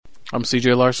I'm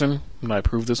CJ Larson, and I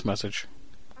approve this message.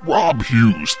 Rob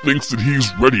Hughes thinks that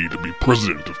he's ready to be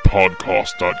president of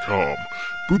Podcast.com,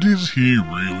 but is he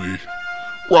really?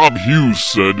 Rob Hughes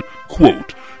said,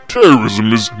 quote,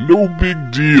 "Terrorism is no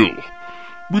big deal.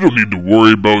 We don't need to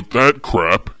worry about that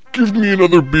crap. Give me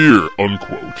another beer,"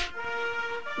 unquote.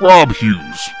 Rob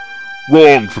Hughes,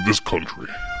 wrong for this country.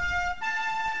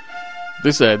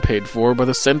 This ad paid for by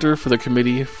the Center for the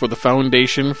Committee for the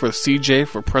Foundation for CJ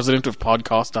for President of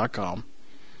Podcast.com.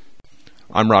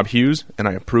 I'm Rob Hughes, and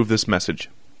I approve this message.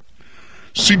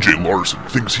 CJ Larson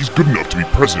thinks he's good enough to be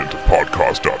president of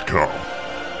Podcast.com.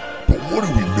 But what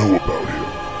do we know about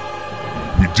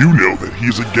him? We do know that he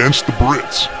is against the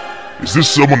Brits. Is this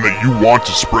someone that you want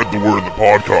to spread the word of the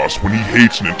podcast when he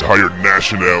hates an entire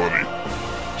nationality?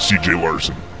 CJ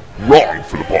Larson, wrong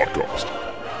for the podcast.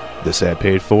 This ad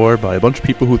paid for by a bunch of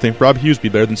people who think Rob Hughes be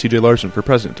better than CJ Larson for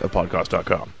president of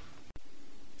Podcast.com.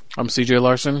 I'm CJ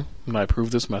Larson, and I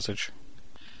approve this message.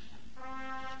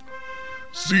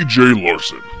 CJ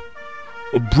Larson,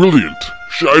 a brilliant,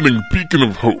 shining beacon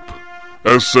of hope,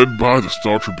 as said by the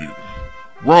Star Tribune.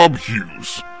 Rob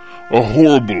Hughes, a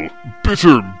horrible,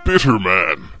 bitter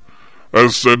man,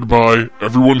 as said by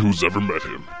everyone who's ever met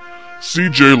him.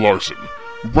 CJ Larson,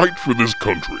 right for this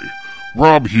country.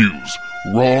 Rob Hughes,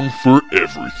 wrong for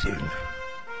everything.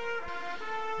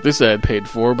 This ad paid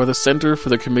for by the Center for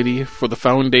the Committee for the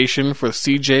Foundation for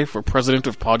CJ for President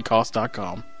of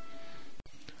Podcast.com.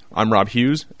 I'm Rob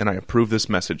Hughes, and I approve this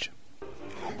message.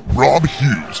 Rob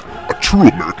Hughes, a true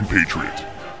American patriot.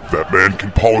 That man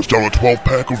can polish down a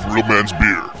 12-pack of real man's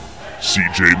beer.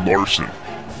 CJ Larson,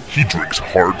 he drinks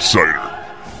hard cider.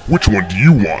 Which one do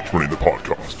you want running the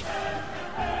podcast?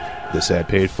 This ad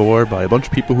paid for by a bunch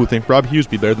of people who think Rob Hughes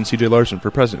be better than CJ Larson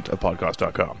for president of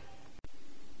Podcast.com.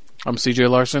 I'm CJ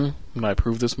Larson, and I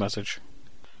approve this message.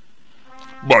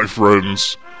 My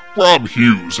friends, Rob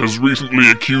Hughes has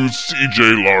recently accused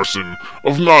CJ Larson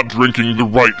of not drinking the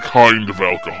right kind of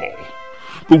alcohol.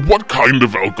 But what kind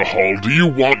of alcohol do you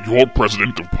want your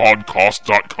president of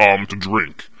Podcast.com to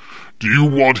drink? Do you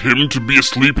want him to be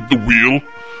asleep at the wheel?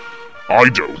 I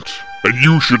don't, and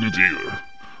you shouldn't either.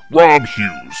 Rob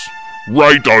Hughes,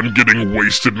 right on getting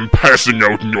wasted and passing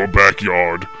out in your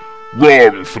backyard.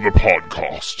 Wrong for the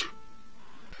podcast.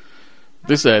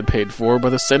 This ad paid for by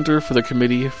the Center for the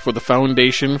Committee for the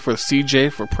Foundation for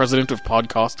CJ for President of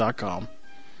Podcast.com.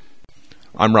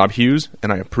 I'm Rob Hughes,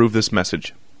 and I approve this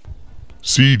message.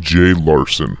 CJ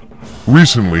Larson.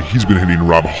 Recently, he's been hitting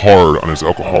Rob hard on his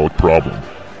alcoholic problem.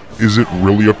 Is it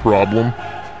really a problem?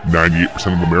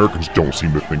 98% of Americans don't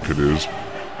seem to think it is.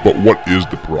 But what is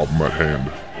the problem at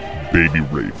hand? Baby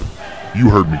rape. You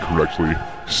heard me correctly.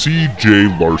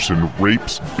 CJ Larson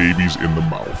rapes babies in the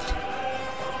mouth.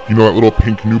 You know that little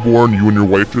pink newborn you and your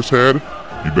wife just had?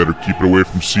 You better keep it away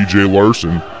from CJ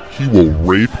Larson. He will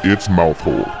rape its mouth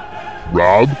hole.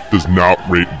 Rob does not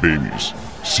rape babies.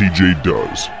 CJ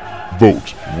does.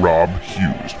 Vote Rob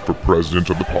Hughes for president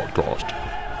of the podcast.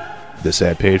 This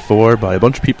ad paid for by a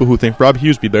bunch of people who think Rob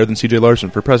Hughes be better than CJ Larson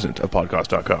for president of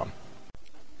Podcast.com.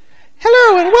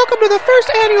 Hello and welcome to the first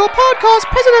annual podcast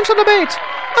presidential debate.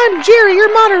 I'm Jerry,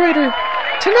 your moderator.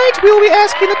 Tonight we will be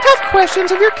asking the tough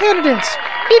questions of your candidates.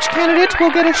 Each candidate will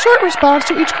get a short response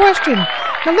to each question.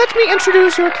 Now let me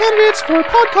introduce your candidates for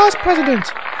podcast president.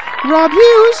 Rob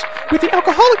Hughes with the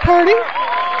Alcoholic Party,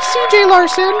 CJ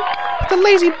Larson with the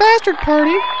Lazy Bastard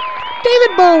Party,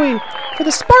 David Bowie for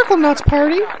the Sparkle Nuts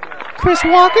Party, Chris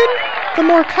Walken, the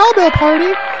More Cowbell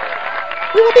Party.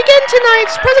 We will begin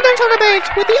tonight's presidential debate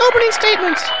with the opening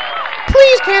statements.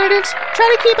 Please, candidates,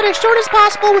 try to keep it as short as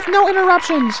possible with no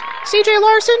interruptions. CJ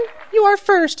Larson, you are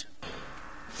first.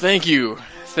 Thank you.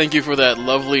 Thank you for that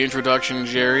lovely introduction,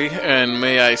 Jerry, and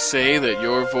may I say that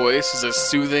your voice is as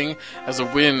soothing as a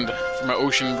wind from an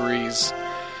ocean breeze.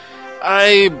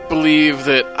 I believe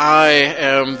that I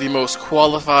am the most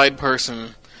qualified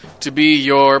person to be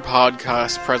your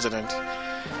podcast president.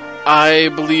 I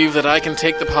believe that I can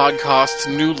take the podcast to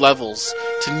new levels,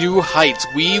 to new heights.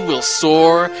 We will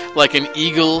soar like an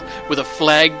eagle with a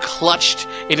flag clutched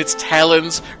in its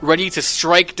talons, ready to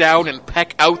strike down and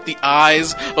peck out the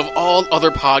eyes of all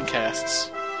other podcasts.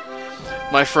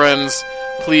 My friends,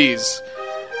 please,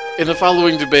 in the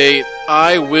following debate,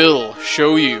 I will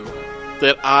show you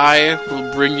that I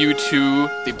will bring you to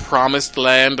the promised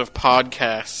land of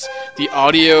podcasts, the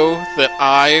audio that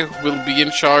I will be in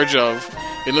charge of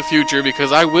in the future,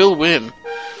 because I will win,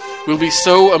 will be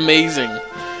so amazing.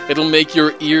 It'll make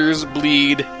your ears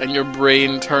bleed and your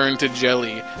brain turn to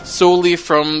jelly, solely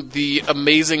from the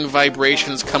amazing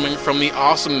vibrations coming from the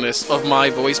awesomeness of my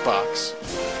voice box.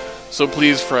 So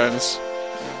please, friends,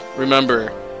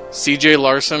 remember, CJ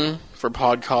Larson for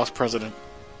podcast president.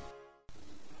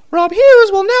 Rob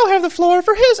Hughes will now have the floor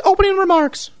for his opening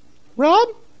remarks. Rob,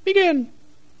 begin.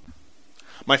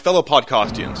 My fellow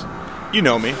podcastians, you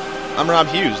know me. I'm Rob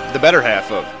Hughes, the better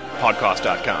half of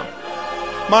podcast.com.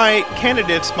 My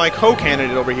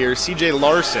co-candidate over here, CJ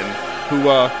Larson,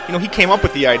 who, he came up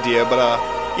with the idea, but,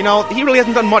 he really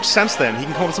hasn't done much since then. He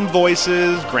can come up with some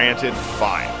voices, granted,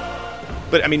 fine.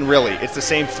 But, really, it's the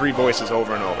same 3 voices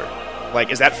over and over.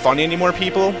 Is that funny anymore,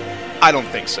 people? I don't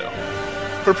think so.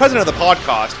 For president of the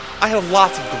podcast, I have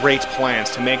lots of great plans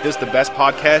to make this the best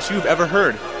podcast you've ever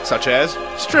heard, such as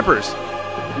strippers,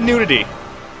 nudity,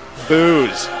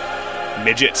 booze,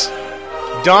 midgets,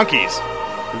 donkeys,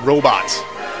 robots.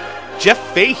 Jeff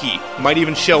Fahey might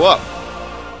even show up,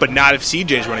 but not if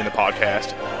CJ's running the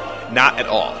podcast. Not at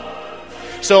all.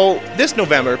 So, this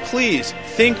November, please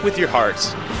think with your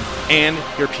hearts and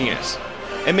your penis,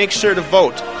 and make sure to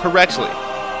vote correctly.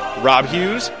 Rob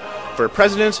Hughes for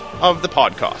president of the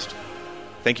podcast.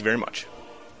 Thank you very much.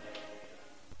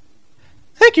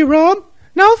 Thank you, Rob.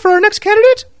 Now for our next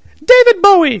candidate, David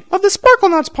Bowie of the Sparkle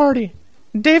Nuts Party.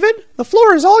 David, the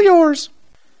floor is all yours.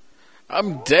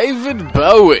 I'm David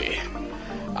Bowie.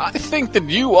 I think that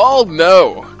you all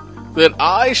know that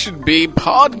I should be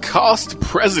podcast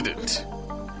president.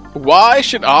 Why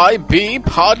should I be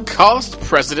podcast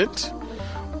president?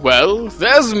 Well,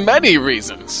 there's many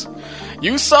reasons.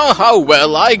 You saw how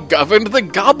well I governed the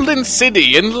Goblin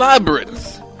City in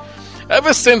Labyrinth.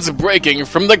 Ever since breaking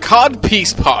from the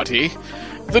Codpiece Party,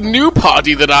 the new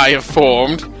party that I have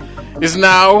formed is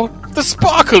now the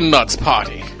Sparkle Nuts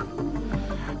Party.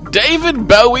 David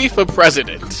Bowie for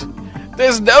president.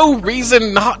 There's no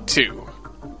reason not to.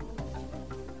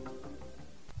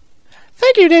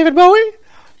 Thank you, David Bowie.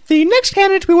 The next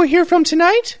candidate we will hear from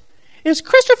tonight is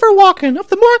Christopher Walken of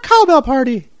the More Cowbell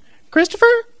Party. Christopher,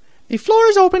 the floor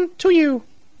is open to you.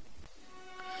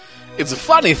 It's a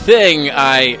funny thing,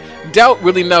 I don't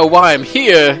really know why I'm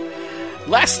here.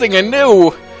 Last thing I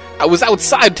knew, I was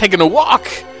outside taking a walk.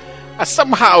 I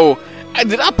somehow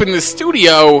ended up in the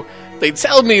studio. They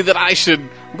tell me that I should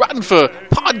run for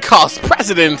podcast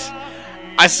president.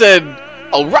 I said,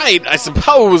 alright, I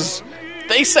suppose.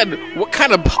 They said, what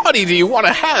kind of party do you want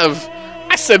to have?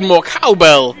 I said, More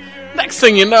Cowbell. Next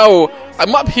thing you know,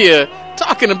 I'm up here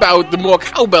talking about the More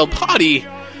Cowbell Party.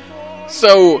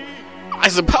 So, I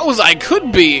suppose I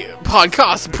could be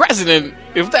podcast president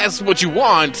if that's what you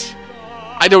want.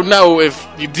 I don't know if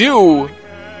you do.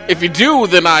 If you do,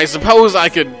 then I suppose I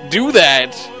could do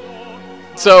that.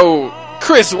 So,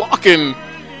 Chris Walken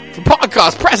for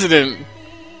podcast president.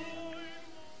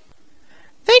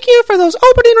 Thank you for those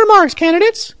opening remarks,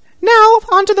 candidates. Now,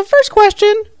 on to the first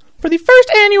question for the first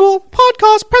annual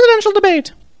podcast presidential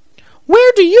debate.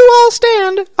 Where do you all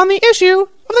stand on the issue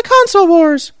of the console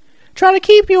wars? Try to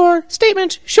keep your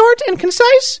statement short and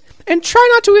concise, and try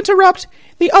not to interrupt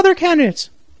the other candidates.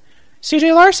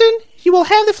 CJ Larson, you will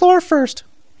have the floor first.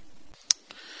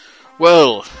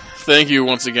 Well, thank you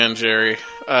once again, Jerry.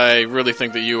 I really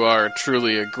think that you are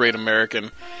truly a great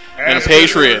American and a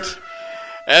patriot.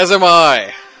 As am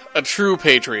I, a true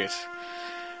patriot.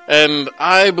 And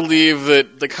I believe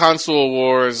that the console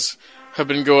wars have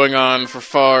been going on for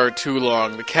far too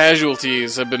long. The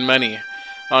casualties have been many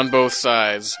on both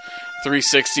sides,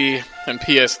 360 and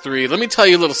PS3. Let me tell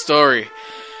you a little story.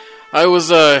 I was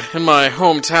in my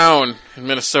hometown in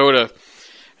Minnesota,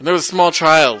 and there was a small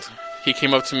child. He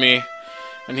came up to me,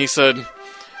 and he said,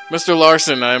 Mr.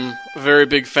 Larson, I'm a very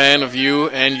big fan of you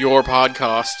and your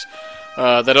podcast.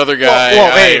 That other guy...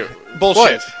 Whoa, hey,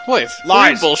 bullshit. What?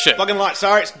 Lies. Bullshit. Fucking lies.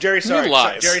 Sorry, Jerry, sorry.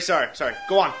 Lies. Jerry, sorry.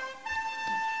 Go on.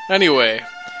 Anyway,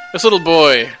 this little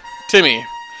boy, Timmy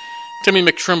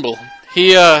McTrimble,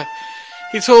 he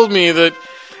told me that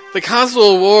the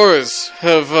console wars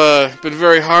have been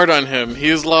very hard on him. He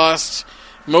has lost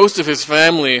most of his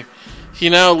family. He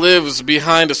now lives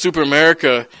behind a Super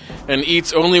America and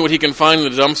eats only what he can find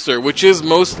in the dumpster, which is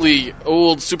mostly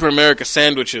old Super America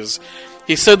sandwiches.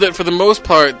 He said that for the most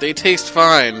part, they taste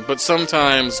fine, but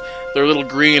sometimes they're a little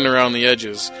green around the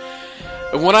edges.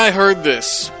 And when I heard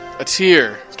this, a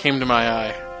tear came to my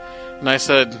eye. And I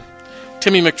said,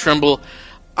 Timmy McTrimble,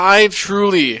 I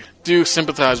truly do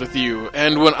sympathize with you.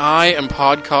 And when I am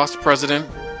podcast president,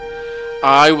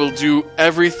 I will do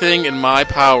everything in my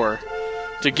power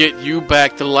to get you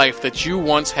back the life that you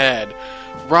once had.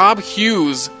 Rob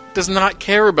Hughes does not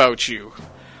care about you.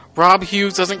 Rob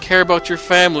Hughes doesn't care about your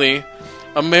family,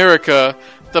 America,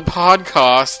 the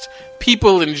podcast,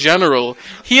 people in general.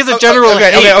 He has a general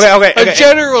hate. Okay. A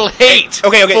general hate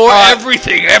Okay. for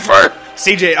everything ever.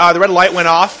 CJ, the red light went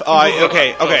off.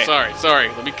 Okay. Oh, sorry.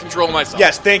 Let me control myself.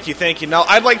 Yes, thank you. Now,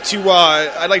 I'd like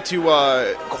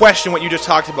to question what you just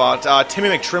talked about. Timmy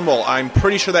McTrimble, I'm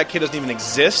pretty sure that kid doesn't even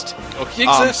exist. Oh, he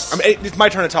exists? It's my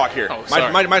turn to talk here. Oh,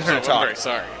 sorry. My turn to talk. I'm very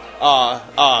sorry.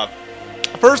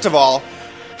 First of all,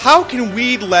 how can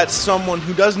we let someone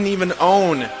who doesn't even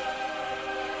own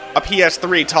a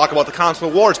PS3 talk about the console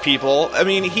wars, people? I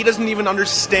mean, he doesn't even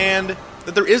understand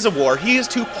that there is a war. He is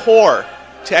too poor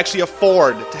to actually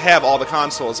afford to have all the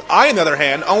consoles. I, on the other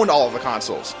hand, owned all of the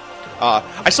consoles.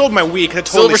 I sold my Wii because it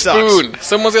totally silver sucks. spoon.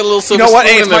 Someone's got a little silver You know what?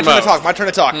 spoon Hey, it's in my their turn to mouth. talk. My turn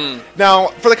to talk. Now,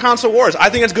 for the console wars, I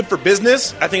think it's good for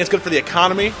business. I think it's good for the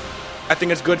economy. I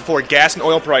think it's good for gas and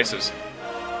oil prices.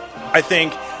 I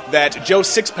think that Joe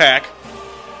Sixpack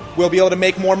will be able to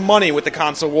make more money with the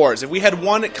console wars. If we had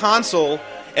one console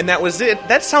and that was it,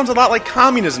 that sounds a lot like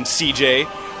communism, CJ.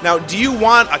 Now, do you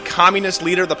want a communist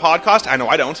leader of the podcast? I know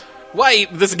I don't.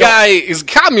 Wait, this guy is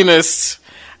communist.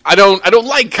 I don't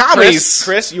like commies.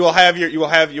 Chris, you will have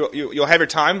your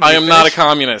time. I am not a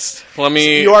communist.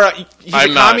 He's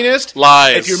a communist.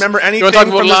 Lies. If you remember You anything wanna talk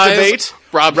from about this lies? debate,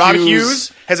 Rob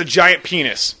Hughes has a giant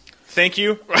penis. Thank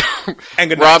you. And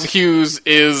good night. Rob Hughes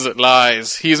is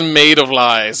lies. He's made of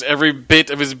lies. Every bit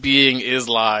of his being is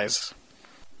lies.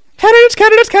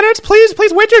 Candidates, please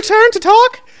wait your turn to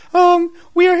talk.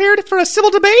 We are here for a civil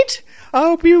debate.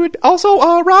 We would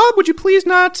also, Rob, would you please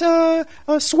not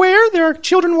swear? There are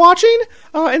children watching,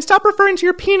 and stop referring to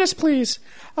your penis, please.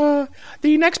 The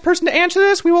next person to answer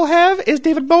this we will have is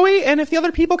David Bowie, and if the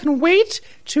other people can wait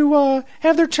to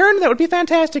have their turn, that would be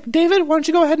fantastic. David, why don't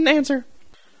you go ahead and answer?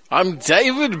 I'm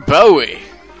David Bowie.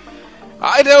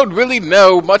 I don't really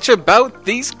know much about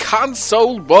these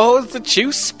console wars that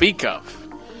you speak of.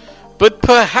 But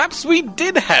perhaps we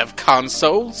did have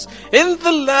consoles in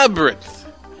the Labyrinth.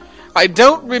 I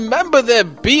don't remember there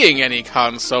being any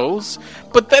consoles,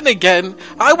 but then again,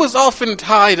 I was often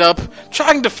tied up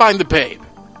trying to find the babe.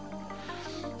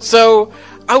 So,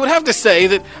 I would have to say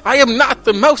that I am not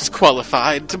the most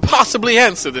qualified to possibly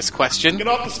answer this question. Get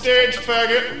off the stage,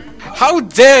 faggot. How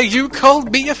dare you call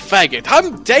me a faggot?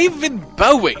 I'm David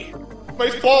Bowie.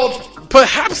 Face balls.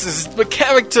 Perhaps the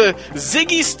character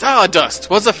Ziggy Stardust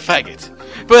was a faggot,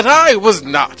 but I was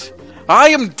not. I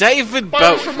am David Bowie.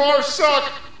 Fighters from Mars suck.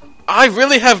 I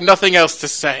really have nothing else to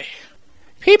say.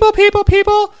 People,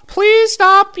 please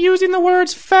stop using the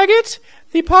words faggot.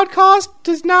 The podcast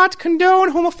does not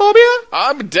condone homophobia.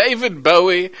 I'm David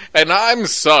Bowie, and I'm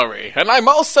sorry, and I'm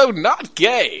also not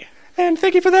gay. And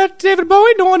thank you for that, David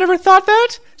Bowie. No one ever thought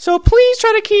that. So please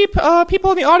try to keep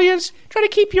people in the audience, try to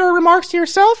keep your remarks to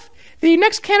yourself. The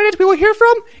next candidate we will hear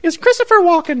from is Christopher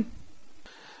Walken.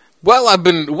 Well, I've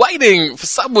been waiting for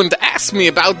someone to ask me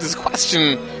about this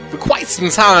question for quite some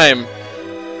time.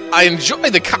 I enjoy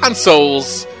the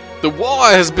consoles. The war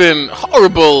has been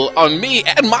horrible on me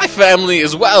and my family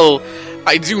as well.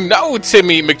 I do know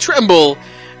Timmy McTrimble,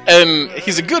 and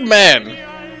he's a good man.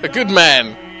 A good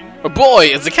man. A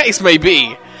boy, as the case may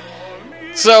be.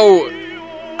 So,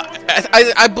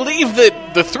 I believe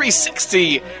that the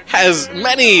 360 has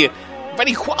many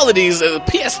qualities. The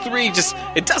PS3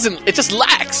 just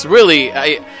lacks, really.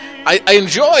 I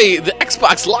enjoy the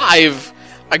Xbox Live.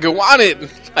 I go on it,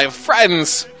 I have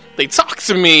friends, they talk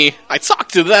to me, I talk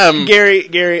to them.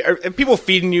 Gary, are people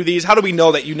feeding you these? How do we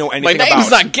know that you know anything about? My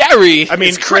name's not Gary. I mean,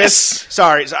 it's Chris.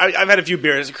 Sorry, I've had a few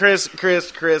beers. Chris.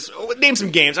 Name some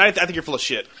games. I think you're full of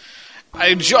shit. I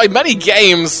enjoy many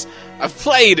games. I've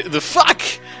played the fuck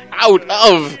out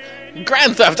of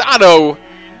Grand Theft Auto.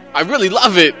 I really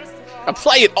love it. I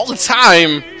play it all the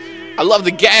time. I love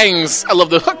the gangs. I love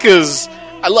the hookers.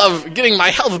 I love getting my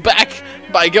health back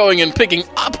by going and picking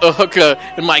up a hooker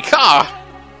in my car.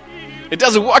 It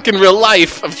doesn't work in real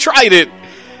life. I've tried it.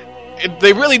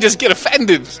 They really just get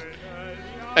offended.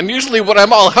 And usually when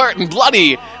I'm all hurt and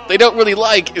bloody, they don't really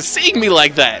like seeing me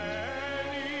like that.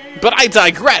 But I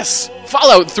digress.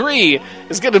 Fallout 3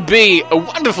 is going to be a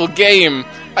wonderful game.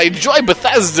 I enjoy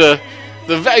Bethesda.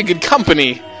 They're very good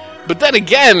company. But then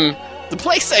again, the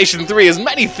PlayStation 3 has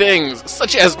many things,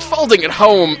 such as folding at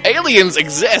home. Aliens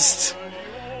exist.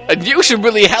 And you should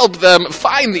really help them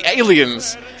find the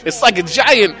aliens. It's like a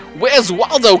giant Where's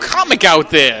Waldo comic out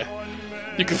there.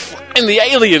 You can find the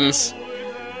aliens.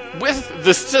 With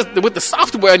the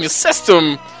software in your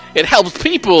system, it helps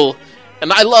people.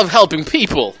 And I love helping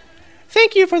people.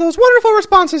 Thank you for those wonderful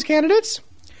responses, candidates.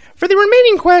 For the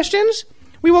remaining questions,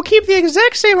 we will keep the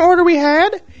exact same order we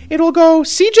had. It will go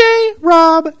CJ,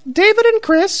 Rob, David, and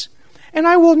Chris, and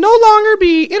I will no longer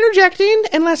be interjecting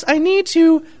unless I need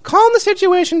to calm the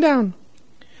situation down.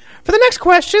 For the next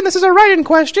question, this is a write-in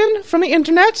question from the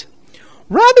internet.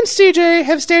 Rob and CJ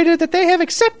have stated that they have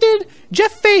accepted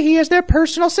Jeff Fahey as their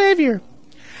personal savior.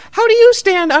 How do you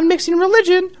stand on mixing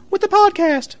religion with the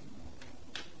podcast?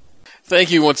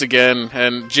 Thank you once again,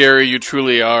 and Jerry, you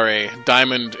truly are a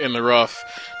diamond in the rough,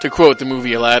 to quote the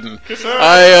movie Aladdin.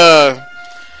 I'd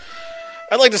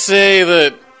like to say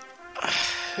that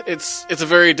it's a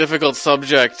very difficult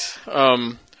subject,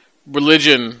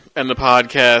 religion and the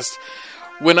podcast.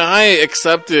 When I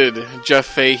accepted Jeff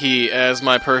Fahey as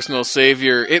my personal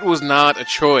savior, it was not a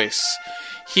choice.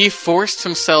 He forced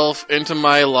himself into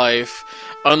my life,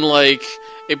 unlike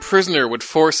a prisoner would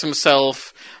force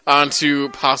himself onto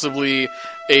possibly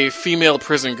a female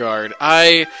prison guard.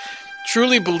 I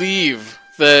truly believe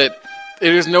that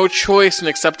there is no choice in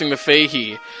accepting the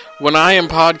Fahey. When I am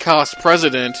podcast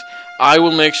president, I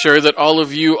will make sure that all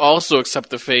of you also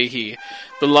accept the Fahey.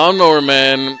 The Lawnmower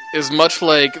Man is much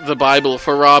like the Bible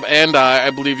for Rob and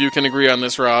I believe you can agree on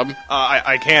this, Rob.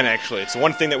 I can, actually. It's the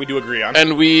one thing that we do agree on.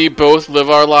 And we both live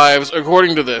our lives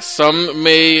according to this. Some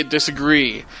may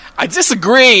disagree. I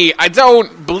disagree! I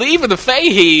don't believe in the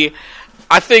Fahey.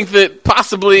 I think that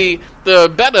possibly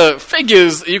the better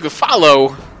figures you could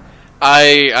follow.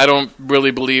 I don't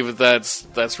really believe that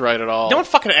that's right at all. No one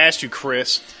fucking asked you,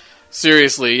 Chris.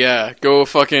 Seriously, yeah. Go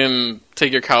fucking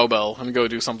take your cowbell and go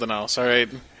do something else, alright?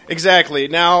 Exactly.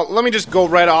 Now, let me just go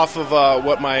right off of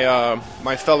what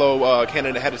my fellow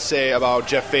candidate had to say about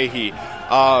Jeff Fahey.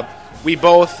 We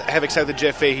both have accepted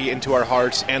Jeff Fahey into our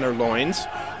hearts and our loins.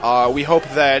 We hope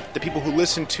that the people who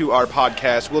listen to our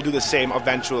podcast will do the same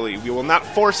eventually. We will not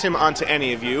force him onto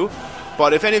any of you,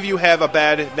 but if any of you have a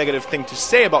bad, negative thing to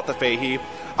say about the Fahey,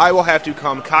 I will have to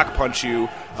come cock punch you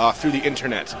through the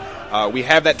internet. We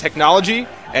have that technology,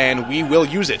 and we will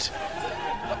use it.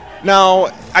 Now,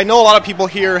 I know a lot of people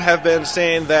here have been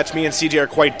saying that me and CJ are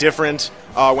quite different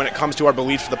when it comes to our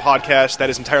beliefs for the podcast. That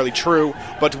is entirely true,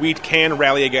 but we can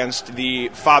rally against the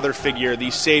father figure, the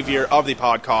savior of the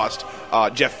podcast,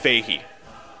 Jeff Fahey.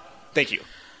 Thank you.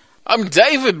 I'm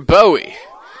David Bowie.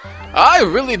 I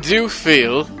really do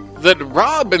feel that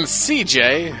Rob and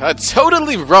CJ are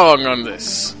totally wrong on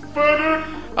this.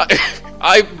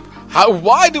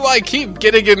 Why do I keep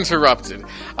getting interrupted?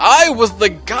 I was the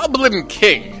Goblin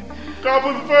King.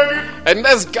 Goblin faggot! And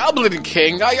as Goblin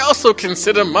King, I also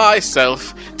consider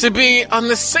myself to be on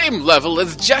the same level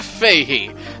as Jeff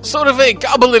Fahey, sort of a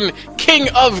Goblin King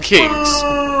of Kings.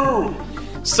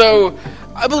 So,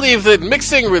 I believe that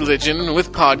mixing religion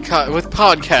with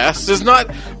podcasts is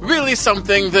not really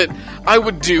something that I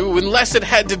would do unless it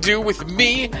had to do with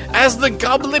me as the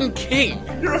Goblin King.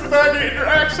 You're a faggot and your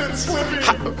accent's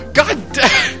slipping! God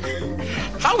damn!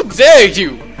 How dare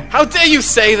you! How dare you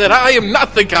say that I am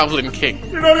not the Goblin King?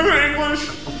 You're not even English!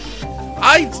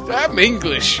 I'm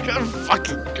English. God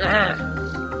fucking...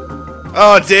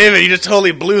 Oh, David, you just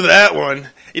totally blew that one.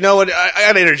 You know what, I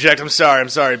gotta interject, I'm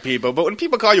sorry, people, but when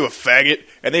people call you a faggot,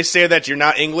 and they say that you're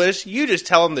not English, you just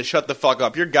tell them to shut the fuck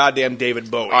up. You're goddamn David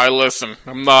Bowie. Alright, listen,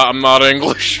 I'm not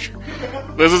English.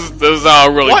 This is how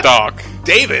I really talk.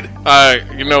 David?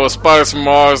 You know, spiders from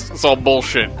Mars, it's all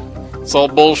bullshit. It's all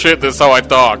bullshit, that's how I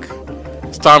talk.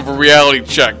 It's time for reality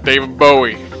check, David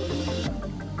Bowie.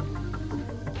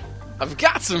 I've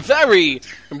got some very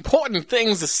important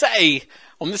things to say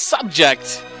on the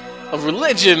subject of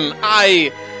religion.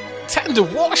 I tend to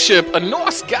worship a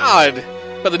Norse god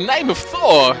by the name of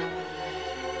Thor.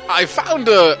 I found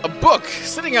a book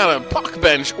sitting on a park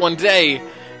bench one day.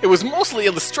 It was mostly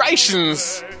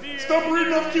illustrations. Stop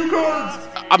reading off cue cards!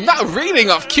 I'm not reading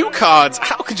off cue cards.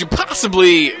 How could you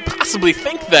possibly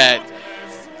think that?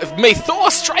 May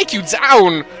Thor strike you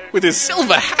down with his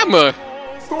silver hammer.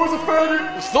 Thor's a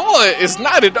faggot! Thor is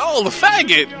not at all a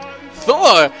faggot.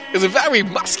 Thor is a very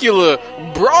muscular,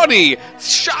 brawny,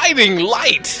 shining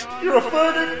light. You're a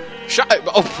faggot!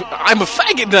 I'm a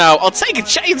faggot now. I'll take a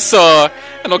chainsaw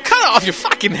and I'll cut off your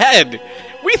fucking head.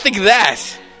 We think that.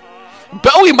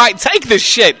 Bowie might take this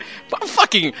shit, but I'm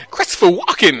fucking Christopher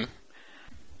Walken.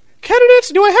 Candidates,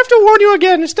 do I have to warn you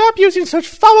again to stop using such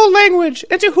foul language?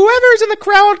 And to whoever is in the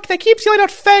crowd that keeps yelling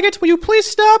out faggot, will you please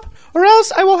stop? Or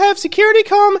else I will have security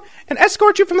come and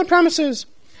escort you from the premises.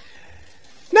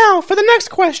 Now, for the next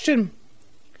question.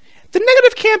 The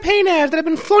negative campaign ads that have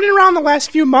been floating around the last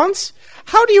few months,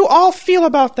 how do you all feel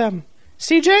about them?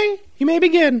 CJ, you may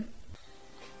begin.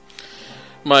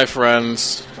 My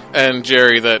friends, and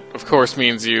Jerry, that of course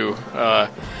means you,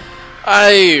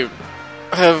 I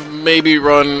have maybe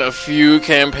run a few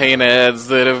campaign ads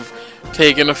that have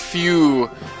taken a few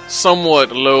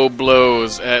somewhat low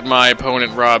blows at my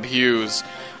opponent, Rob Hughes.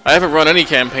 I haven't run any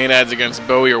campaign ads against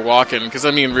Bowie or Walken, because,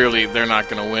 I mean, really, they're not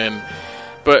going to win.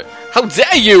 But how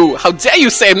dare you? How dare you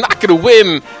say I'm not gonna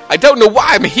win? I don't know why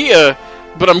I'm here,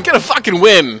 but I'm gonna fucking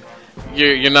win.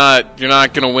 You're not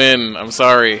gonna win. I'm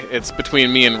sorry. It's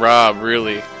between me and Rob,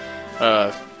 really.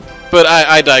 But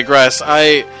I digress.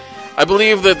 I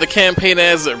believe that the campaign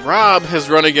ads that Rob has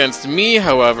run against me,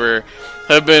 however,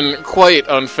 have been quite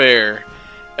unfair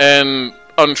and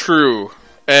untrue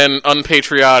and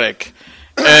unpatriotic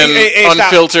and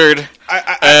unfiltered.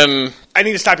 I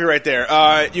need to stop you right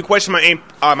there. You question my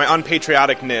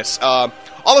unpatrioticness.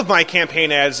 All of my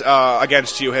campaign ads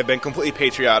against you have been completely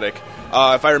patriotic.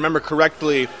 If I remember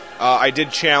correctly, I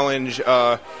did challenge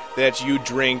that you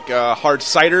drink hard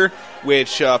cider,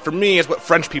 which for me is what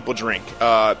French people drink.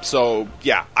 So,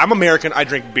 yeah, I'm American. I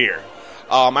drink beer.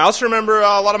 I also remember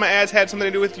a lot of my ads had something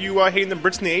to do with you hating the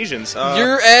Brits and the Asians.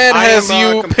 Your ad has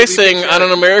you pissing on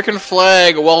an American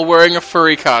flag while wearing a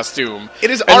furry costume. It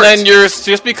is and art. And then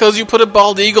just because you put a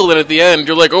bald eagle in at the end,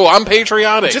 you're like, oh, I'm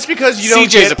patriotic. Just because you don't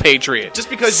CJ's a patriot. Just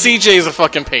because CJ's a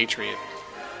fucking patriot.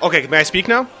 Okay, may I speak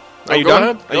now? Are you go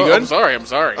done? ahead. Are you good? I'm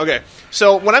sorry. Okay,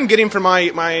 so what I'm getting from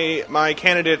my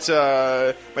candidate,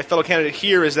 my fellow candidate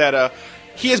here, is that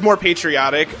he is more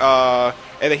patriotic,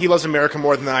 and that he loves America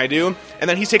more than I do, and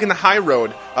that he's taking the high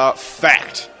road.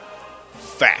 Fact.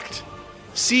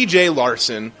 C.J.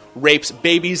 Larson rapes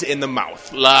babies in the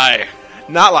mouth. Lie.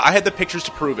 Not lie. I had the pictures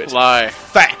to prove it. Lie.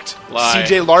 Fact. Lie.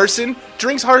 C.J. Larson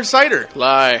drinks hard cider.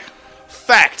 Lie.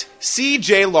 Fact.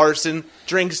 C.J. Larson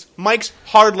drinks Mike's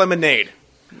Hard Lemonade.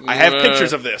 I have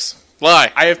pictures of this.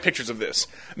 Lie. I have pictures of this.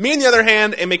 Me, on the other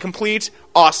hand, am a complete,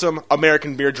 awesome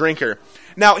American beer drinker.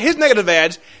 Now, his negative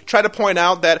ads try to point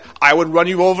out that I would run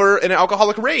you over in an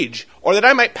alcoholic rage, or that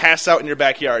I might pass out in your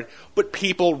backyard. But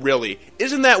people, really,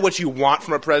 isn't that what you want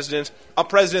from a president? A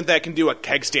president that can do a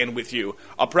keg stand with you.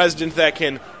 A president that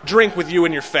can drink with you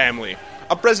and your family.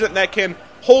 A president that can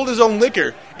hold his own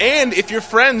liquor. And if you're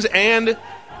friends, and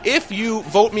if you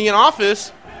vote me in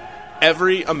office,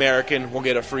 every American will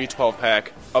get a free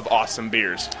 12-pack of awesome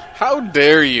beers. How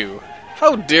dare you?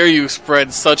 How dare you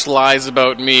spread such lies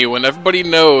about me when everybody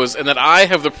knows and that I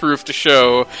have the proof to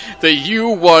show that you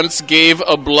once gave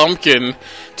a blumpkin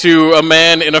to a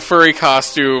man in a furry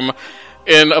costume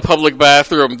in a public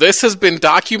bathroom. This has been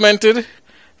documented.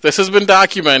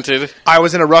 I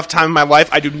was in a rough time in my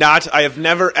life. I have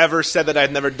never, ever said that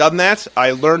I've never done that.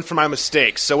 I learned from my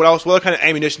mistakes. So what kind of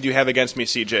ammunition do you have against me,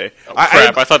 CJ? Oh,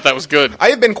 crap, I thought that was good.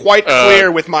 I have been quite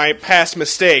clear with my past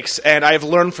mistakes, and I have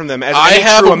learned from them, as any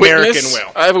true American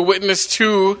will. I have a witness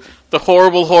to the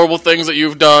horrible, horrible things that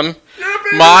you've done.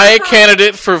 My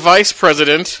candidate for vice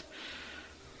president.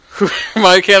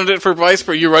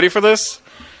 You ready for this?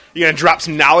 You gonna drop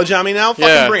some knowledge on me now?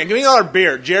 Fucking bring it. Give me another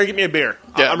beer. Jerry, give me a beer.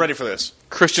 Yeah. I'm ready for this.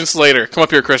 Christian Slater. Come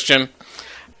up here, Christian.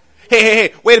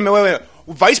 Hey. Wait a minute.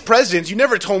 Vice presidents? You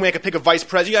never told me I could pick a vice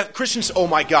president. You got Christian... Oh,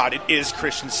 my God. It is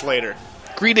Christian Slater.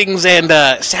 Greetings and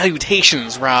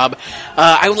salutations, Rob.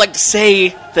 I would like to say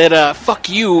that fuck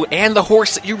you and the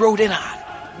horse that you rode in on.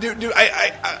 Dude,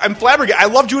 I'm flabbergasted.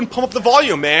 I loved you and Pump Up the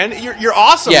Volume, man. You're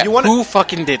awesome. Yeah, who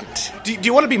fucking didn't? Do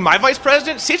you want to be my vice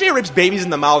president? CJ rips babies in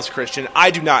the mouths, Christian.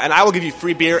 I do not, and I will give you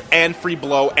free beer and free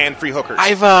blow and free hookers.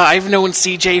 I've known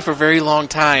CJ for a very long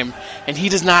time, and he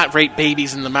does not rape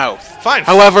babies in the mouth. Fine.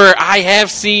 However, I have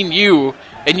seen you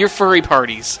and your furry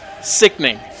parties.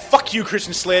 Sickening. Fuck you,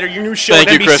 Christian Slater. Your new show on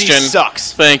Thank you, NBC Christian.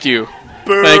 Sucks. Thank you.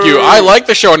 Boo. Thank you. I like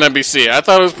the show on NBC. I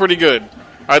thought it was pretty good.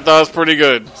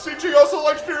 CJ also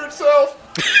likes beer itself.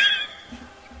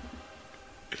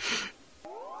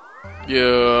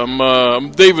 Yeah,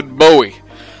 I'm David Bowie.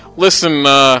 Listen,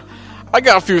 I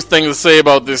got a few things to say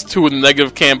about this two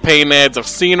negative campaign ads. I've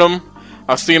seen them.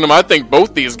 I think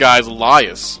both these guys are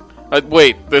liars.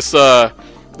 Wait, this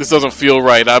doesn't feel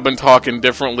right. I've been talking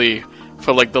differently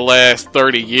for like the last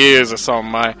 30 years or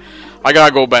something. I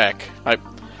gotta go back.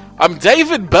 I'm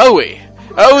David Bowie.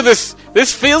 Oh, this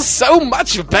feels so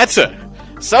much better.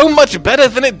 So much better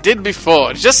than it did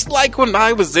before, just like when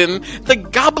I was in the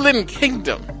Goblin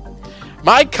Kingdom.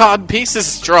 My codpiece is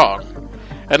strong,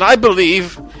 and I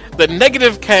believe that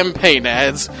negative campaign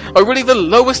ads are really the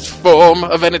lowest form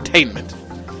of entertainment.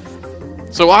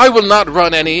 So I will not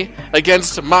run any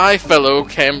against my fellow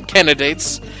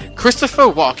candidates, Christopher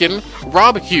Walken,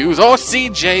 Rob Hughes, or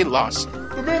C.J. Larson.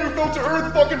 The man who fell to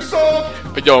earth fucking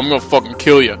sucked. But yo, I'm gonna fucking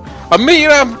kill you. I mean,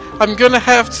 I'm gonna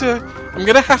have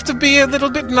to be a little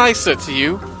bit nicer to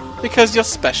you, because you're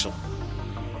special.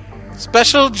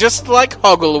 Special just like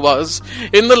Hoggle was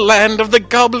in the land of the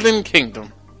Goblin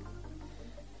Kingdom.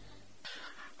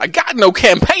 I got no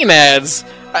campaign ads.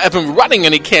 I haven't been running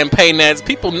any campaign ads.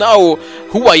 People know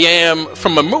who I am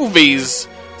from the movies,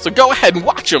 so go ahead and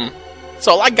watch them. That's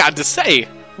all I got to say.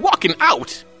 walking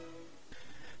out.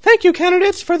 Thank you,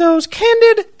 candidates, for those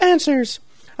candid answers.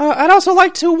 I'd also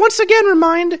like to once again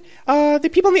remind the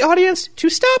people in the audience to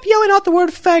stop yelling out the word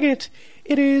faggot.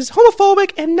 It is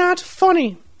homophobic and not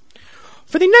funny.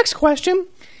 For the next question,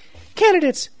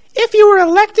 candidates, if you were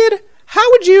elected, how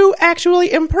would you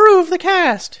actually improve the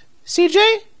cast?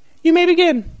 CJ, you may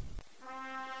begin.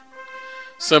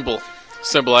 Simple.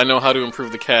 I know how to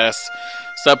improve the cast.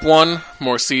 Step 1,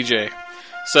 more CJ.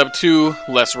 Step 2,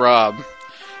 less Rob.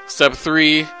 Step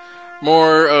 3,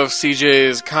 more of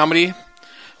CJ's comedy.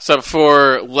 Step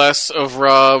 4, less of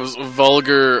Rob's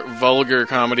vulgar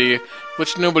comedy,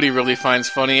 which nobody really finds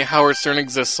funny. Howard Stern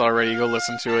exists already, go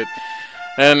listen to it.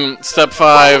 And Step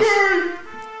 5,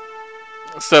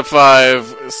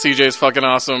 CJ's fucking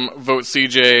awesome, vote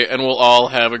CJ, and we'll all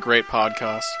have a great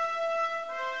podcast.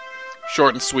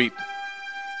 Short and sweet.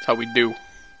 That's how we do.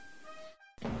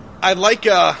 I like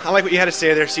what you had to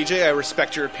say there, CJ. I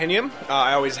respect your opinion.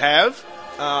 I always have.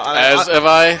 As have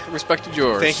I respected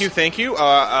yours. Thank you.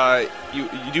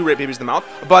 You do rape babies in the mouth.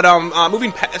 But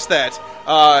moving past that,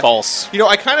 false.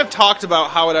 I kind of talked about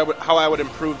how I would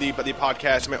improve the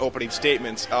podcast in my opening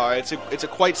statements. It's a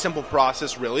quite simple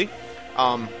process, really.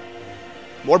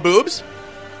 More boobs,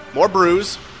 more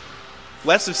brews,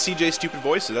 less of CJ's stupid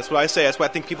voices. That's what I say. That's what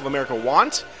I think people of America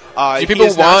want. Do people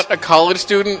want a college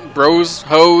student? Bros,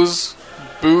 hoes,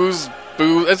 booze,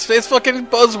 boo. It's fucking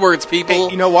buzzwords, people. Hey,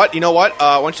 you know what? Why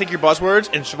don't you take your buzzwords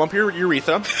and shove up your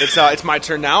urethra? It's my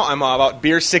turn now. I'm about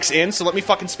beer 6 in, so let me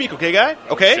fucking speak, okay, guy?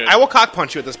 Okay? Shit. I will cock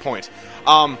punch you at this point.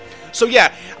 So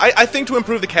yeah, I think to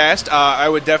improve the cast, I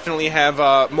would definitely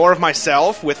have more of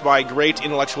myself with my great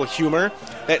intellectual humor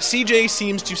that CJ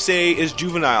seems to say is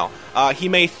juvenile. He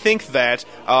may think that,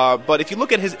 but if you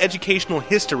look at his educational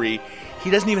history, he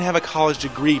doesn't even have a college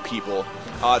degree, people.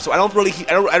 So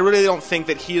I really don't think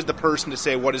that he is the person to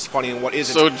say what is funny and what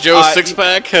isn't. So Joe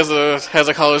Sixpack has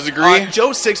a college degree? Joe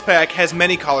Sixpack has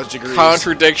many college degrees.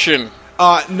 Contradiction.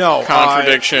 No.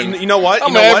 Contradiction. You know what? I'm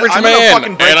an average I'm man, gonna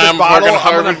fucking break and this I'm bottle. fucking I'm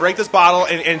gonna Harvard. break this bottle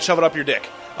and shove it up your dick.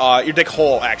 Your dick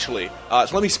hole, actually. So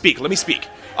let me speak.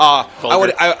 I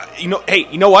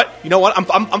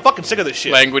am fucking sick of this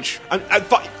shit. Language.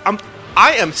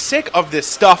 I am sick of this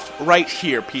stuff right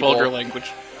here, people. Vulgar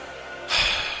language.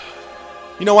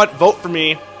 You know what? Vote for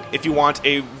me if you want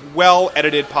a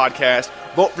well-edited podcast.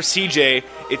 Vote for CJ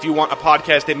if you want a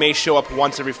podcast that may show up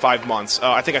once every 5 months.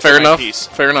 I think I said my piece.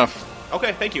 Fair enough.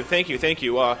 Okay, thank you.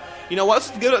 You know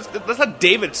what? Let's let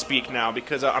David speak now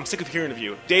because I'm sick of hearing of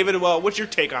you. David, what's your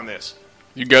take on this?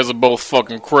 You guys are both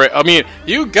fucking crazy. I mean,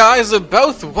 you guys are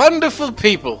both wonderful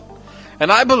people.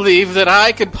 And I believe that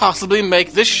I could possibly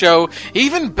make this show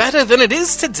even better than it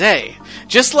is today.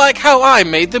 Just like how I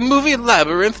made the movie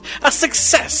Labyrinth a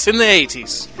success in the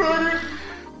 80s.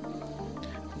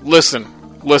 Listen,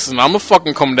 I'm gonna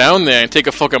fucking come down there and take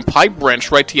a fucking pipe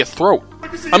wrench right to your throat.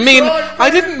 I mean,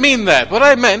 I didn't mean that. What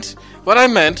I meant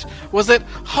was that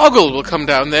Hoggle will come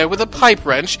down there with a pipe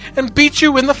wrench and beat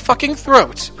you in the fucking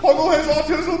throat. Hoggle has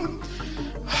autism.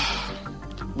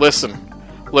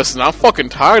 Listen, I'm fucking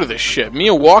tired of this shit. Me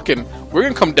and Walken, we're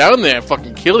gonna come down there and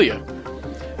fucking kill you.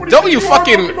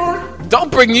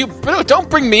 Don't bring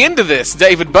me into this,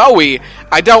 David Bowie.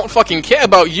 I don't fucking care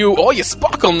about you or your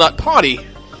sparkle nut party.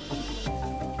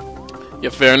 Yeah,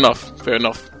 fair enough.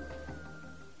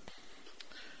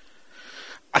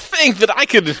 I think that I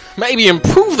could maybe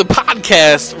improve the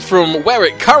podcast from where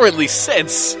it currently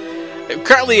sits.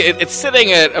 Currently, it's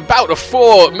sitting at about a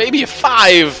 4, maybe a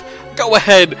 5. Go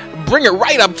ahead, bring it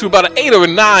right up to about an 8 or a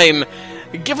 9.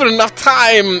 Give it enough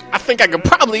time, I think I could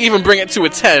probably even bring it to a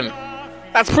 10.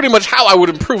 That's pretty much how I would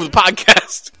improve the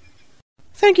podcast.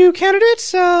 Thank you, candidates.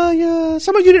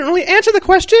 Some of you didn't really answer the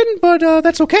question, but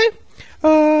that's okay.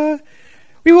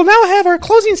 We will now have our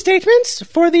closing statements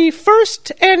for the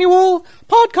first annual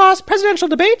podcast presidential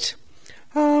debate.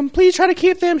 Please try to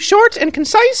keep them short and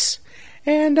concise,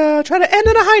 and try to end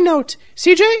on a high note.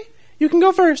 CJ, you can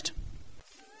go first.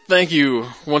 Thank you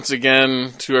once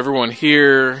again to everyone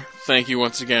here. Thank you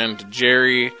once again to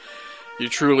Jerry. You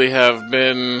truly have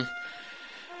been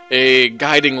a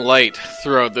guiding light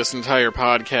throughout this entire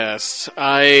podcast.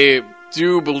 I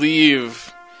do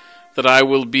believe that I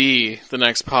will be the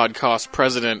next podcast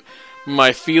president.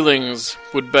 My feelings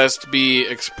would best be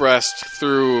expressed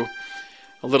through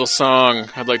a little song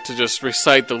I'd like to just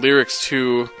recite the lyrics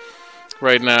to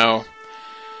right now.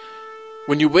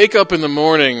 When you wake up in the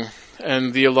morning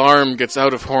and the alarm gets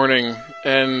out of horning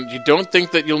and you don't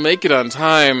think that you'll make it on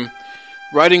time,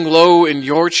 riding low in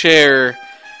your chair,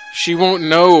 she won't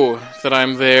know that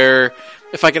I'm there.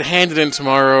 If I can hand it in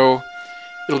tomorrow,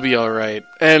 It'll be alright.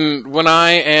 And when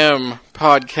I am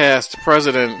podcast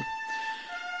president,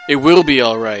 it will be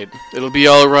alright. It'll be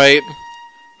alright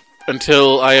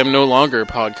until I am no longer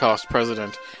podcast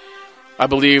president. I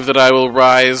believe that I will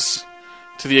rise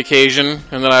to the occasion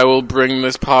and that I will bring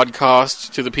this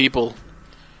podcast to the people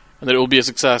and that it will be a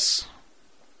success.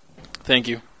 Thank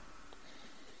you.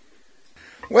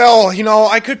 Well,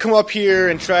 I could come up here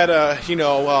and try to,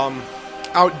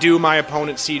 outdo my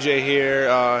opponent CJ here,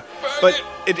 but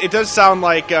it does sound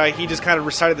like he just kind of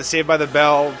recited the Saved by the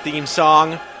Bell theme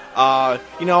song. I'm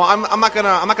not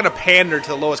gonna pander to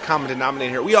the lowest common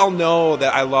denominator here. We all know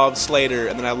that I love Slater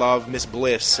and that I love Miss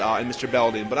Bliss and Mr.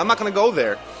 Belding, but I'm not gonna go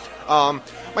there.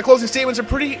 My closing statements are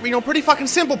pretty fucking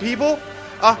simple, people.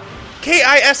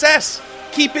 KISS,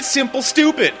 keep it simple,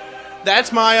 stupid.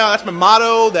 That's my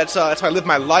motto. That's how I live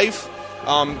my life.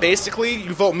 Basically,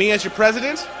 you vote me as your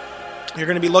president, you're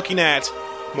gonna be looking at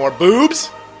more boobs,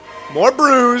 more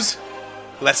brews,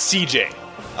 less CJ.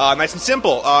 Nice and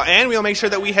simple. And we'll make sure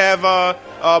that we have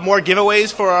more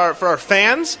giveaways for our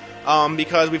fans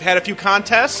because we've had a few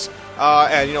contests.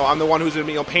 And I'm the one who's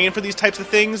been paying for these types of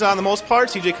things on the most part.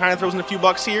 CJ kind of throws in a few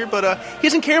bucks here, but he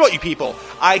doesn't care about you people.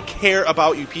 I care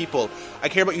about you people. I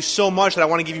care about you so much that I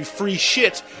want to give you free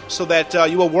shit so that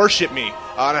you will worship me.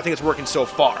 And I think it's working so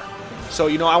far. So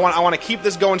I want to keep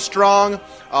this going strong.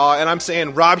 And I'm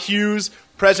saying Rob Hughes,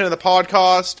 president of the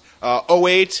podcast,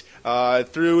 08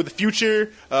 through the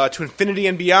future to infinity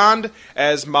and beyond,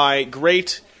 as my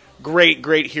great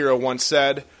hero once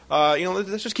said.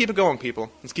 Let's just keep it going,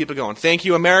 people. Let's keep it going. Thank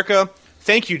you, America.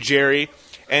 Thank you, Jerry.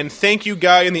 And thank you,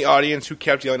 guy in the audience who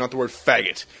kept yelling out the word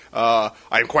faggot.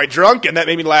 I'm quite drunk, and that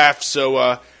made me laugh,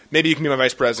 so maybe you can be my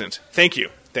vice president. Thank you.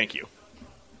 Thank you.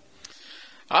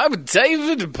 I'm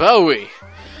David Bowie,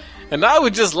 and I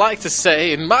would just like to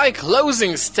say in my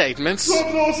closing statements,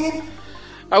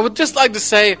 I would just like to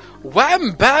say,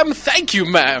 wham bam, thank you,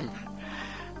 ma'am.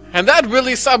 And that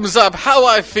really sums up how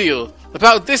I feel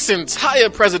about this entire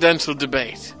presidential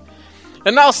debate.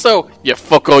 And also, yeah,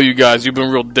 fuck all you guys, you've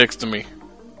been real dicks to me.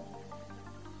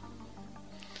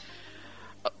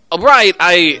 Alright,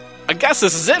 I guess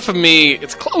this is it for me.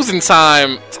 It's closing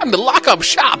time. Time to lock up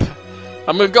shop.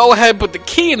 I'm gonna go ahead and put the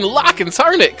key in the lock and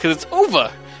turn it, because it's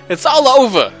over. It's all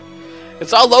over.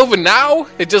 It's all over now.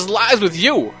 It just lies with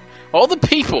you. All the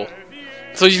people.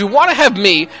 So if you want to have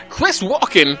me, Chris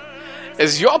Walken,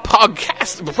 as your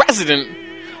podcast president,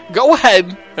 go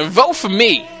ahead and vote for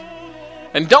me.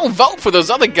 And don't vote for those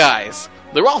other guys.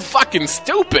 They're all fucking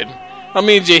stupid. I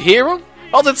mean, did you hear them?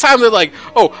 All the time they're like,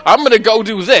 oh, I'm gonna go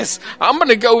do this. I'm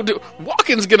gonna go do...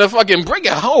 Walken's gonna fucking bring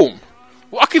it home.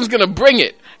 Walken's gonna bring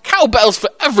it. Cowbells for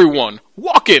everyone.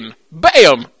 Walken.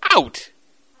 Bam. Out.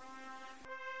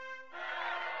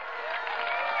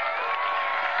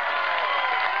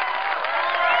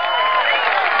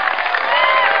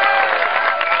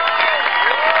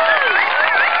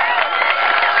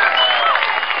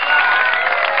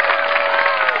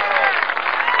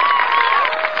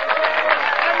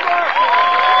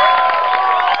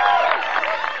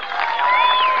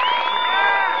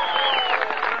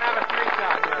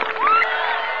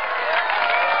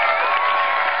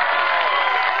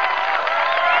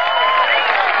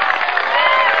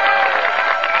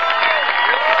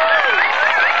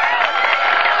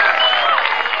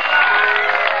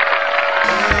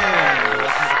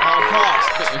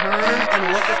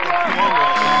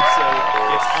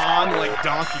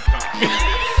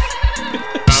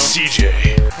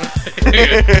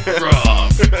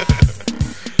 Rob.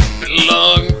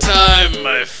 Long time,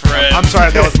 my friend. I'm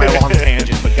sorry that was my long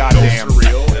tangent, but goddamn. For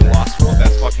real and Lost World,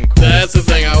 that's fucking cool. That's the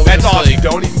thing. That's awesome.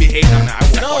 Don't even be hating on that.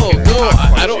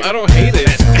 I don't hate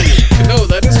it. No,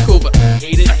 that is cool, but I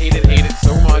hate it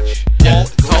so much. Yeah,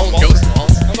 Call Ghost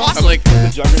Balls. I'm like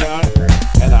the Juggernaut,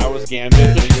 and I was Gambit,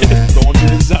 and you're going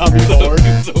through the zombie lore.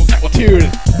 So funny.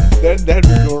 Dude, that'd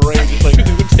be great. Just like, Dude,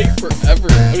 it would take forever.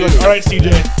 I'd be like, all right, CJ,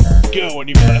 go, and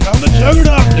you'd be like, I'm the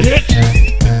Juggernaut, bitch.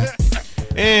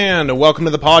 And welcome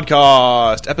to the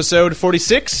podcast, episode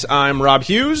 46. I'm Rob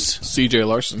Hughes. CJ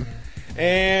Larson.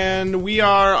 And we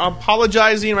are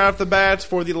apologizing right off the bat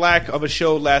for the lack of a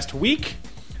show last week.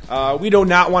 We did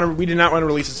not want to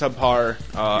release a subpar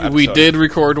episode. We did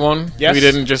record one. Yes. We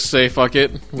didn't just say fuck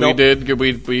it. Nope.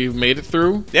 We made it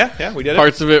through. Yeah, we did it.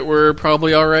 Parts of it were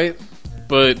probably alright,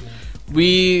 but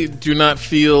we do not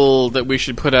feel that we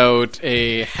should put out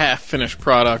a half-finished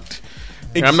product.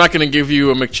 I'm not going to give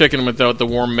you a McChicken without the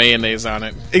warm mayonnaise on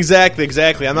it. Exactly.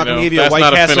 I'm not going to give you a that's White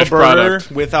not a Castle finished burger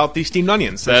product. without the steamed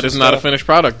onions. That is not a finished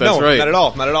product. That's no, right. Not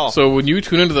at all. So when you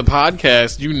tune into the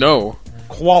podcast, you know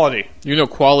quality. You know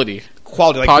quality.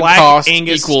 quality, like Pod Black cost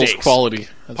Angus equals steaks. quality.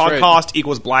 That's Pod right. cost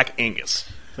equals Black Angus.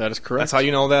 That is correct. That's how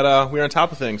you know that we're on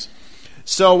top of things.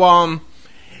 So,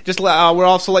 we'll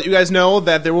also let you guys know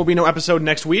that there will be no episode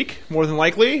next week, more than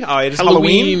likely. It is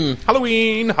Halloween.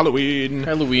 Halloween. Halloween. We're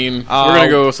going to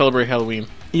go celebrate Halloween.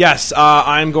 Yes,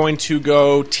 I'm going to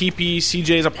go TP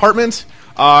CJ's apartment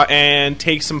and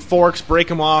take some forks, break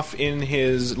them off in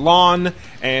his lawn,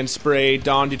 and spray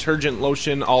Dawn detergent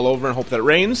lotion all over and hope that it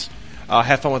rains.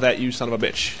 Have fun with that, you son of a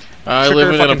bitch. I Trick or live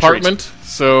in an fucking apartment, treat.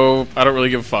 so I don't really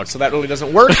give a fuck. So that really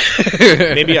doesn't work.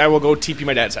 Maybe I will go TP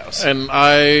my dad's house. And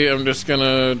I am just going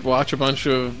to watch a bunch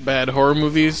of bad horror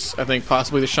movies. I think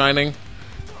possibly The Shining.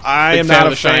 I Big am fan not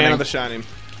of a The fan Shining. of The Shining.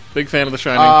 Big fan of The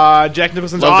Shining. Jack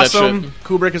Nicholson's Love that awesome. shit.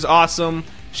 Kubrick is awesome.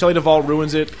 Shelley Duvall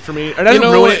ruins it for me. Or doesn't You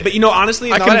know ruin what? it, but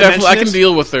honestly, I now can that definitely I mention can it,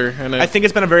 deal with her. And I think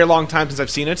it's been a very long time since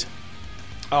I've seen it.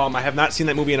 I have not seen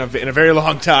that movie in a very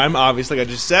long time, obviously, like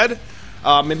I just said. Maybe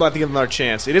I'll have to give it another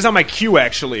chance. It is on my queue,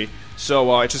 actually,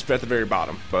 so it's just at the very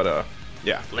bottom. But,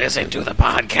 yeah. listen to the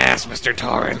podcast, Mr.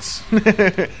 Torrance.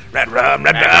 Red rum,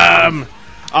 red rum.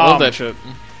 Love that shit.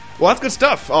 Well, that's good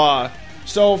stuff.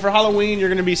 So for Halloween, you're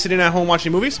going to be sitting at home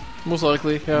watching movies? Most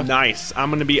likely, yeah. Nice. I'm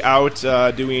going to be out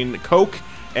doing coke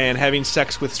and having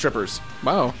sex with strippers.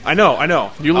 Wow. I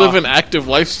know. You live an active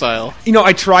lifestyle.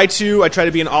 I try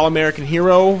to be an all-American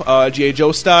hero, G.I.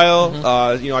 Joe style.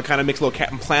 I kind of mix a little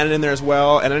Captain Planet in there as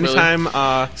well. And anytime,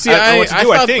 See, I don't know what to do,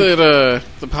 thought I think. that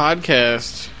the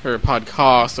podcast, or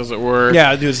podcast, as it were,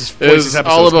 Yeah, dude, this is episode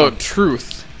all is about fun.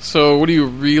 truth. So what are you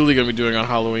really going to be doing on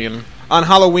Halloween? On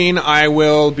Halloween, I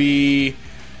will be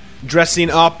dressing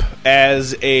up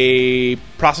as a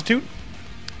prostitute.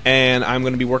 And I'm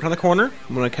going to be working on the corner.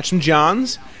 I'm going to catch some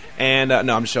Johns. And,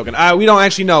 no, I'm just joking. We don't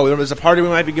actually know. There's a party we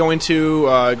might be going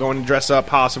to dress up,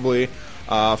 possibly.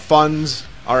 Funds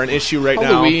are an issue right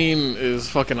Halloween is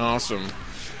fucking awesome.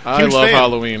 I Huge love fan.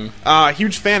 Halloween. now.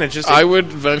 Huge fan. It's just... I would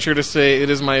venture to say it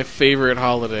is my favorite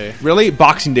holiday. Really?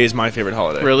 Boxing Day is my favorite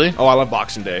holiday. Really? Oh, I love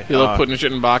Boxing Day. You love putting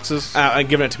shit in boxes? And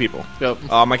giving it to people. Yep.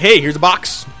 I'm like, hey, here's a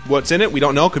box. What's in it? We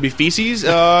don't know. Could be feces.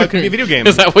 Could be a video game.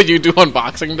 Is that what you do on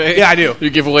Boxing Day? Yeah, I do.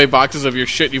 You give away boxes of your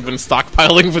shit you've been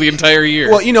stockpiling for the entire year.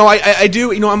 Well, I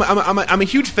do. I'm a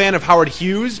huge fan of Howard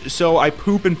Hughes, so I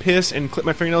poop and piss and clip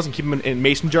my fingernails and keep them in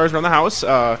mason jars around the house.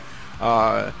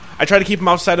 I try to keep them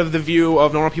outside of the view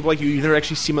of normal people like you. You never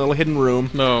actually see my little hidden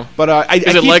room. No. But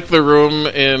Is it like the room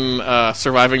in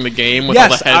Surviving the Game with all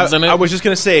the heads in it? I was just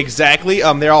going to say exactly.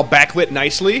 They're all backlit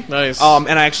nicely. Nice. And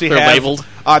I actually They're have... labeled?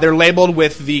 They're labeled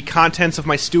with the contents of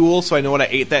my stool, so I know what I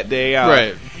ate that day.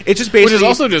 Right. It's just Which basically... is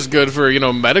also just good for,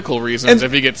 medical reasons. And-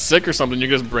 If you get sick or something, you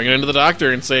can just bring it into the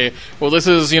doctor and say, well, this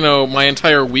is, my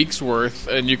entire week's worth,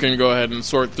 and you can go ahead and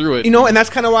sort through it. and that's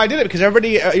kind of why I did it, because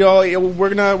everybody, we're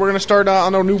gonna start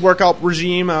on a new workout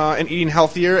regime and eating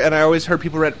healthier. And I always heard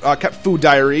people kept food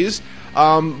diaries.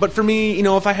 But for me,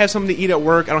 if I have something to eat at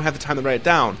work, I don't have the time to write it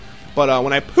down. But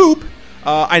when I poop,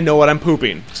 I know what I'm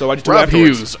pooping, so I just do it Rob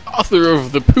afterwards. Hughes, author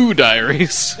of The Poo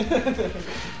Diaries.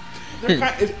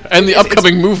 It's And the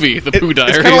upcoming movie, The Poo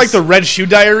Diaries. kind of like the Red Shoe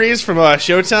Diaries from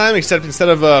Showtime, except instead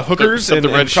of hookers Except and the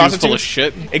red and shoes full of prostitutes.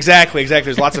 shit. Exactly.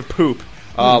 There's lots of poop.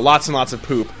 Lots and lots of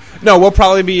poop. No, we'll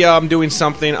probably be doing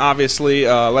something, obviously.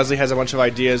 Leslie has a bunch of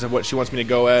ideas of what she wants me to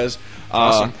go as.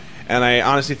 Awesome. And I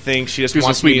honestly think she just Do some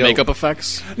wants sweet me to... makeup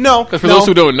effects. No. For those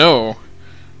who don't know,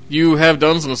 you have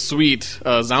done some sweet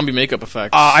zombie makeup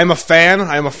effects. I'm a fan.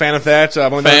 I am a fan of that.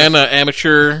 I've only done-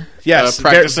 Amateur, Yes,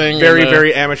 practicing. Very, and,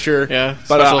 very amateur. Yeah,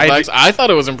 but special effects. I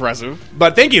thought it was impressive.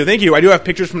 But thank you. I do have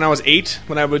pictures from when I was 8.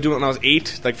 When I would do it when I was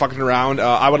 8, like fucking around.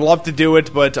 I would love to do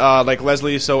it, but like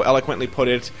Leslie so eloquently put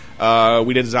it,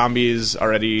 we did zombies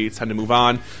already. It's time to move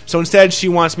on. So instead, she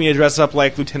wants me to dress up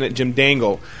like Lieutenant Jim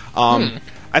Dangle.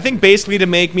 I think basically to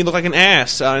make me look like an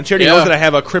ass. And she already knows that I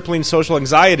have a crippling social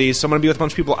anxiety, so I'm going to be with a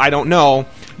bunch of people I don't know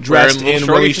dressed Wearing in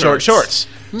little really shorty short shorts.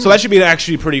 So that should be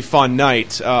actually a pretty fun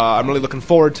night. I'm really looking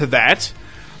forward to that.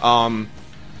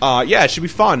 Yeah, it should be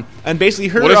fun. And basically,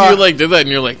 her. What if you did that and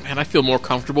you're like, man, I feel more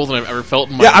comfortable than I've ever felt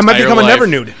in my I might entire become a life. never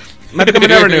nude. Might become a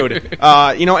never nude.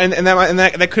 And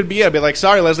that could be it. I'd be like,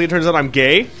 sorry, Leslie, it turns out I'm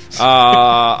gay.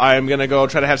 I'm gonna go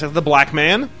try to have sex with a black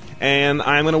man, and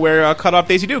I'm gonna wear cut off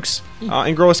Daisy Dukes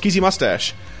and grow a skeezy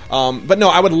mustache. But no,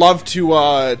 I would love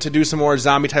to do some more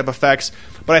zombie type effects.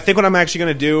 But I think what I'm actually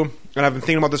gonna do, and I've been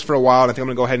thinking about this for a while, and I think I'm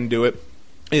gonna go ahead and do it,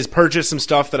 is purchase some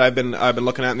stuff that I've been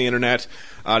looking at on the internet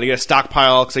to get a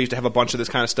stockpile, because I used to have a bunch of this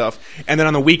kind of stuff, and then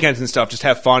on the weekends and stuff, just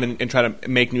have fun and try to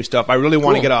make new stuff. I really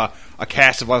want to Cool. get a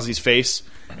cast of Leslie's face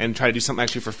and try to do something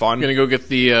actually for fun. I'm gonna go get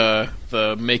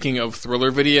the making of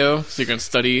Thriller video, so you can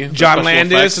study the John special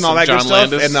Landis effects and all that of good John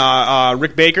stuff, Landis. and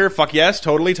Rick Baker. Fuck yes,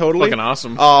 totally. Fucking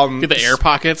awesome. Get the air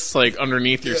pockets like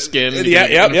underneath your skin. You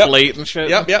can inflate and shit.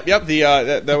 Yep.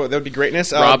 That would be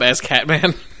greatness. Rob as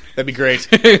Catman. That'd be great.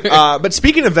 But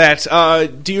speaking of that,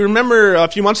 do you remember a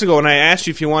few months ago when I asked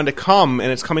you if you wanted to come,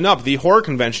 and it's coming up, the horror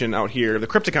convention out here, the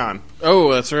Crypticon.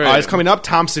 Oh, that's right. It's coming up.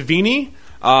 Tom Savini,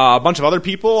 a bunch of other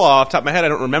people. Off the top of my head, I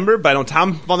don't remember, but I know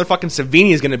Tom motherfucking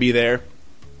Savini is going to be there.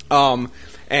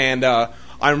 And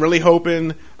I'm really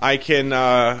hoping I can.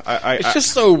 It's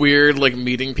just so weird, like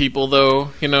meeting people,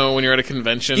 though. You know, when you're at a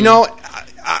convention. You know,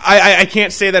 I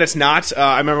can't say that it's not.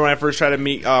 I remember when I first tried to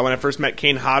meet, when I first met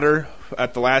Kane Hodder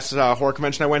at the last horror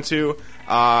convention I went to.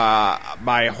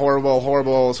 My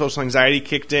horrible social anxiety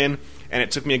kicked in, and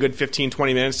it took me a good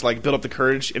 15-20 minutes to like build up the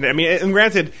courage. And I mean, and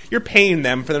granted, you're paying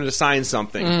them for them to sign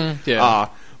something. Yeah.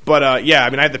 But yeah, I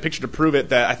mean, I have the picture to prove it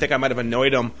that I think I might have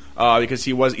annoyed him because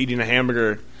he was eating a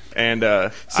hamburger. And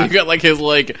so you got like his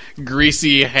like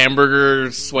greasy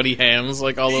hamburger, sweaty hands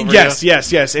like all over.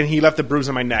 Yes, and he left a bruise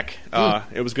on my neck.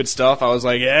 It was good stuff. I was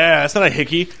like, yeah, that's not a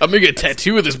hickey. I'm gonna get a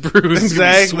tattoo of this bruise.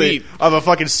 Exactly, sweet. of a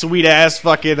fucking sweet ass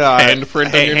fucking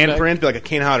handprint, be like a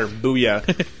Kane Hodder,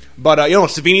 booyah. But you know,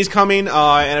 Savini's coming,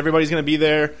 and everybody's gonna be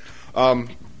there. I'm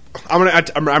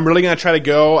really gonna try to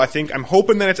go. I'm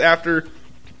hoping that it's after.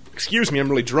 Excuse me, I'm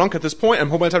really drunk at this point. I'm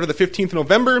hoping it's after the 15th of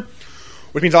November.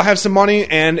 Which means I'll have some money,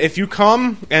 and if you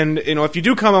come, and you know, if you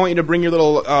do come, I want you to bring your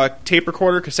little tape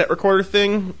recorder, cassette recorder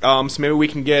thing. So maybe we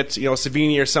can get, you know,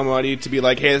 Savini or somebody to be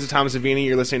like, "Hey, this is Tom Savini.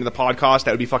 You're listening to the podcast."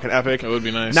 That would be fucking epic. That would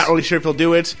be nice. Not really sure if he'll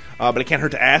do it, but it can't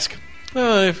hurt to ask.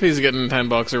 If he's getting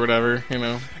 $10 or whatever, you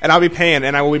know. And I'll be paying,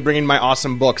 and I will be bringing my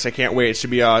awesome books. I can't wait. It should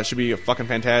be fucking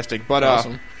fantastic. But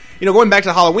awesome. You know, going back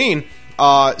to Halloween.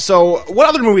 So what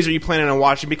other movies are you planning on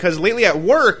watching? Because lately at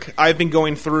work, I've been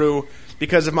going through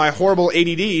because of my horrible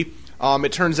ADD.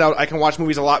 It turns out I can watch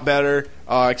movies a lot better,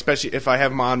 especially if I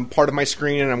have them on part of my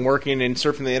screen and I'm working and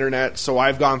surfing the internet. So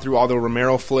I've gone through all the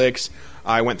Romero flicks.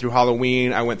 I went through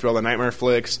Halloween. I went through all the Nightmare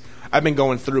flicks. I've been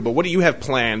going through. But what do you have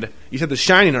planned? You said The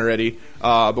Shining already.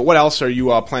 But what else are you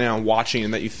planning on watching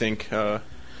that you think...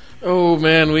 Oh,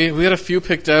 man, we had a few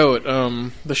picked out.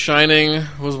 The Shining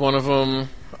was one of them.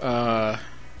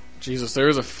 Jesus, there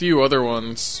was a few other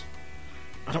ones.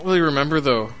 I don't really remember,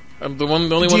 though. The only one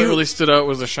that really stood out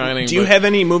was The Shining. Do you have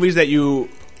any movies that you,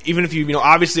 even if you know,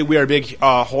 obviously we are big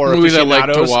horror movies I like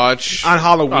aficionados to watch on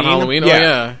Halloween? On Halloween,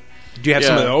 yeah. Do you have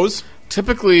some of those?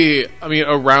 Typically, I mean,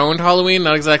 around Halloween,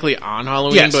 not exactly on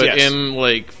Halloween, but yes. in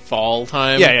like fall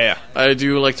time. Yeah. I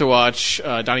do like to watch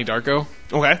Donnie Darko.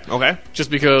 Okay. Just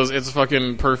because it's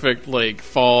fucking perfect, like,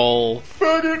 fall...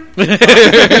 Faggot!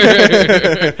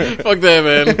 Fuck that,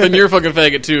 man. Then you're a fucking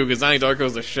faggot, too, because Donnie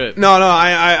Darko's the shit. No,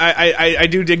 I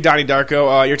do dig Donnie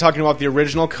Darko. You're talking about the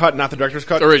original cut, not the director's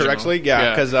cut, correctly?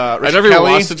 Yeah, because I never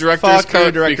watched the director's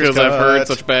cut because I've heard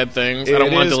such bad things. I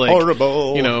don't want to, like,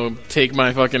 horrible. You know, take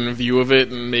my fucking view of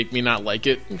it and make me not like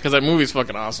it, because that movie's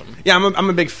fucking awesome. Yeah, I'm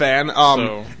a big fan.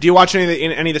 Do you watch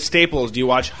any of the staples? Do you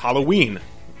watch Halloween?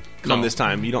 This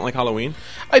time. You don't like Halloween?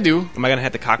 I do. Am I going to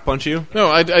have to cock punch you?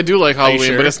 No, I do like Halloween,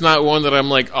 sure? but it's not one that I'm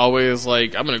like always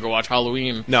like, I'm going to go watch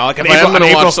Halloween. No, like on If I am gonna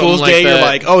April watch Fool's something Day, like you're that-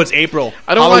 like, oh, it's April.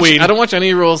 I don't Halloween. watch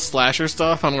any real slasher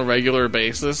stuff on a regular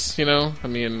basis, you know? I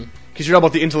mean... Because you're all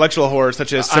about the intellectual horror,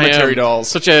 such as Cemetery Dolls.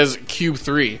 Such as Cube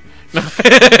 3.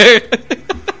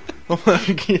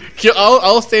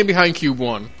 I'll stand behind Cube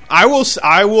 1. I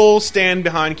will stand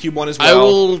behind Cube 1 as well. I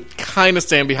will kind of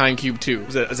stand behind Cube 2.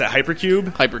 Is that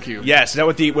Hypercube? Hypercube. Yes. Is that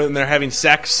when they're having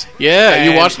sex? Yeah,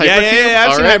 you watched Hypercube? Yeah,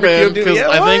 I've seen All right, Hypercube. Because Yeah,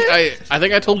 I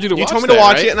think I told you to watch it. You told me to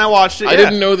watch it, and I watched it. I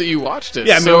didn't know that you watched it.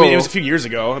 Yeah, I so mean, it was a few years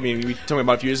ago. I mean, you told me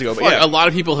about it a few years ago. But yeah. a lot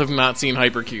of people have not seen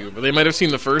Hypercube. They might have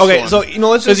seen the first Okay, one. so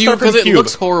let's just start from because it Cube.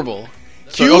 looks horrible.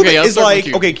 Cube I'll is start like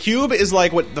from Cube. Cube is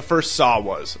like what the first Saw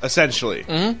was essentially.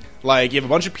 Mm-hmm. Like you have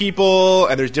a bunch of people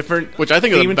and there's different, which I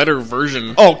think is a better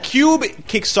version. Oh, Cube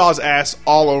kicks Saw's ass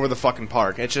all over the fucking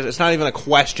park. It's not even a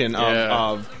question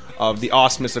of the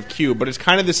awesomeness of Cube, but it's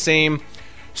kind of the same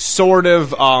sort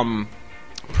of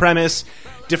premise.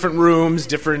 Different rooms,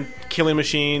 different killing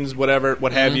machines, what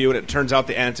have you, and it turns out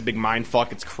the end it's a big mind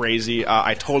fuck. It's crazy.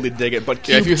 I totally dig it. But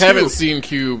Cube if you 2, haven't seen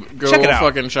Cube, go check it out.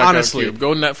 fucking check Honestly. out Cube.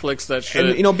 Go Netflix that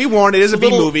shit. And be warned, it is a B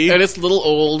movie, and it's a little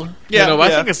old. Yeah, I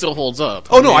think it still holds up.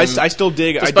 Oh no, I still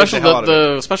dig. The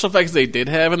special effects they did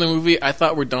have in the movie, I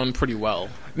thought were done pretty well.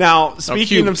 Now,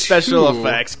 speaking of special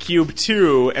effects, Cube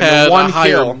 2 and had the one a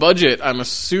higher kill, budget, I'm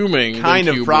assuming. kind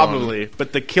than of Cube probably, 1.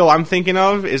 but the kill I'm thinking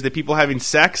of is the people having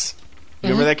sex. You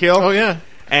remember that kill? Oh yeah.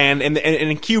 And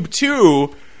in Cube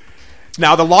 2,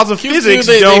 Now, the laws of Cube physics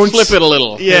 2, they don't... flip it a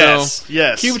little. Yes, you know?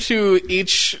 yes. Cube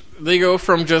 2, they go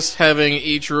from just having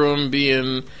each room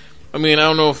being... I mean, I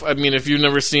don't know if you've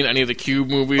never seen any of the Cube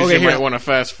movies, Okay, you here. might want to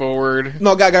fast forward.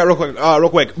 No, guy, real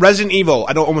quick. Resident Evil.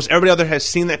 I know almost everybody out there has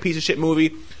seen that piece of shit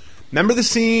movie. Remember the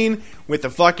scene with the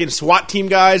fucking SWAT team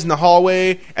guys in the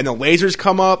hallway and the lasers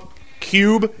come up?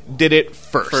 Cube did it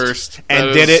first. And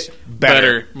That did is it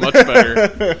better. Much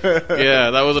better.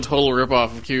 Yeah, that was a total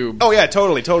ripoff of Cube. Oh, yeah,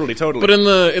 totally. But in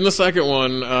the second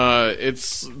one,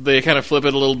 they kind of flip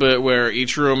it a little bit where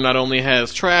each room not only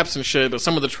has traps and shit, but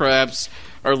some of the traps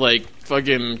are like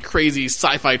fucking crazy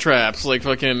sci-fi traps, like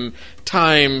fucking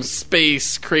time,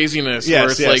 space craziness, Yes,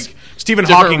 where it's yes. like Stephen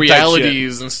different Hawking type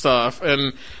realities and stuff.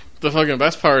 And the fucking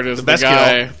best part is the best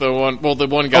guy, the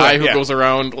one guy who yeah. goes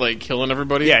around like killing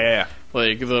everybody. Yeah.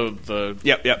 Like the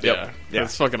Yep. yeah. Yeah.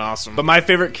 It's fucking awesome. But my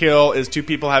favorite kill is two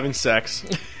people having sex.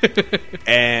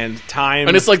 And time...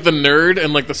 And it's like the nerd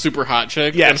and like the super hot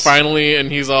chick. Yes. And finally,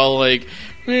 and he's all like,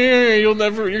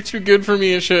 you're too good for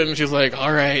me and shit. And she's like,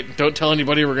 all right, don't tell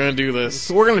anybody we're going to do this.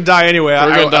 We're going to die anyway.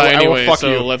 We're going to die I will anyway, fuck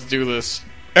so you. let's do this.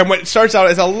 And what starts out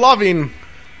as a loving,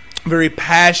 very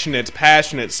passionate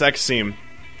sex scene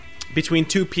between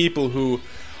two people who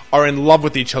are in love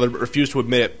with each other but refuse to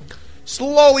admit it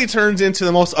slowly turns into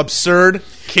the most absurd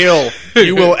kill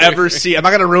you will ever see. I'm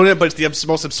not going to ruin it, but it's the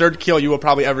most absurd kill you will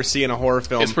probably ever see in a horror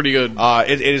film. It's pretty good.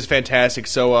 It is fantastic.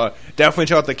 So definitely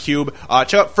check out The Cube.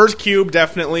 Check out First Cube,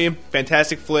 definitely.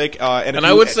 Fantastic flick. And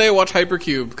I would say watch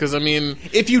Hypercube, because, I mean,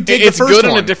 if you did it's the first good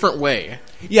one in a different way.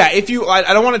 Yeah, if you...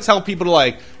 I don't want to tell people to,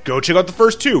 like, go check out the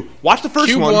first two. Watch the first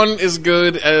Cube one. 1 is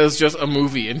good as just a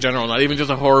movie in general, not even just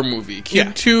a horror movie. Cube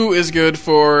Yeah. 2 is good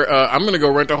for, I'm going to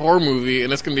go rent a horror movie,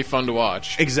 and it's going to be fun to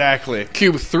watch. Exactly.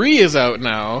 Cube 3 is out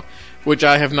now, which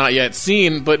I have not yet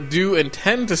seen, but do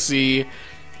intend to see,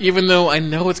 even though I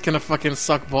know it's going to fucking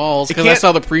suck balls, because I can't-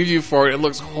 saw the preview for it. It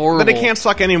looks horrible. But it can't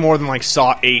suck any more than, like,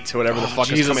 Saw 8 or whatever the fuck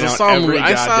is Jesus, coming the out Saw every movie.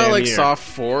 I goddamn saw, like, year. Saw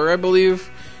 4, I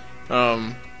believe.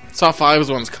 Saw 5's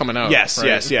one's coming out. Yes, right?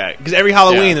 yes, yeah. Because every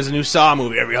Halloween Yeah. there's a new Saw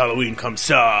movie. Every Halloween comes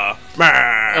Saw.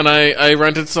 And I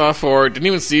rented Saw 4, didn't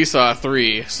even see Saw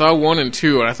 3. Saw 1 and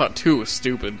 2, and I thought 2 was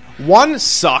stupid. One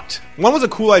sucked. One was a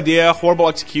cool idea, horrible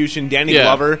execution. Danny Yeah.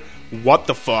 Glover, what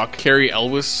the fuck? Carrie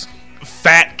Elwes.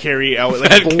 Fat Carrie Elwes,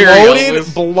 Fat like Carrie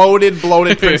Elwes. bloated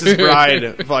Princess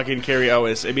Bride, fucking Carrie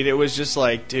Elwes. I mean, it was just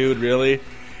like, dude, really?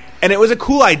 And it was a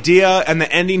cool idea, and the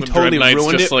ending The totally Dread Knight's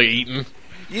ruined just it. like eating.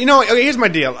 You know, okay, here's my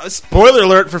deal. Spoiler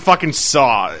alert for fucking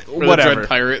Saw. Or Whatever.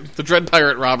 The Dread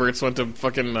Pirate Roberts went to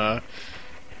fucking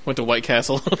went to White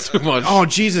Castle too much. Oh,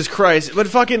 Jesus Christ. But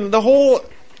fucking the whole...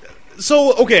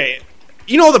 So, okay.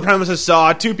 You know the premise of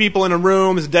Saw. Two people in a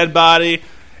room, there's a dead body,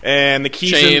 and the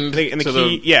key's chained in the to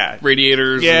key... the yeah.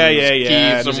 radiators. Yeah, and yeah, there's a yeah.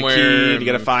 Key There's somewhere. a key, and you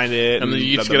gotta find it. And then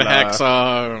you blah, each blah, get a blah.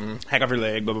 hacksaw. And Hack off your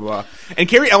leg, blah, blah, blah. And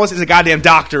Carrie Ellis is a goddamn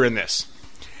doctor in this.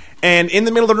 And in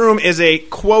the middle of the room is a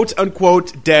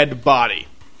quote-unquote dead body.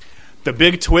 The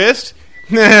big twist?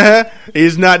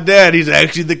 He's not dead. He's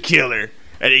actually the killer.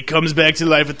 And he comes back to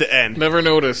life at the end. never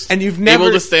noticed. And you've never-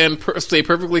 able to stay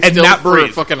perfectly And still not for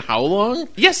breathe. fucking how long?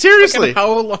 Yeah, seriously. Fucking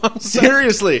how long?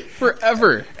 Seriously.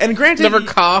 Forever. And granted... Never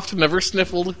coughed, never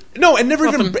sniffled. No, and never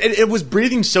even... Nothing. It was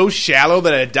breathing so shallow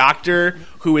that a doctor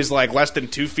who is, like, less than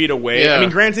 2 feet away... Yeah. I mean,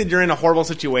 granted, you're in a horrible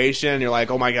situation. You're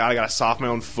like, oh, my God, I gotta soft my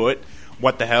own foot.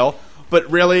 What the hell?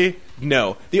 But really,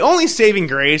 no. The only saving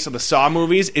grace of the Saw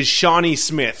movies is Shawnee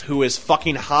Smith, who is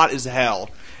fucking hot as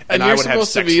hell. And I you're would have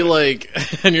supposed to sex be with.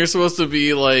 like, and you're supposed to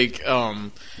be like,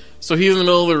 so he's in the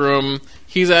middle of the room,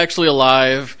 he's actually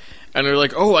alive, and they're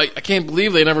like, oh, I can't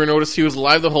believe they never noticed he was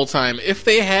alive the whole time. If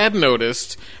they had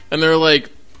noticed, and they're like,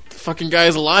 the fucking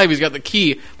guy's alive, he's got the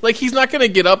key, like, he's not gonna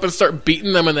get up and start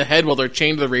beating them in the head while they're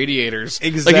chained to the radiators.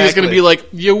 Like, he's just gonna Exactly. be like,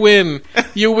 you win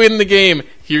the game,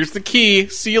 here's the key,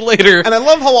 see you later. And I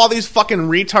love how all these fucking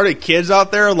retarded kids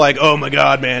out there are like, oh my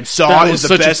God, man, Saw That is was the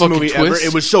such a best fucking movie twist, ever.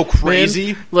 It was so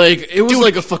crazy. man. Like, it was Dude,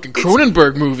 like a fucking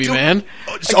Cronenberg movie, man.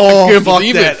 I Oh, can't fuck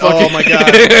believe that. it. Fucking- Oh my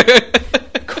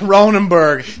God.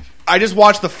 Cronenberg. I just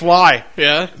watched The Fly.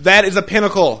 Yeah. That is a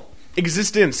pinnacle.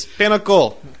 Existence.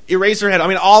 Pinnacle. Eraserhead. I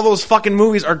mean, all those fucking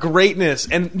movies are greatness.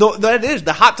 And that is.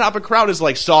 The Hot Topic crowd is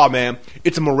like, Saw, man.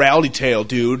 It's a morality tale,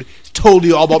 dude. It's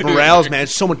totally all about morals, man.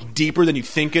 It's so much deeper than you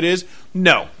think it is.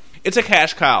 No. It's a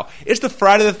cash cow. It's the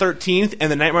Friday the 13th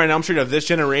and the Nightmare on Elm Street of this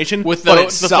generation. but Without it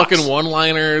the sucks. fucking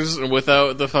one-liners, and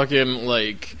without the fucking,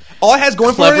 like... All it has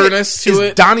going cleverness for it to is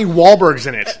it. Donnie Wahlberg's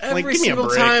in it. Every Like, give me a single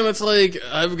break. time, it's like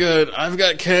I've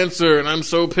got cancer and I'm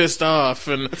so pissed off,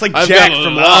 and It's like I've Jack got a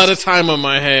from lot Lost. of time on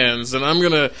my hands, and I'm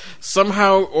gonna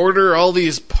somehow order all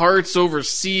these parts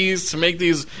overseas to make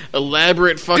these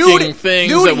elaborate fucking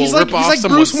things that will he's rip off like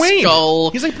someone's Bruce Wayne.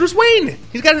 skull. He's like Bruce Wayne.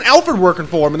 He's got an Alfred working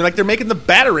for him, and they're making the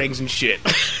batarangs and shit.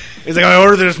 He's like, I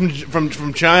ordered this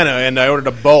from China, and I ordered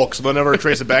a bulk, so they'll never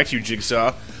trace it back to you,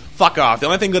 Jigsaw. Fuck off. The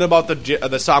only thing good about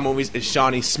the Saw movies is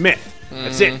Shawnee Smith.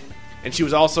 That's it. And she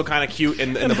was also kind of cute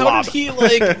in the and Blob.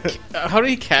 how did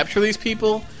he capture these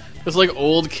people? There's like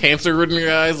old cancer-ridden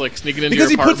guys like sneaking into Because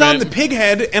he your puts on apartment. the pig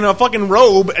head and a fucking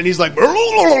robe, and he's like,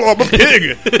 I'm a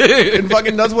pig, and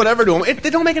fucking does whatever to him. They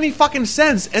don't make any fucking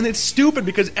sense, and it's stupid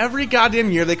because every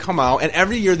goddamn year they come out, and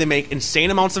every year they make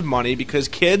insane amounts of money because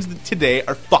kids today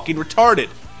are fucking retarded.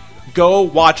 Go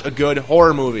watch a good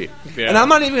horror movie. Yeah. And I'm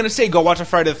not even going to say go watch a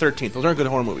Friday the 13th. Those aren't good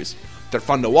horror movies. They're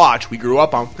fun to watch. We grew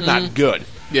up on. They're not good.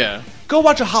 Yeah, Go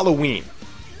watch a Halloween.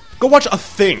 Go watch a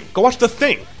Thing. Go watch The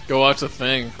Thing. go watch the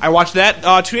thing. I watched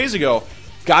that 2 days ago.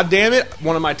 God damn it.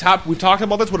 One of my top, we've talked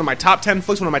about this, one of my top 10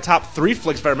 flicks, one of my top 3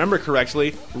 flicks, if I remember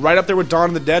correctly, right up there with Dawn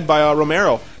of the Dead by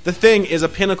Romero. The Thing is a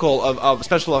pinnacle of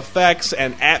special effects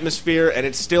and atmosphere, and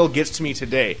it still gets to me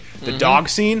today. The dog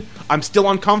scene, I'm still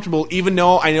uncomfortable, even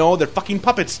though I know they're fucking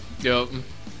puppets. Yep.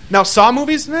 Now, Saw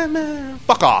movies, meh,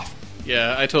 fuck off.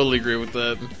 Yeah, I totally agree with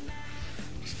that.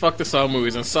 Fuck the Saw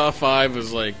movies, and Saw 5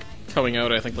 is like coming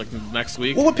out, I think, like next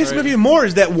week. Well, what pisses me right? off even more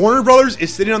is that Warner Brothers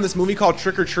is sitting on this movie called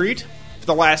Trick or Treat for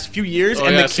the last few years, Oh,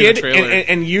 and yeah, the I've seen the kid trailer.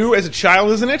 and you as a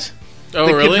child is in it. Oh,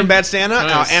 The really? kid from Bad Santa,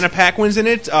 Nice. Anna Paquin's in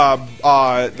it.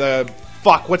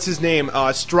 What's his name?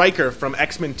 Stryker from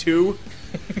X-Men 2.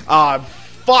 The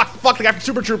guy from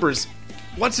Super Troopers.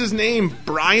 What's his name?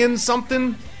 Brian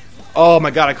something. Oh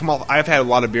my god, I've had a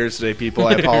lot of beers today, people.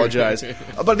 I apologize.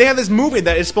 But they have this movie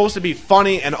that is supposed to be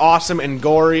funny and awesome and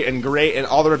gory and great, and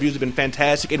all the reviews have been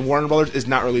fantastic, and Warner Brothers is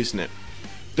not releasing it.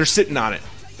 They're sitting on it.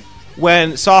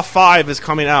 When Saw 5 is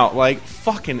coming out, like,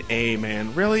 fucking A,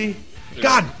 man. Really?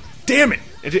 God damn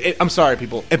it. I'm sorry,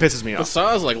 people. It pisses me But off.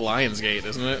 Saw is like Lionsgate,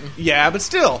 isn't it? Yeah, but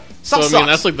still. So, Saw I mean, sucks.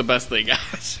 that's like the best they got.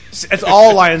 It's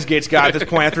all Lionsgate's got at this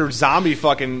point after Zombie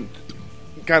fucking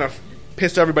kind of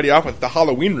pissed everybody off with the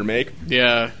Halloween remake.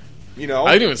 Yeah. You know?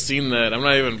 I haven't even seen that. I'm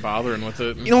not even bothering with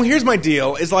it. You know, here's my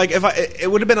deal. Is like if it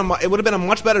would have been a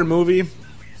much better movie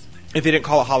if they didn't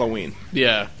call it Halloween.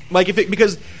 Yeah. Like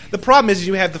because the problem is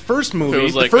you have the first movie, It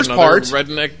was like the first another part,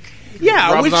 redneck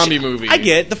Rob Zombie movie. I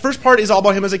get the first part is all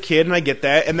about him as a kid, and I get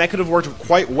that, and that could have worked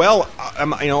quite well.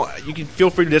 You know, you can feel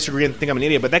free to disagree and think I'm an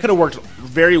idiot, but that could have worked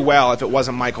very well if it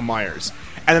wasn't Michael Myers.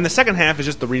 And then the second half is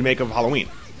just the remake of Halloween.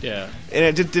 Yeah.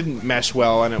 And it didn't mesh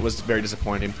well, and it was very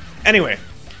disappointing. Anyway,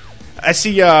 I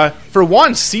see. For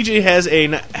once, CJ has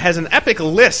an epic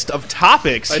list of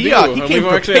topics. I He do. came We've actually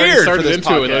already prepared for started this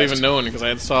into it without podcast. even knowing because I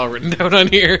had Saw written down on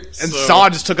here. And so Saw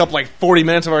just took up like 40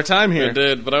 minutes of our time here. I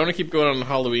did, but I want to keep going on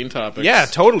Halloween topics. Yeah,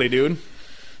 totally, dude.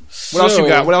 What else you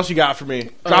got? What else you got for me?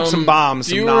 Drop some bombs.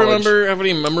 Do some you knowledge. remember have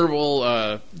any memorable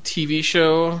TV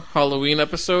show Halloween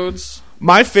episodes?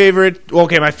 My favorite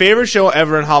show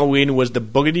ever in Halloween was the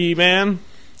Boogedy Man.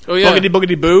 Oh yeah,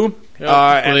 Boogedy Boo. Yeah.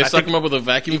 Where And they I suck think- him up with a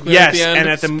vacuum cleaner Yes, at the end. and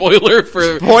at the- spoiler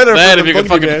for Spoiler that for if the you can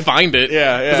Boogeyman. fucking find it.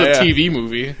 Yeah, It's a yeah. TV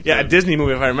movie. Yeah, a Disney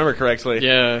movie if I remember correctly.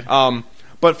 Yeah.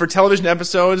 But for television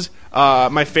episodes,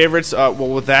 my favorites,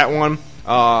 with that one,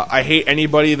 I hate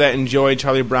anybody that enjoyed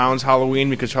Charlie Brown's Halloween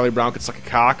because Charlie Brown could suck a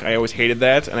cock. I always hated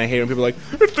that, and I hate when people are like,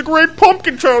 it's the Great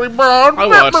Pumpkin, Charlie Brown. I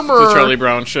watched the Charlie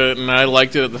Brown shit, and I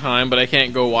liked it at the time, but I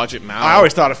can't go watch it now. I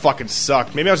always thought it fucking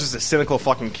sucked. Maybe I was just a cynical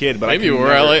fucking kid, but Maybe I you could were.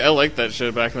 never- I liked that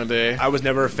shit back in the day. I was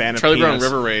never a fan of Charlie Brown penis.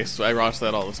 River Race. I watched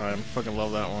that all the time. Fucking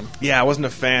love that one. Yeah, I wasn't a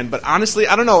fan, but honestly,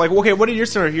 I don't know. Like, okay, what are your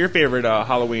favorite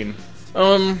Halloween?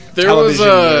 There Television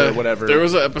was or whatever. There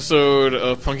was an episode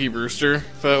of Punky Brewster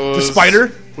that was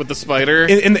spider? with the spider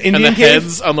In the Indian and the cave?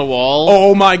 heads on the wall.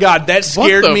 Oh my god, that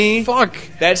scared what the me. Fuck.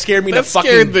 That scared me That to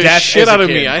fucking scared the death shit as a out of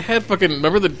kid. me. I had fucking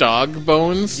remember the dog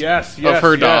bones. Yes, of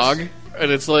her yes. dog, and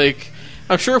it's like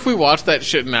I'm sure if we watched that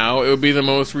shit now, it would be the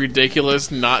most ridiculous,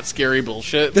 not scary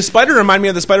bullshit. The spider reminded me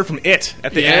of the spider from It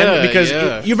at the Yeah, end because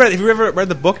yeah. have you ever read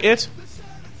the book It?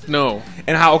 No.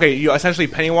 And how essentially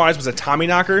Pennywise was a Tommy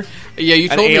knocker, Yeah, you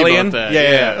an told alien. me about that.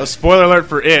 Yeah. A spoiler alert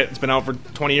for It. It's been out for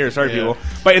 20 years. Sorry, people.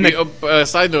 But in the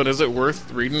side note, is it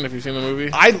worth reading if you've seen the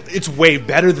movie? it's way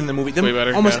better than the movie. Way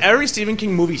better, Almost yeah. every Stephen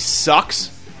King movie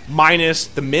sucks, minus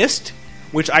The Mist,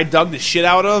 which I dug the shit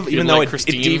out of, even though like it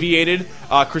Christine? deviated.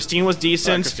 Christine was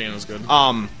decent. Christine was good.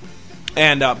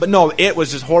 But no, It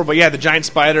was just horrible. Yeah, the giant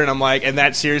spider, and I'm like, and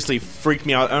that seriously freaked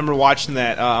me out. I remember watching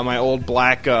that on my old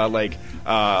black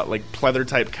like pleather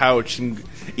type couch and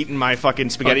eating my fucking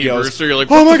Punky SpaghettiOs. Brewster, you're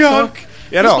like, oh what my the god! fuck?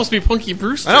 Yeah, You're no. supposed to be Punky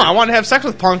Brewster. I know. I wanted to have sex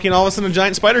with Punky, and all of a sudden a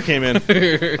giant spider came in. I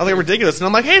was like, ridiculous. And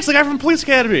I'm like, hey, it's the guy from Police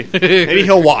Academy. Maybe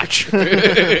he'll watch.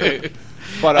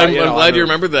 But I'm you know, glad I you don't-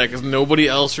 remembered that because nobody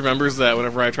else remembers that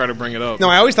whenever I try to bring it up. No,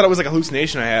 I always thought it was like a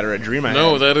hallucination I had or a dream I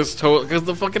No, had. that is total because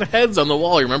the fucking heads on the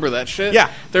wall. You remember that shit?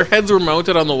 Yeah. Their heads were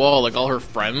mounted on the wall, like all her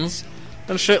friends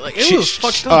and shit. Like it was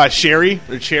fucked up. Sherry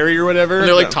or Cherry or whatever. And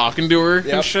they're like talking to her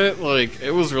Yep. and shit. Like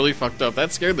it was really fucked up.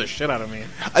 That scared the shit out of me.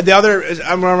 The other,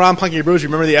 I'm around Punky Brewster.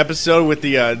 Remember the episode with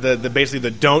the basically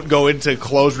the don't go into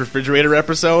closed refrigerator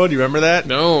episode? You remember that?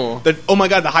 No, Oh my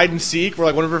god, the hide and seek, where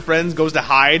like one of her friends goes to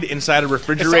hide inside a it sounds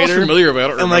refrigerator. familiar, but I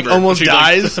don't and, remember. like, almost She,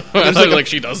 dies. I There's, thought, like, a- like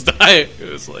she does die. It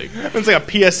was like It's like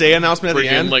a PSA announcement at the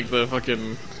freaking end. like the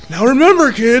fucking. Now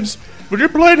remember, kids, when you're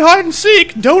playing hide and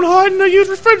seek, don't hide in a used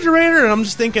refrigerator. And I'm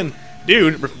just thinking,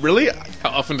 dude, really? How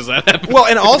often does that happen? Well,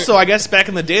 and also, I guess back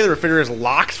in the day, the refrigerator is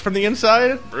locked from the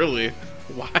inside. really?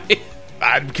 Why?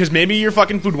 Because maybe your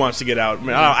fucking food wants to get out. I, mean,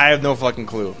 I have no fucking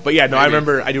clue. But yeah, no, I Maybe.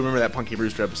 do remember that Punky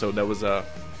Brewster episode. That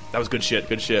was good shit.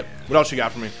 Good shit. What else you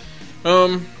got for me?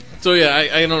 So yeah,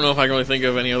 I don't know if I can really think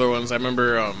of any other ones. I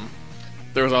remember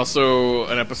there was also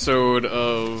an episode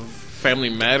of Family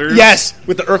Matters. Yes,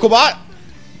 with the Urkelbot.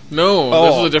 No, this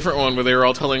Oh. was a different one where they were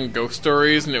all telling ghost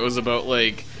stories, and it was about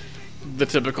like the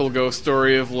typical ghost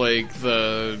story of like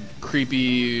the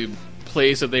creepy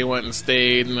place that they went and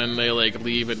stayed, and then they like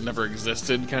leave it never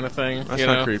existed kind of thing. That's you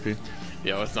not know? creepy.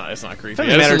 Yeah, it's not creepy.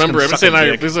 Family I just Matters remember. can I'm suck saying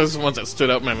a dick. this is ones that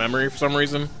stood out in my memory for some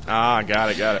reason. Ah,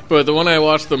 got it. But the one I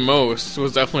watched the most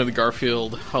was definitely the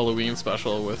Garfield Halloween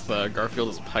special with Garfield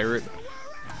as a pirate.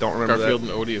 Don't remember Garfield and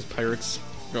Odie as pirates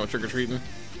going trick or treating.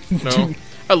 No,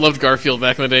 I loved Garfield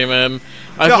back in the day, man.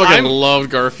 I No, fucking I'm- loved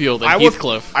Garfield and I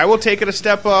Heathcliff. will take it a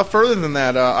step further than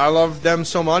that. I loved them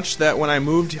so much that when I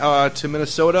moved to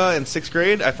Minnesota in 6th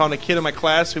grade, I found a kid in my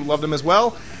class who loved them as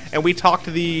well, and we talked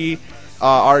to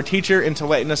our teacher into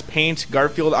letting us paint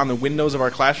Garfield on the windows of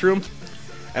our classroom,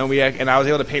 and I was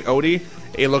able to paint Odie.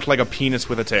 It looked like a penis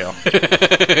with a tail.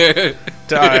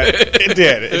 It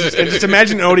did. Just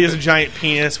imagine Odie as a giant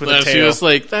penis with a And she tail. was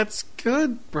like, "That's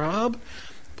good, Rob.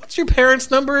 What's your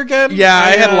parents' number again?" Yeah,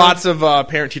 I had lots of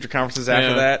parent-teacher conferences after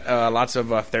Yeah. that. Lots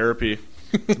of therapy.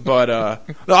 But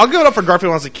no, I'll give it up for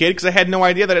Garfield as a kid because I had no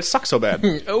idea that it sucked so bad.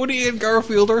 Odie and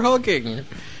Garfield are hugging.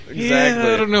 Exactly.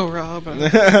 Yeah, I don't know, Rob.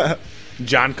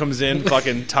 John comes in,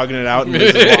 fucking tugging it out, and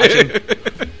Liz is watching.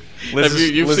 Liz Have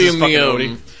you've Liz is seen fucking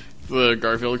Odie. the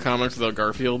Garfield comics without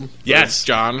Garfield? Yes. With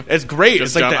John. It's great.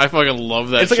 Just It's like John. that- I fucking love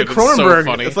that. it's like a shit. Cronenberg. It's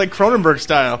so funny. It's like Cronenberg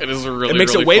style. It is really. It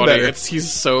makes really it way funny. better.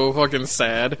 He's so fucking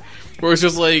sad. Where it's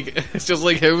just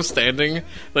like him standing,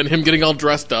 then him getting all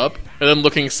dressed up, and then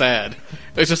looking sad.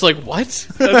 It's just like what?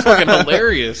 That's fucking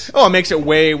hilarious. Oh, it makes it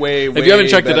way. If you haven't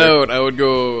checked it better. out, I would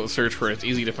go search for it. It's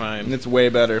easy to find. It's way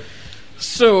better.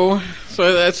 So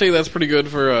I'd say that's pretty good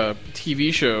for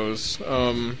TV shows.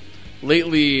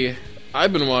 Lately,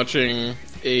 I've been watching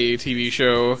a TV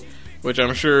show, which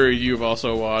I'm sure you've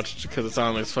also watched because it's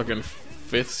on its fucking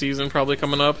 5th season probably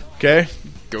coming up. Okay.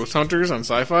 Ghost Hunters on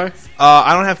Sci-Fi.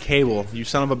 I don't have cable. You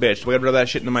son of a bitch. Why would rub that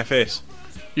shit into my face?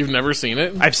 You've never seen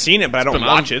it? I've seen it, but I don't Been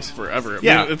watch on it. forever. I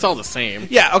Yeah. mean, it's all the same.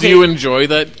 Yeah, okay. Do you enjoy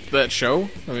that show?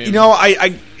 I mean, You know,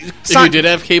 I if you did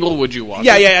have cable, would you watch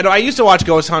Yeah, it? yeah. No, I used to watch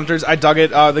Ghost Hunters. I dug it.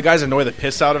 The guys annoy the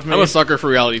piss out of me. I'm a sucker for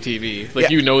reality TV. Like Yeah.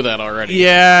 you know that already.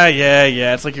 Yeah.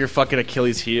 It's like your fucking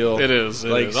Achilles heel. It is.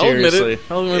 Like, I'll admit seriously. it.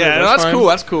 I'll admit Yeah, it. no, that's fine. cool.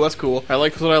 That's cool. I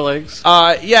like what I like.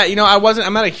 Yeah, you know,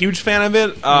 I'm not a huge fan of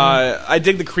it. I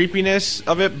dig the creepiness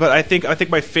of it, but I think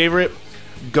my favorite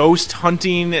ghost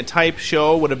hunting type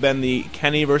show would have been the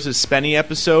Kenny versus Spenny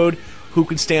episode. Who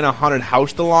can stay in a haunted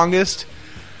house the longest?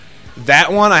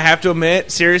 That one, I have to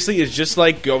admit, seriously, is just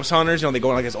like Ghost Hunters. You know, they go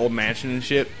in like this old mansion and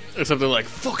shit. Except they're like,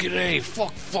 fucking A,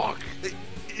 fuck.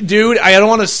 Dude, I don't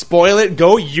want to spoil it.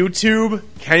 Go YouTube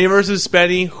Kenny versus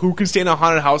Spenny. Who can stay in a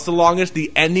haunted house the longest?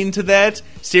 The ending to that.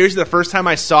 Seriously, the first time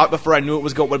I saw it, before I knew it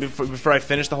was before I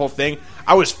finished the whole thing,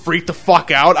 I was freaked the fuck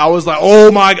out. I was like,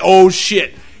 oh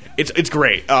shit. It's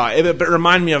great. It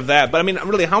reminded me of that. But I mean,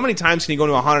 really, how many times can you go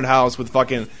into a haunted house with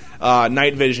fucking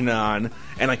night vision on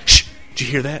and like, shh, did you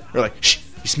hear that? Or like, shh,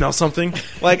 you smell something?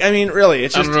 Like, I mean, really,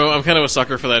 it's I just. don't know. I'm kind of a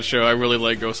sucker for that show. I really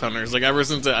like Ghost Hunters. Like ever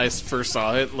since I first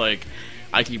saw it, like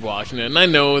I keep watching it, and I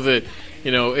know that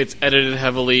it's edited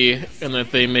heavily, and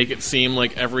that they make it seem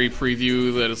like every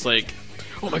preview that it's like,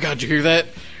 oh my god, did you hear that?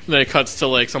 And then it cuts to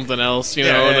like something else, and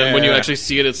then when you actually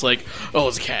see it, it's like, oh,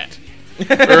 it's a cat, or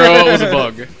oh, it was a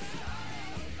bug,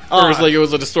 or it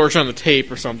was a distortion on the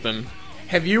tape or something.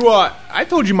 Have you? I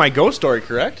told you my ghost story,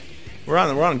 correct? We're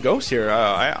on Ghost here.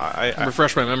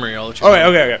 Refresh my memory. I'll let you know.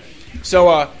 Okay.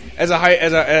 So, as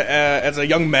a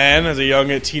young man, as a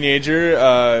young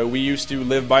teenager, we used to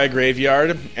live by a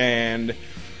graveyard, and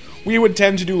we would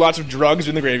tend to do lots of drugs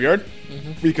in the graveyard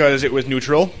because it was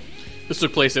neutral. This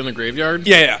took place in the graveyard?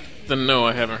 Yeah. Then no,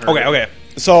 I haven't heard. Okay.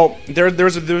 So there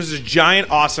was this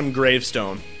giant, awesome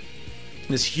gravestone,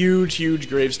 this huge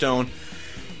gravestone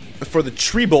for the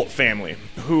Treebolt family,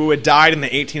 who had died in the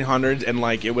 1800s, and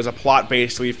like it was a plot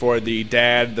basically for the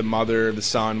dad, the mother, the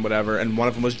son, whatever, and one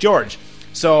of them was George.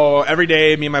 So every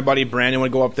day, me and my buddy Brandon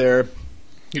would go up there.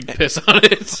 You'd piss on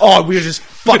it. Oh, we would just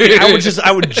fucking. I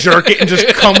would jerk it and just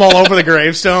come all over the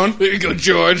gravestone. There you go,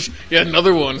 George. Yeah,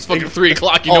 another one. It's fucking 3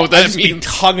 o'clock. You know what that I'd just means. be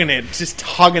tugging it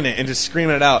and just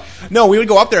screaming it out. No, we would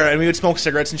go up there and we would smoke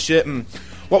cigarettes and shit. And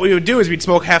what we would do is we'd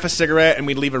smoke half a cigarette and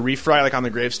we'd leave a refry like on the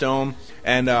gravestone,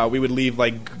 and we would leave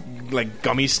like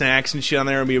gummy snacks and shit on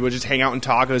there, and we would just hang out and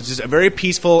talk. It was just a very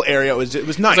peaceful area. It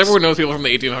was nice. Everyone knows people from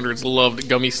the 1800s loved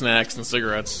gummy snacks and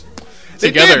cigarettes. They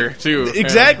Together did. too.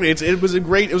 Exactly. Yeah. It was a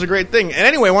great thing. And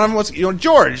anyway, one of them was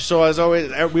George. So as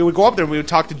always, we would go up there and we would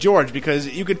talk to George, because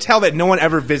you could tell that no one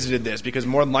ever visited this, because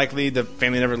more than likely the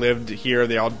family never lived here.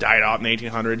 They all died out in the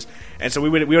 1800s, and so we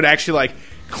would actually like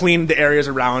clean the areas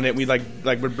around it. We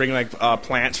would bring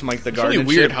plants from like the garden. It's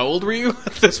really weird. How old were you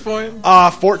at this point?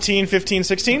 14, 15,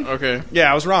 16. Okay. Yeah,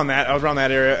 I was around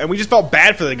that area, and we just felt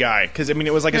bad for the guy, because I mean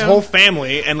it was like his whole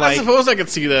family, and like I suppose I could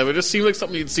see that, but it just seemed like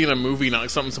something you'd see in a movie, not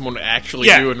like something someone would actually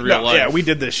do in real life. Yeah, we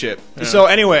did this shit. Yeah. So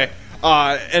anyway,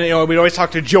 and we'd always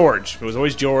talk to George. It was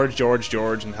always George,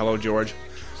 and hello George.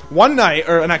 One night,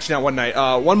 or actually not one night.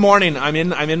 One morning, I'm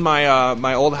in my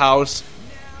my old house,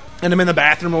 and I'm in the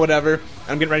bathroom or whatever.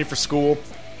 I'm getting ready for school,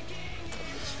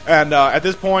 and at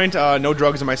this point, no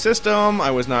drugs in my system.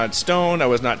 I was not stoned. I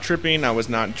was not tripping. I was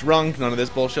not drunk. None of this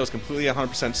bullshit. I was completely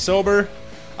 100% sober.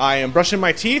 I am brushing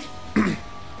my teeth.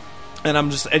 And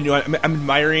I'm I'm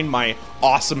admiring my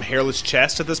awesome hairless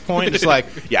chest at this point. Just like,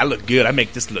 yeah, I look good. I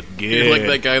make this look good. You're like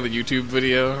that guy in the YouTube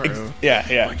video.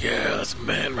 Yeah. Like, yeah, that's a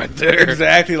man right there.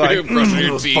 Exactly, like brushing your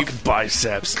those teeth. fucking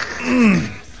biceps.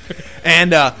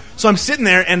 And so I'm sitting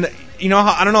there, and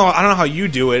I don't know how you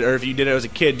do it, or if you did it as a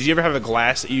kid. Did you ever have a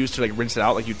glass that you used to like rinse it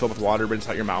out, like you'd fill with water, rinse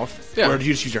out your mouth? Yeah. Or did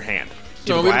you just use your hand?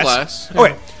 No, we had glass. Yeah.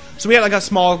 Okay, so we had like a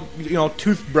small,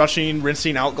 toothbrushing,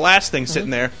 rinsing out glass thing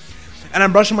sitting there. And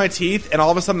I'm brushing my teeth, and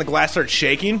all of a sudden the glass starts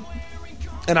shaking.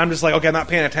 And I'm just like, okay, I'm not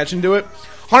paying attention to it.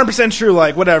 100% true,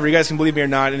 like, whatever, you guys can believe me or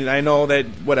not. And I know that,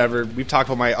 whatever, we've talked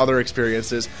about my other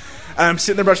experiences. And I'm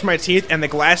sitting there brushing my teeth, and the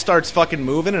glass starts fucking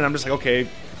moving. And I'm just like, okay,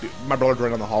 my brother's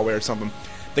running down the hallway or something.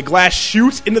 The glass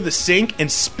shoots into the sink and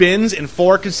spins in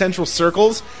 4 concentric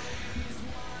circles.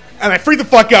 And I freak the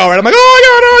fuck out, right? I'm like, oh,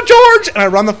 yeah, no, George! And I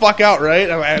run the fuck out, right?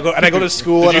 And I go to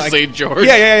school. Did you say George?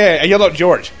 Yeah. I yelled out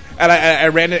George. And I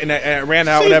ran it, and I ran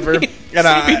out, whatever.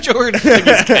 And George, like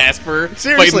it's Casper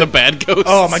fighting the bad ghost.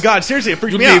 Oh my god, seriously, it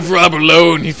freaked me out. You leave Rob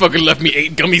alone. He fucking left me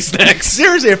 8 gummy snacks.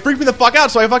 Seriously, it freaked me the fuck out.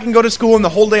 So I fucking go to school, and the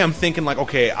whole day I'm thinking like,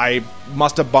 okay, I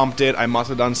must have bumped it. I must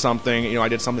have done something. I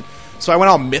did something. So I went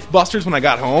all MythBusters when I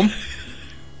got home.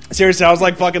 Seriously, I was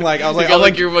like fucking like I was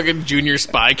like your fucking junior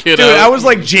spy kid. Dude, I was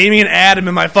like Jamie and Adam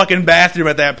in my fucking bathroom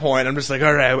at that point. I'm just like,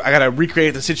 all right, I gotta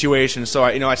recreate the situation. So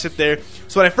I sit there.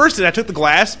 So what I first did, I took the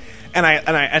glass and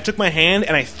I took my hand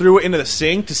and I threw it into the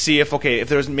sink to see if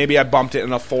there's maybe I bumped it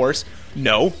enough force.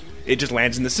 No, it just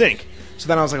lands in the sink. So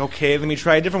then I was like, okay, let me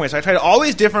try a different way. So I tried all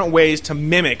these different ways to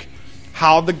mimic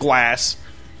how the glass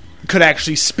could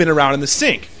actually spin around in the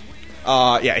sink.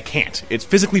 It can't. It's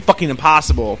physically fucking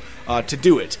impossible to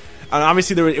do it. And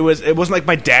obviously, it wasn't like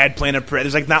my dad playing a.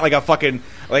 There's like not like a fucking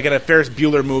like in a Ferris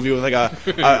Bueller movie with like a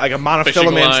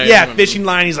monofilament fishing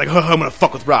line. He's like, oh, I'm gonna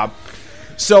fuck with Rob.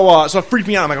 So it freaked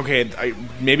me out. I'm like, okay,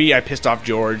 maybe I pissed off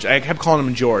George. I kept calling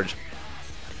him George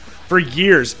for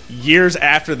years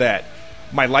after that.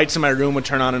 My lights in my room would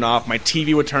turn on and off. My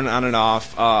TV would turn on and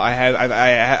off. I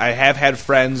have had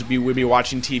friends would be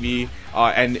watching TV,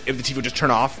 and if the TV would just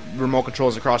turn off, remote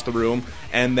controls across the room,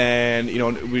 and then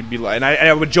we'd be like, and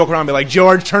I would joke around and be like,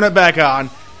 George, turn it back on.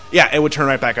 Yeah, it would turn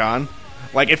right back on.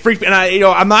 Like it freaked me, and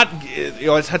I'm not,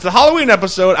 it's a Halloween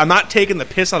episode. I'm not taking the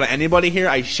piss out of anybody here.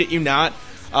 I shit you not.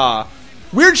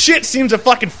 Weird shit seems to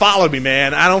fucking follow me,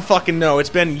 man. I don't fucking know. It's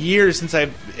been years since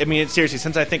seriously,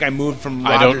 since I think I moved from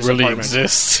Roger's I don't really apartment.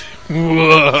 Exist.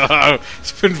 Whoa.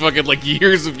 It's been fucking like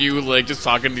years of you like just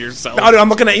talking to yourself. No, dude, I'm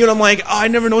looking at you and I'm like, oh, I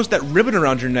never noticed that ribbon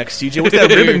around your neck, CJ. What's that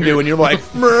ribbon do? And you're like,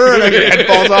 and your head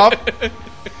falls off.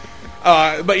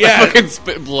 But yeah. I fucking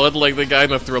spit blood like the guy in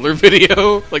the Thriller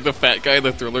video. Like the fat guy in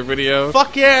the Thriller video.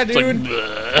 Fuck yeah, dude. It's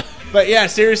like, But yeah,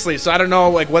 seriously. So I don't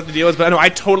know like what the deal is, but I know I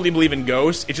totally believe in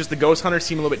ghosts. It's just the ghost hunters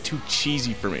seem a little bit too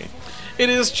cheesy for me. It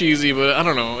is cheesy, but I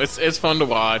don't know. It's fun to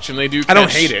watch, and they do. I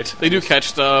don't hate it. They do catch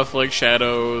stuff like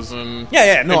shadows and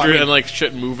and like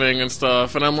shit moving and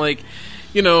stuff. And I'm like,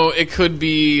 it could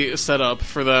be set up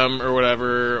for them or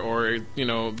whatever, or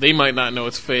they might not know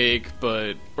it's fake,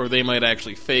 or they might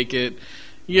actually fake it.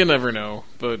 You never know,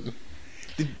 but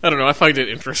I don't know. I find it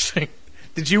interesting.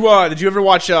 Did you ever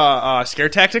watch Scare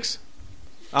Tactics?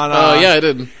 Yeah, I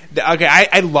did. Okay,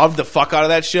 I loved the fuck out of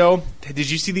that show. Did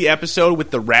you see the episode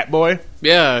with the rat boy?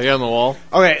 Yeah, on the wall.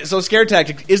 Okay, so Scare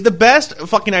Tactics is the best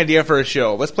fucking idea for a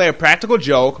show. Let's play a practical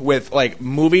joke with like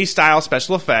movie style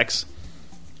special effects,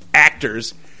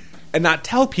 actors, and not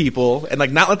tell people and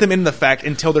like not let them in the fact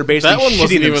until they're basically that one wasn't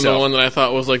shitting even themselves. the one that I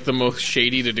thought was like the most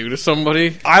shady to do to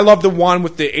somebody. I love the one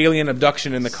with the alien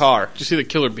abduction in the car. Did you see the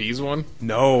Killer Bees one?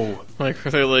 No, Like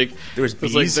where they're like there was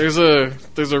bees. like there's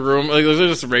a room like those are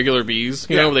just regular bees.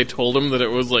 You know, where they told them that it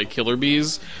was like killer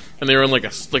bees, and they were in like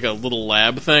a little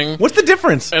lab thing. What's the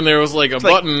difference? And there was like a Like,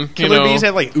 button. killer bees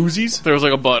have like Uzis. There was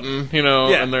like a button,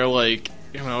 Yeah. and they're like,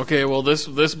 okay, well this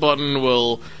button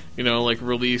will, like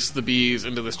release the bees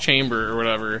into this chamber or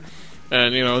whatever.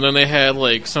 And, and then they had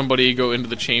like somebody go into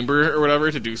the chamber or whatever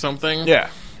to do something.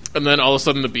 Yeah. And then all of a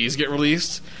sudden the bees get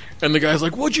released. And the guy's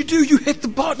like, "What'd you do? You hit the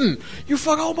button!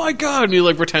 Oh my god!" And he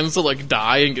like pretends to like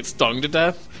die and get stung to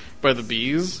death by the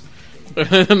bees.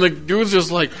 And the dude's just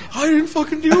like, "I didn't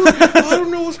fucking do it! I don't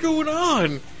know what's going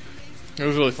on." It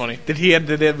was really funny. Did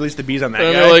they release the bees on that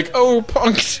And guy? they're like, "Oh,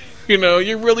 punk!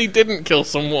 You really didn't kill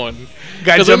someone."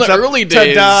 Guy Because in jumps the up, early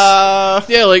days, ta-da!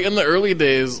 yeah, like in the early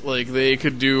days, like they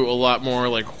could do a lot more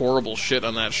like horrible shit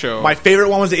on that show. My favorite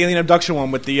one was the alien abduction one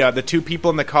with the two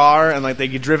people in the car and like they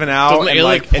get driven out. Doesn't the and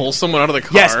alien like pull someone out of the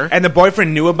car? Yes, and the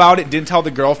boyfriend knew about it, didn't tell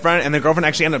the girlfriend, and the girlfriend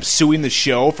actually ended up suing the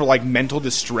show for like mental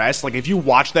distress. Like if you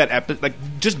watch that episode, like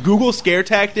just Google Scare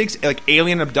Tactics, like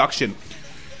alien abduction.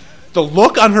 The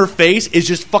look on her face is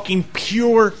just fucking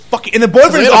pure fucking. And the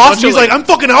boyfriend's had a awesome. bunch of, He's like, "I'm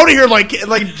fucking out of here!" Like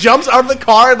jumps out of the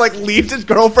car and like leaves his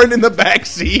girlfriend in the back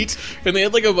seat. And they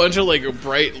had like a bunch of like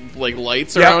bright like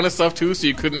lights Yep. around and stuff too, so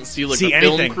you couldn't see like the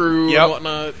anything. film crew Yep. and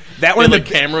whatnot. That one They in had,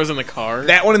 the- like cameras in the car.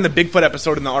 That one in the Bigfoot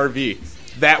episode in the RV.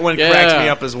 That one Yeah. cracks me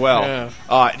up as well.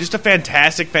 Yeah. Just a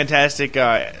fantastic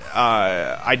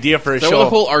idea for a that show. whole the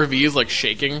whole RV is like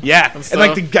shaking. Yeah, and, and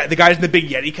like the guys in the big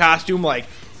Yeti costume, like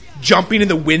jumping in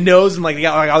the windows, and like they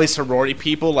got like all these sorority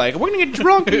people, like we're gonna get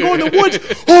drunk and go in the woods.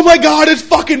 Oh my god, it's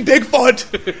fucking Bigfoot!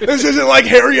 This isn't like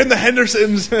Harry and the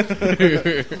Hendersons,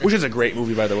 which is a great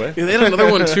movie, by the way. Yeah, they had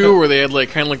another one too where they had like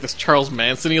kind of like this Charles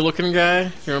Manson-y looking guy.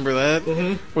 You remember that?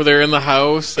 Mm-hmm. Where they're in the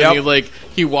house and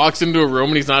he walks into a room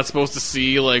and he's not supposed to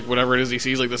see like whatever it is he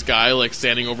sees, like this guy like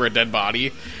standing over a dead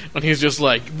body, and he's just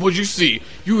like, "What'd you see?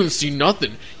 You didn't see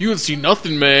nothing. You didn't see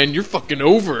nothing, man. You're fucking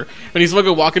over." And he's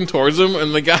fucking walking towards him,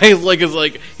 and the guy is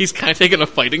like he's kind of taking a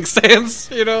fighting stance,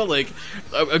 like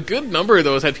a good number of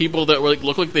those had people that were like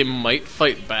look like they might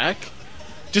fight back.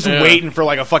 Just Yeah. waiting for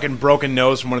like a fucking broken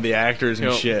nose from one of the actors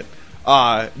and Yep. shit.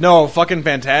 No, fucking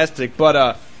fantastic.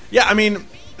 But yeah, I mean,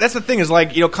 that's the thing is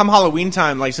like come Halloween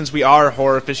time, like since we are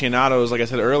horror aficionados, like I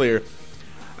said earlier.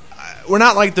 We're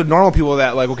not like the normal people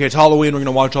that like, okay, it's Halloween, we're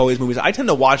gonna watch all these movies. I tend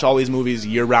to watch all these movies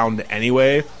year round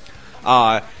anyway.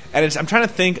 And I'm trying to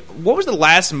think, what was the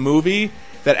last movie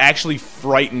that actually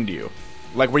frightened you?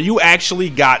 Like where you actually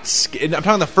got scared? I'm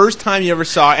talking the first time you ever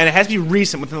saw it, and it has to be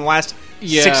recent, within the last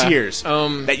 6 years,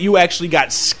 that you actually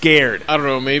got scared. I don't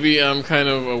know, maybe I'm kind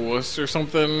of a wuss or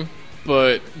something,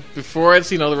 but before I'd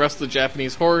seen all the rest of the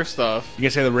Japanese horror stuff, You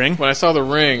gonna say The Ring? when I saw The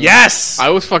Ring, Yes! I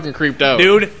was fucking creeped out.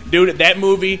 Dude, that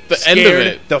movie The scared end of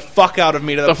it. the fuck out of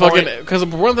me to the The point. fucking, because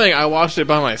for one thing, I watched it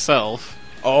by myself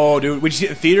Oh, dude, would you see it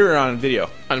in theater or on video?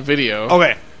 on video.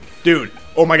 Okay, dude.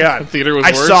 Oh my god, theater was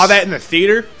I worse? saw that in the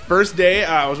theater. First day,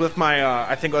 I was with my.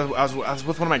 I think I was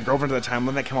with one of my girlfriends at the time.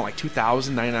 When that came out, like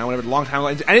 2009, whatever, a long time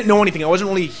ago. I didn't know anything. I wasn't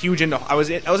really huge into. I was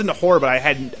into horror, but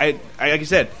I like you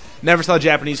said, never saw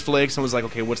Japanese flicks, and was like,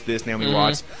 okay, what's this? Naomi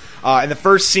Watts. And the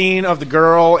first scene of the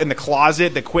girl in the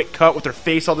closet, the quick cut with her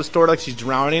face all distorted, like she's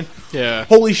drowning. Yeah.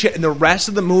 Holy shit! And the rest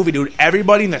of the movie, dude,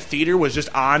 everybody in the theater was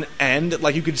just on end.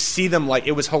 Like you could see them, like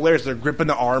it was hilarious. They're gripping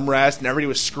the armrest, and everybody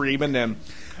was screaming. And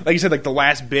like you said, like the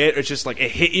last bit, it's just like it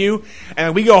hit you.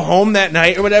 And we go home that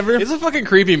night or whatever. It's a fucking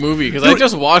creepy movie, because I Dude.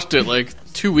 just watched it like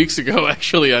 2 weeks ago,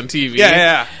 actually, on TV.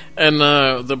 Yeah. And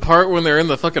the part when they're in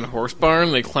the fucking horse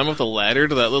barn, they climb up the ladder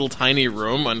to that little tiny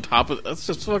room on top of... That's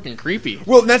just fucking creepy.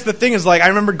 Well, and that's the thing is, like, I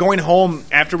remember going home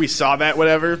after we saw that,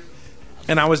 whatever,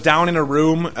 and I was down in a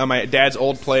room at my dad's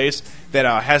old place that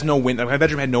has no window. My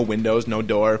bedroom had no windows, no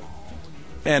door.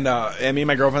 And me and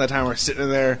my girlfriend at the time were sitting in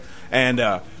there, and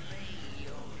I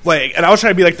was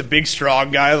trying to be like the big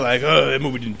strong guy, like, oh, that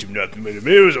movie didn't do nothing, but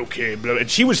it was okay. And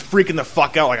she was freaking the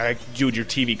fuck out, like, dude, your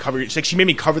TV cover. She's like, she made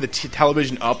me cover the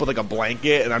television up with like a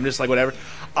blanket, and I'm just like, whatever.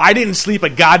 I didn't sleep a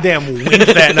goddamn wink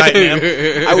that night,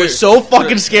 man. I was so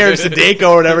fucking scared Sadeko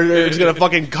or whatever was gonna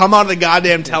fucking come out of the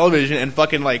goddamn television and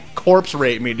fucking like corpse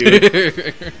rape me,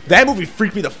 dude. That movie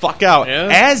freaked me the fuck out. Yeah?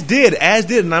 As did,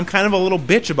 and I'm kind of a little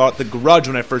bitch about The Grudge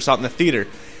when I first saw it in the theater.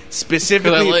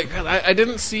 Specifically, I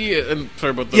didn't see it. And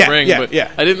sorry about the Yeah, ring, yeah, but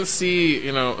yeah. I didn't see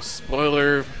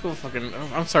spoiler.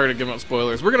 I'm sorry to give out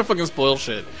spoilers. We're gonna fucking spoil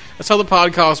shit. That's how the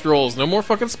podcast rolls. No more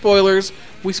fucking spoilers.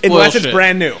 We spoil unless shit. it's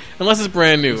brand new. Unless it's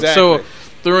brand new. Exactly. So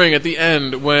the ring at the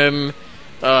end when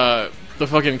the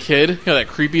fucking kid, that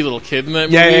creepy little kid in that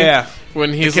movie. Yeah.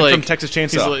 When he's kid like from Texas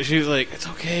Chainsaw. she's like, it's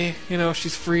okay,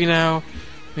 she's free now.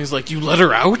 And he's like, you let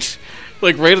her out?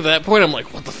 Like, right at that point, I'm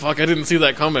like, what the fuck? I didn't see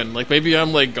that coming. Like, maybe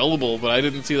I'm, like, gullible, but I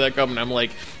didn't see that coming. I'm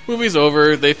like, movie's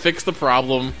over. They fixed the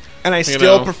problem. And I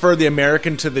still prefer the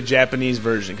American to the Japanese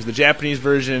version, because the Japanese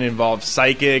version involves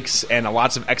psychics and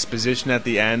lots of exposition at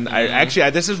the end.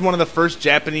 Mm-hmm. This is one of the first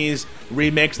Japanese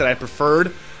remakes that I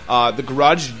preferred. The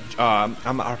Grudge, I'm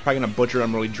probably going to butcher,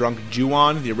 I'm really drunk,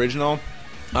 Ju-on, the original.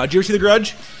 Did you ever see The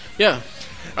Grudge? Yeah.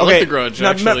 I like The Grudge, now,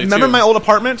 actually, remember too. my old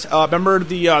apartment? Remember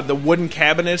the wooden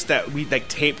cabinets that we like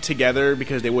taped together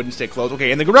because they wouldn't stay closed?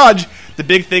 Okay, in The Grudge, the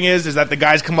big thing is that the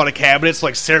guys come out of cabinets,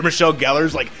 like Sarah Michelle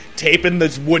Gellar's like taping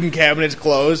this wooden cabinets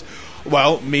closed.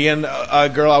 Well, me and a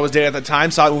girl I was dating at the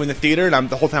time saw it movie in the theater, and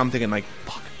the whole time I'm thinking like,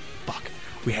 fuck.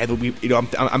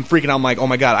 I'm freaking out. I'm like, oh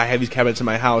my god, I have these cabinets in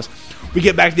my house. We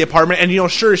get back to the apartment,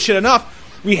 and sure as shit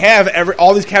enough, we have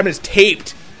all these cabinets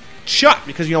taped shut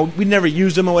because we never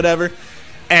used them or whatever.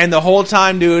 And the whole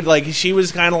time, dude, like, she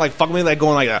was kind of like fucking me, like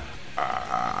going like a,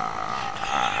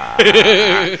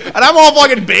 and I'm all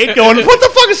fucking baked, going, "What the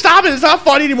fuck? Stop it! It's not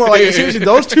funny anymore." Like, seriously,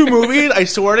 those two movies, I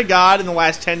swear to God, in the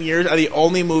last 10 years, are the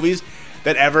only movies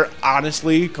that ever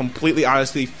completely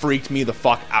honestly, freaked me the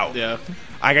fuck out. Yeah.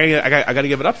 I gotta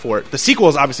give it up for it. The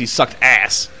sequels obviously sucked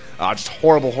ass, just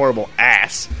horrible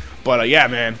ass. But yeah,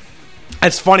 man,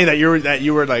 it's funny that you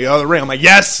were like, oh, The Ring. I'm like,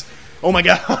 yes. Oh my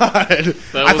god! I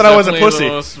thought I was a pussy.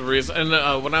 And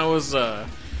when I was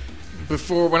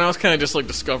kind of just like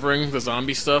discovering the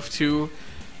zombie stuff too,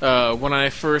 when I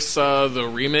first saw the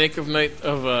remake of Night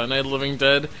of the Living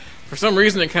Dead, for some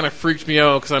reason it kind of freaked me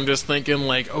out because I'm just thinking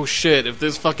like, oh shit, if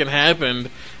this fucking happened,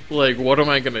 like what am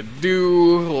I gonna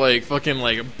do? Like fucking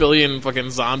like a billion fucking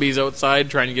zombies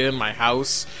outside trying to get in my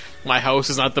house. My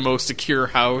house is not the most secure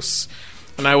house.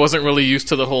 And I wasn't really used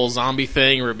to the whole zombie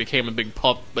thing where it became a big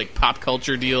pop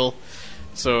culture deal.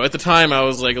 So at the time, I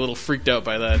was like a little freaked out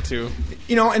by that too.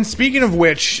 And speaking of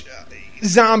which,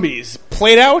 zombies,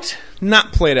 played out,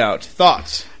 not played out.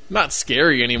 Thoughts? Not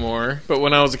scary anymore, but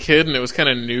when I was a kid and it was kind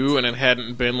of new and it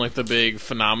hadn't been like the big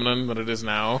phenomenon that it is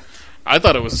now, I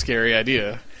thought it was a scary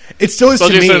idea. It still is to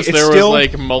Especially me. Since there was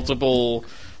like multiple,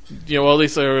 at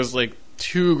least there was like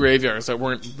 2 graveyards that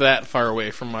weren't that far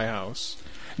away from my house.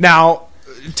 Now,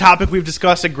 topic we've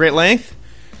discussed at great length.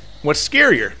 What's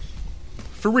scarier?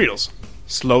 For reals.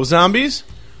 Slow zombies?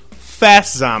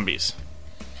 Fast zombies?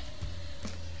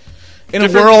 In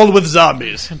a world with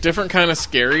zombies. Different kind of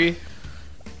scary.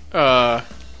 Dead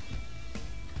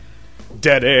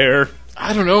air.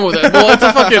 I don't know.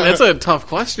 It's a tough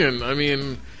question. I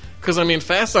mean, because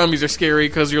fast zombies are scary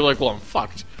because you're like, well, I'm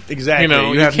fucked. Exactly.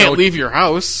 You can't leave your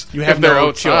house. You have if they're no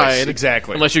outside. choice.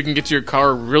 Exactly. Unless you can get to your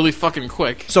car really fucking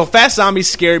quick. So fast zombies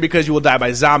scary because you will die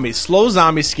by zombies. Slow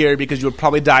zombies scary because you would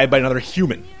probably die by another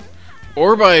human.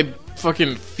 Or by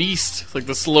fucking feast. Like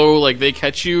the slow, like they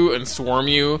catch you and swarm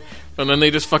you, and then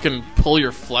they just fucking pull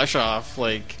your flesh off.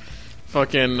 Like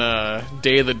fucking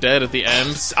Day of the Dead at the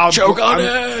end. Choke on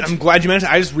it! I'm glad you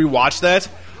mentioned it. I just rewatched that.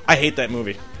 I hate that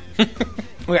movie.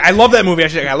 I love that movie,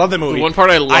 actually. I love that movie. The one part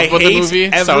I love about the movie,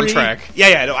 soundtrack.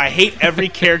 Yeah, no, I hate every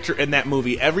character in that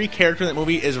movie. Every character in that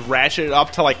movie is ratcheted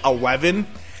up to like 11,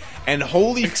 and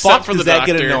holy fuck does that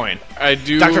get annoying. I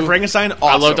do. Dr. Frankenstein, awesome.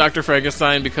 I love Dr.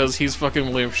 Frankenstein because he's fucking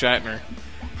William Shatner.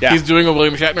 Yeah. He's doing a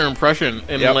William Shatner impression,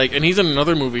 and Yep. and he's in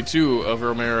another movie too of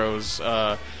Romero's,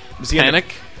 Is he in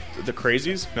Panic. The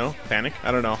Crazies? No? Panic?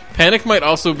 I don't know. Panic might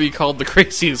also be called The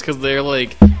Crazies because they're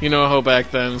like, how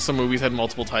back then some movies had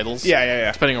multiple titles.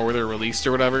 Yeah. Depending on where they're released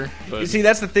or whatever. But You see,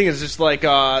 that's the thing. Is just like,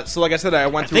 so like I said, I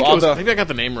went through maybe I got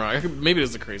the name wrong. Maybe it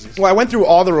is The Crazies. Well, I went through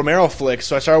all the Romero flicks.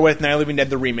 So I started with Night of the Living Dead,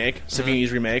 the remake,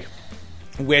 Savini's remake,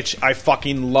 which I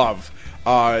fucking love.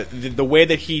 The way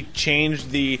that he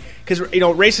changed because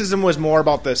racism was more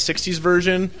about the '60s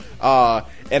version,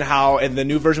 and the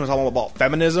new version was all about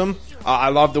feminism. I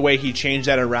love the way he changed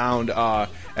that around,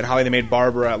 and how they made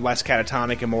Barbara less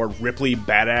catatonic and more Ripley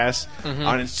badass.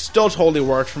 And it still totally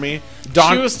worked for me.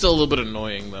 She was still a little bit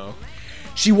annoying though.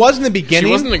 She was in the beginning.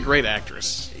 She wasn't a great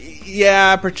actress.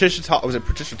 Yeah, Patricia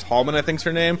Tallman, I think's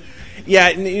her name.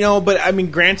 Yeah, but I mean,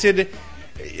 granted,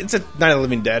 it's a Night of the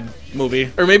Living Dead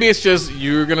movie. Or maybe it's just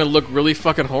you're gonna look really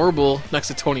fucking horrible next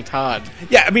to Tony Todd.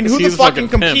 Yeah, I mean, who the He's a fucking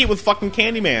fucking compete pimp. with fucking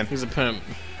Candyman? He's a pimp.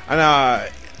 And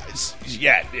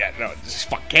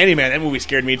fuck Candyman. That movie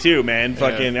scared me too, man.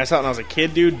 Fucking, I saw it when I was a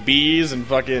kid, dude. Bees and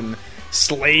fucking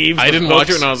slaves. I with didn't watch it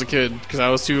hooks. when I was a kid because I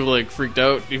was too freaked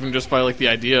out, even just by the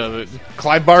idea of it.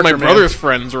 Clive Barker. My man. brother's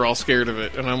friends were all scared of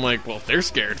it, and I'm like, well, if they're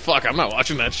scared, fuck, I'm not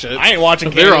watching that shit. I ain't watching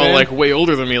If they're all Candyman. way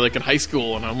older than me, in high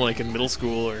school, and I'm in middle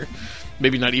school, or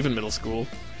maybe not even middle school.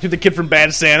 The kid from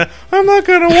Bad Santa. I'm not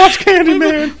gonna watch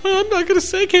Candyman. I'm not gonna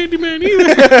say Candyman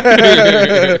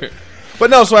either. But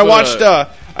no, so I watched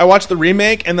the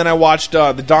remake, and then I watched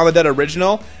the Dawn of the Dead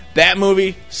original. That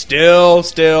movie still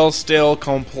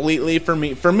completely for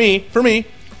me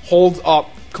holds up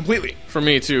completely. For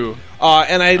me too.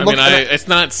 And It's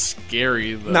not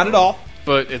scary though. not at all.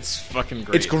 But it's fucking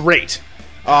great. It's great.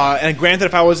 And granted,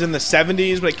 if I was in the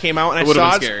 70s when it came out and It I would've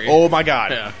saw been it, scary. oh my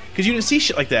god, Yeah. because you didn't see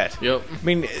shit like that. Yep. I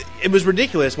mean, it was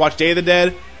ridiculous. Watch Day of the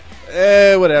Dead,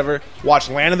 whatever. Watch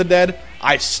Land of the Dead.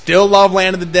 I still love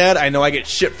Land of the Dead. I know I get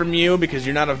shit from you because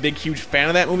you're not a big, huge fan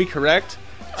of that movie, correct?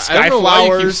 I don't know why you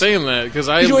keep Skyflowers. saying that because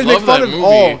I You always love make fun that of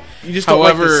movie. you just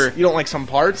However, don't like you don't like some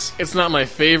parts. it's not my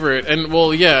favorite. And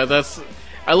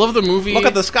I love the movie. Look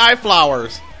at the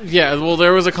Skyflowers. Yeah, well,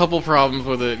 there was a couple problems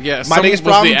with it. Yeah, My biggest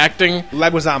was problem? the acting.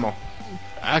 Leguizamo.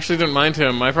 I actually didn't mind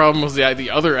him. My problem was the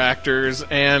other actors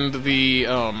and the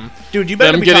Dude, you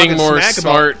better them be getting talking more smack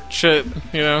smart shit.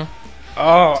 You know,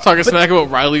 Oh, talking smack about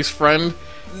Riley's friend.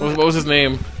 What was his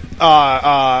name? Leonard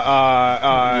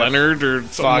or something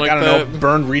fuck, like I don't that. know,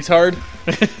 burned retard.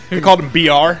 They called him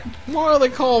BR. Why are they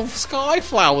called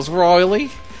skyflowers, Riley?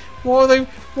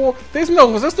 There's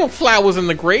no flowers in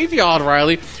the graveyard,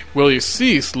 Riley. Well, you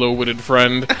see, slow-witted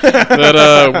friend,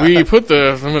 that we put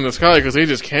them in the sky because they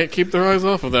just can't keep their eyes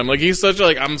off of them. He's such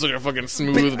I'm such a fucking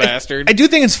smooth bastard. I do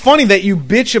think it's funny that you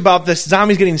bitch about the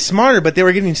zombies getting smarter, but they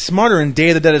were getting smarter in Day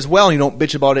of the Dead as well, and you don't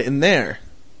bitch about it in there.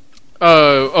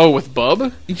 With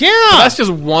Bub? Yeah. That's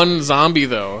just one zombie,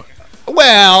 though.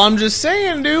 Well, I'm just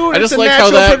saying, dude. I It's just a like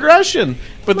natural how that- progression.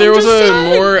 But there I'm was just a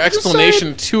saying, more just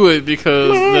explanation to it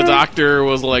because the doctor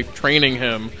was training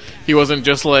him. He wasn't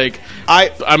just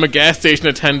I'm a gas station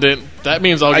attendant. That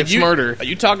means I'll get smarter. Are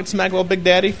you talking smack about Big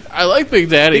Daddy? I like Big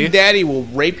Daddy. Big Daddy will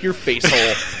rape your face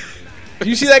hole. Do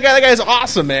you see that guy? That guy's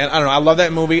awesome, man. I don't know. I love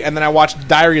that movie. And then I watched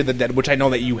Diary of the Dead, which I know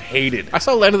that you hated. I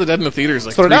saw Land of the Dead in the theaters So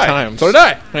 3 did I. times. So did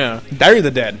I. Yeah. Diary of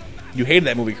the Dead. You hated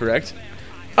that movie, correct?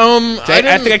 I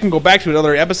I think I can go back to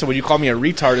another episode when you call me a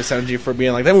retard, essentially, for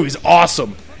being like, that movie's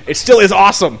awesome. It still is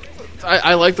awesome.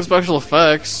 I like the special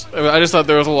effects. I just thought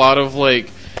there was a lot of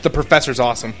The Professor's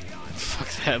awesome. fuck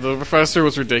that. The professor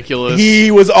was ridiculous. He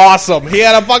was awesome. He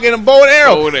had a fucking bow and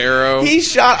arrow. Bow and arrow. He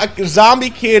shot a zombie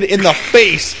kid in the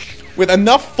face with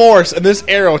enough force in this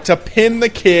arrow to pin the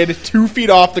kid 2 feet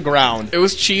off the ground. It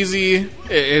was cheesy.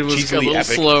 It was Cheesily a little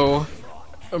epic. slow.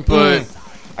 But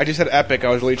I just said epic. I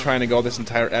was really trying to go this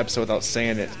entire episode without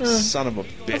saying it. Son of a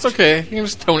bitch. it's okay. You can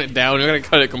just tone it down. You're going to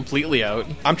cut it completely out.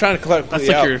 I'm trying to clear That's it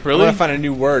like out. your- I'm really? gonna find a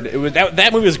new word. It was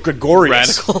that movie was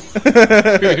gregarious. Radical.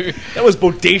 That was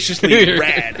bodaciously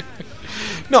rad.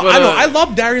 No, But, I know. I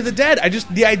love Diary of the Dead.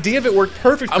 The idea of it worked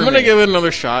perfect for I'm me. going to give it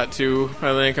another shot, too.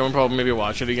 I think I'm going to probably maybe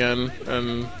watch it again.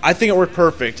 And I think it worked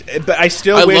perfect. But I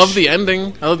still I wish... love the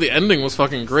ending. I love the ending was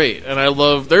fucking great. And I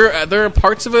love... There are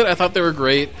parts of it I thought they were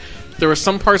great. There were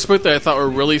some parts of it that I thought were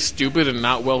really stupid and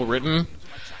not well written.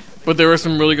 But there were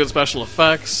some really good special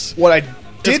effects. What I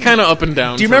did... It's kind of up and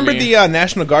down. Do you for remember me. the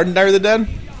National Guard in Diary of the Dead?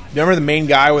 Do you remember the main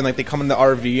guy when they come in the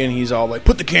RV and he's all like,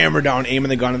 put the camera down, aiming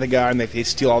the gun at the guy, and they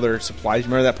steal all their supplies? You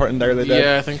remember that part in Diary of the Dead?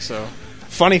 Yeah, I think so.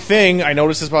 Funny thing, I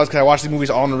noticed this because I watched the movies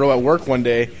all in a row at work one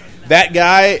day. That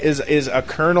guy is a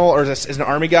colonel or is an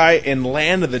army guy in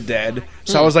Land of the Dead.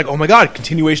 So I was like, oh my god,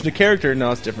 continuation of character.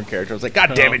 No, it's a different character. I was like,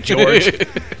 god damn it, George. You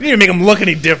didn't even make him look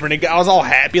any different. I was all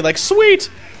happy, like, sweet.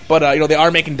 But, they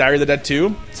are making Diary of the Dead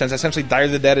 2, since essentially Diary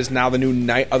of the Dead is now the new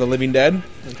Night of the Living Dead,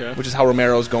 Okay. which is how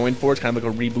Romero's going for. It's kind of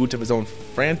like a reboot of his own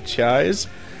franchise.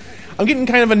 I'm getting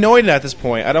kind of annoyed at this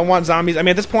point. I don't want zombies. I mean,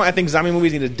 at this point, I think zombie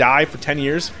movies need to die for 10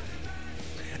 years,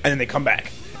 and then they come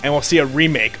back. And we'll see a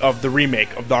remake of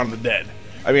Dawn of the Dead.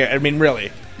 I mean,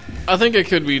 really. I think it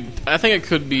could be. I think it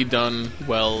could be done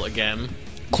well again.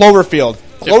 Cloverfield.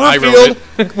 I wrote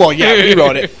Cloverfield. Well, yeah, we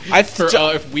wrote it.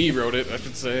 If we wrote it, I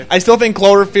should say. I still think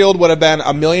Cloverfield would have been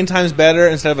a million times better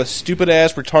instead of a stupid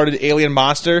ass retarded alien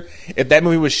monster. If that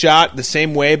movie was shot the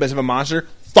same way, but instead of a monster,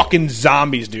 fucking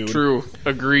zombies, dude. True.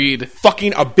 Agreed.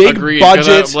 Fucking a big Agreed.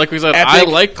 budget. Like we said, epic, I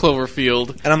like Cloverfield.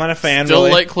 and I'm not a fan. Still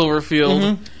really. like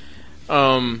Cloverfield.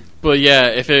 But yeah,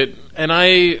 if it and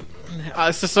I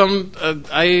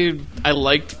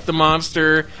liked the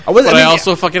monster, but I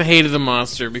also fucking hated the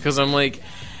monster because I'm like,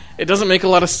 it doesn't make a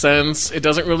lot of sense. It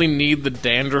doesn't really need the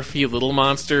dandruffy little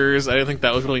monsters. I didn't think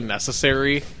that was really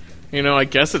necessary. You know, I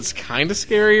guess it's kind of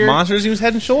scarier. Monsters use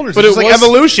Head and Shoulders. But It's it like was-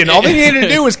 evolution. All they needed to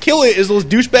do was kill it. Is those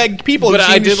douchebag people But who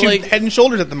I seem to did shoot like- Head and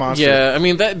Shoulders at the monster. Yeah, I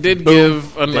mean that did Boom.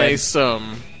 give a Dead. nice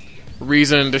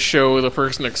reason to show the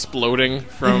person exploding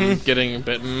from getting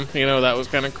bitten. You know, that was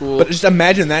kind of cool. But just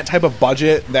imagine that type of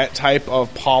budget, that type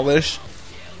of polish,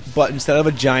 but instead of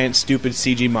a giant, stupid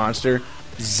CG monster,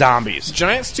 zombies.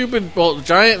 Giant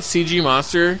CG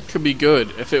monster could be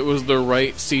good if it was the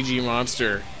right CG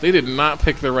monster. They did not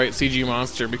pick the right CG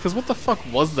monster because what the fuck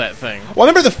was that thing? Well, I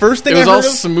remember the first thing It was I all heard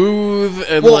of? smooth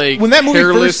and Well, like when that movie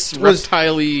hairless, first was-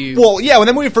 reptile-y. Well, yeah, when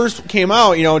that movie first came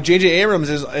out, you know, J.J. Abrams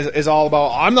is all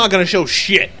about, I'm not going to show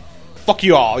shit. Fuck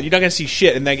you all. You're not going to see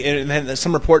shit. And then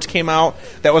some reports came out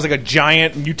that was like a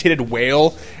giant mutated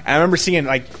whale. And I remember seeing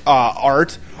like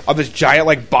art of this giant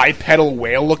like bipedal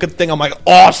whale looking thing. I'm like,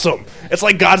 awesome. It's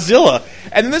like Godzilla.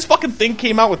 And then this fucking thing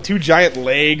came out with two giant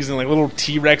legs and like little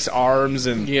T-Rex arms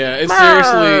and Yeah, it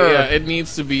seriously. Yeah, it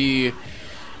needs to be.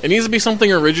 It needs to be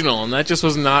something original, and that just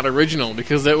was not original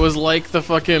because it was like the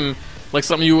fucking like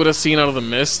something you would have seen out of The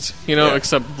Mist, you know, Yeah.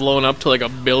 except blown up to like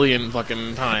 1 billion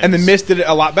fucking times. And The Mist did it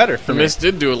a lot better for The me. Mist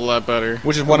did do it a lot better,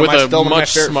 Which is one of with my a still one of my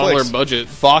much favorite smaller flicks. budget.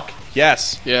 Fuck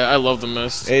yes. Yeah, I love The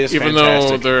Mist. It is even fantastic.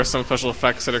 though there are some special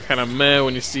effects that are kind of meh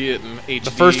when you see it in HD.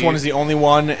 The first one is the only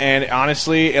one, and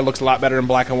honestly, it looks a lot better in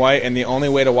black and white. And the only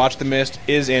way to watch The Mist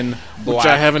is in black, which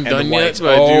I haven't and done white. yet,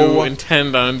 but I do Oh,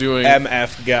 intend on doing.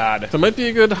 MF God. That might be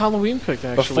a good Halloween pick,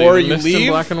 actually. Before The you Mist in leave,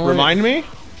 black and white. remind me.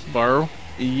 Borrow.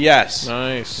 Yes.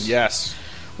 Nice. Yes.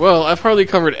 Well, I've hardly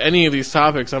covered any of these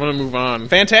topics. I'm going to move on.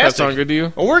 Fantastic. That sound good to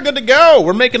you? Well, we're good to go.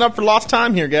 We're making up for lost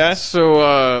time here, guys.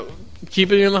 So,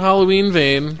 keeping in the Halloween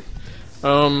vein,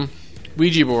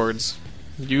 Ouija boards.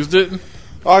 Used it?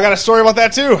 Oh, I got a story about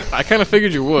that too. I kind of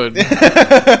figured you would.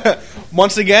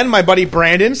 Once again, my buddy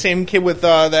Brandon, same kid with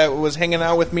that was hanging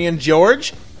out with me and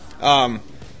George.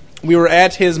 We were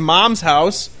at his mom's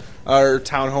house, or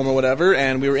townhome or whatever,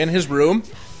 and we were in his room.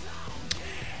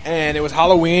 And it was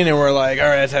Halloween, and we're like, all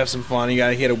right, let's have some fun. He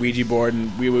had a Ouija board,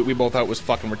 and we both thought it was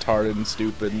fucking retarded and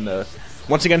stupid. And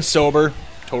once again,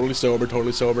 totally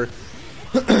sober.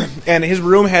 And his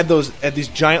room had these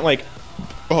giant like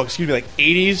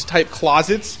 80s type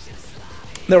closets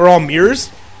that were all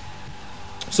mirrors.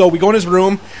 So we go in his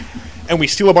room, and we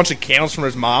steal a bunch of candles from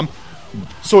his mom.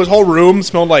 So his whole room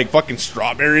smelled like fucking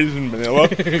strawberries and vanilla.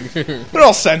 They're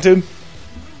all scented.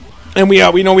 And we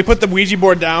put the Ouija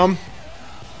board down.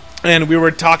 And we were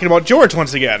talking about George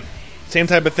once again. Same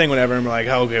type of thing, whatever. And we're like,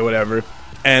 oh, okay, whatever.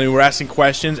 And we were asking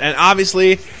questions. And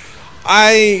obviously,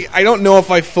 I don't know if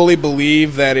I fully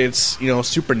believe that it's,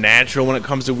 supernatural when it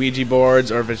comes to Ouija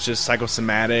boards, or if it's just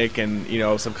psychosomatic and,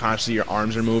 subconsciously your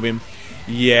arms are moving.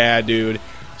 Yeah, dude.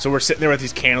 So we're sitting there with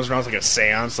these candles around. It's like a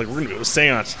seance. Like, we're going to go to a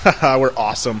seance. Haha, we're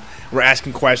awesome. We're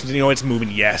asking questions. And, it's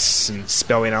moving yes and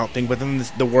spelling out things. But then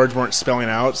the words weren't spelling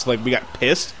out. So, we got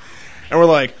pissed. And we're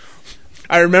like...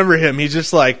 I remember him. He's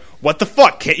just like, what the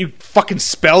fuck? Can't you fucking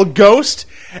spell ghost?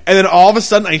 And then all of a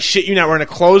sudden, I shit you not, we're in a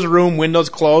closed room, windows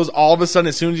closed. All of a sudden,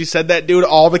 as soon as he said that, dude,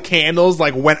 all the candles,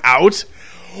 went out.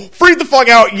 Freaked the fuck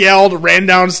out, yelled, ran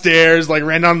downstairs,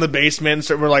 ran down to the basement.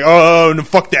 So we're like, oh, no,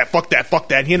 fuck that.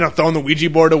 And he ended up throwing the Ouija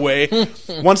board away.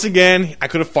 Once again, I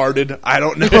could have farted. I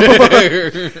don't know.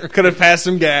 Could have passed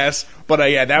some gas.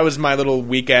 But yeah, that was my little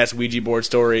weak-ass Ouija board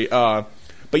story.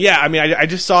 But yeah, I mean, I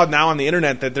just saw now on the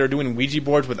internet that they're doing Ouija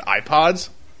boards with iPods.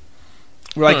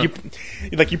 Where you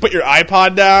put your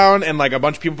iPod down, and a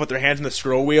bunch of people put their hands in the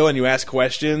scroll wheel, and you ask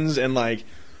questions, and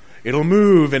it'll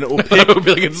move, and it'll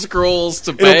pick. It scrolls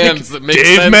to bands that make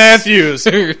Dave sense. Matthews.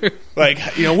 What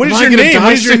is your name?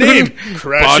 What is your name?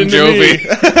 Crash Bon into Jovi.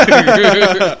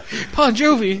 me. Bon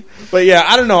Jovi. But yeah,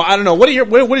 I don't know. What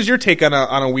is your take on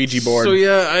a Ouija board? So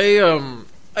yeah,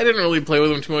 I didn't really play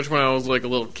with them too much when I was a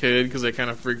little kid because they kind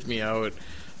of freaked me out.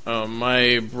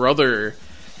 My brother,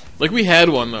 we had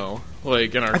one though,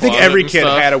 in our. I think closet every and kid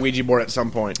stuff. had a Ouija board at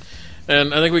some point.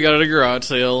 And I think we got it at a garage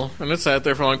sale, and it sat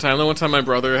there for a long time. Then one time my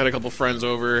brother had a couple friends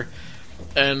over,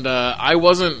 And I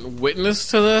wasn't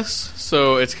witness to this,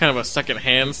 so it's kind of a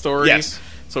second-hand story. Yes.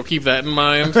 So keep that in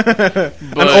mind.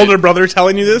 An older brother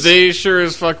telling you this? They sure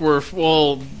as fuck were...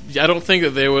 Well, I don't think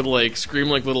that they would, like, scream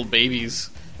like little babies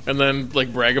and then,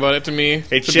 like, brag about it to me.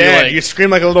 Hey, to Chad, be like, you scream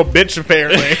like a little bitch,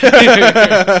 apparently.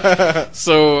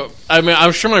 So, I mean,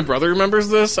 I'm sure my brother remembers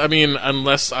this. I mean,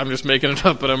 unless I'm just making it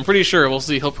up, but I'm pretty sure. We'll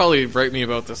see. He'll probably write me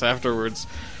about this afterwards.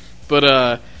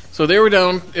 But, so they were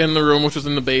down in the room, which was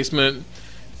in the basement,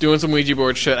 doing some Ouija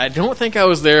board shit. I don't think I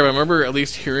was there, but I remember at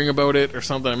least hearing about it or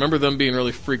something. I remember them being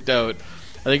really freaked out.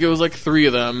 I think it was like 3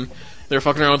 of them. They were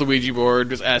fucking around with the Ouija board,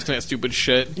 just asking that stupid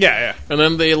shit. Yeah. And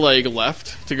then they, like,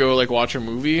 left to go, like, watch a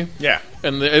movie. Yeah.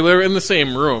 And they were in the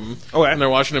same room. Okay. And they're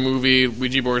watching a movie,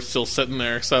 Ouija board's still sitting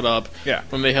there, set up. Yeah.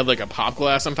 When they had, like, a pop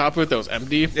glass on top of it that was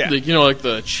empty. Yeah. Like, you know, like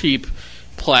the cheap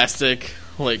plastic,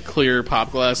 like, clear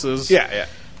pop glasses. Yeah.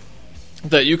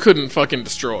 That you couldn't fucking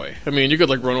destroy. I mean, you could,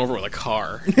 like, run over with a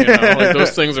car. You know? Like,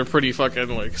 those things are pretty fucking,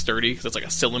 like, sturdy. 'Cause it's like a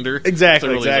cylinder. Exactly, It's a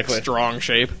really, exactly. like, strong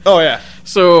shape. Oh, yeah.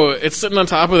 So, it's sitting on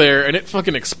top of there, and it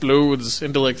fucking explodes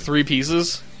into, like, 3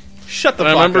 pieces. Shut the And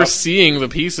I fuck remember up. seeing the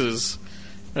pieces,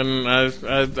 and I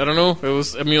don't know. It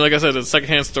was, I mean, like I said, it's a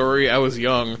secondhand story. I was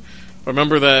young. I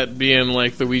remember that being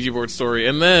like the Ouija board story,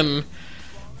 and then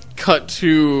cut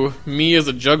to me as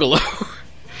a juggalo.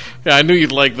 Yeah, I knew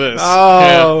you'd like this.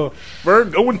 Oh, we're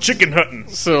going chicken hunting.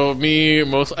 So me,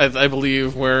 I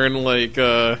believe, wearing like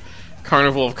a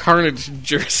Carnival of Carnage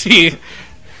jersey.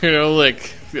 You know, like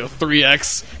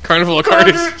 3X Carnival of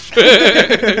Carnage.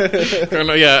 I don't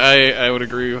know, yeah, I would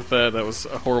agree with that. That was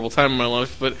a horrible time in my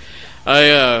life, but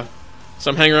so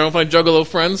I'm hanging around with my Juggalo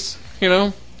friends, you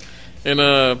know, in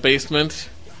a basement,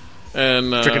 and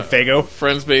Drinking Faygo.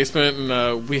 friend's basement,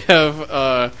 and we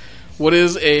have what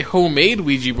is a homemade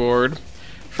Ouija board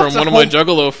from What's a one of my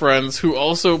Juggalo friends who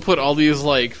also put all these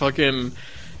like fucking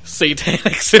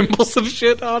satanic symbols and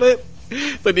shit on it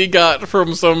that he got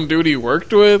from some dude he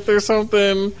worked with or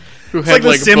something. Who had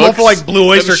like the symbol books for, like,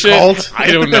 Blue and Oyster shit. Cult. I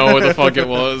don't know what the fuck it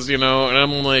was, you know. And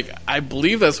I'm like, I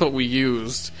believe that's what we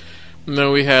used. And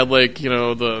then we had like, you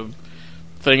know, the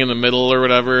thing in the middle or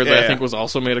whatever that I think was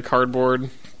also made of cardboard.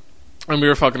 And we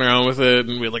were fucking around with it,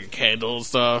 and we had like a candle and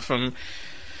stuff, and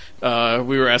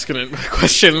we were asking it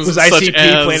questions. Was such ICP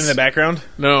as, playing in the background?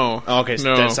 No. Oh, okay,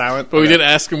 so no. dead silent? But we Okay. did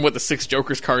ask him what the 6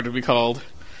 Jokers card would be called,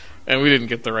 and we didn't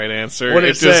get the right answer. What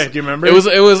did it say? Do you remember? It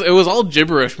was all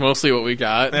gibberish, mostly what we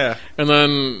got. Yeah. And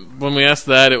then when we asked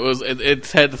that, it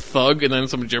had thug and then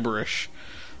some gibberish.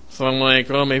 So I'm like,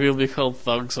 well, maybe it'll be called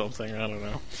thug something. I don't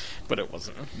know, but it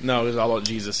wasn't. No, it was all about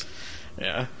Jesus.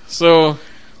 Yeah. So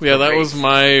yeah, that Great.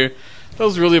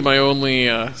 was really my only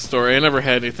story. I never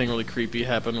had anything really creepy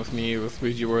happen with me with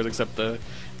Ouija boards except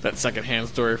that secondhand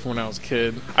story from when I was a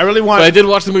kid. I really want. But I did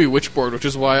watch the movie Witchboard, which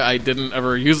is why I didn't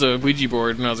ever use a Ouija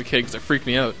board when I was a kid, because it freaked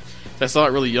me out. I saw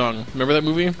it really young. Remember that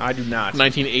movie? I do not.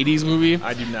 1980s movie?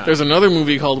 I do not. There's another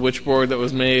movie called Witchboard that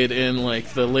was made in like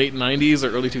the late 90s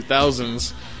or early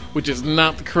 2000s, which is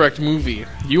not the correct movie.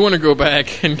 You want to go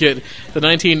back and get the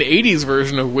 1980s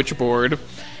version of Witchboard,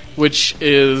 which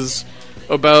is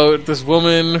about this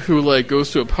woman who like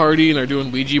goes to a party and they're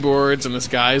doing Ouija boards, and this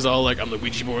guy's all like, I'm the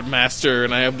Ouija board master,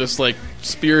 and I have this like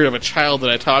spirit of a child that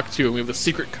I talk to, and we have the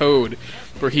secret code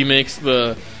where he makes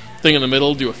the thing in the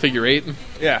middle do a figure 8,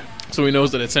 Yeah. so he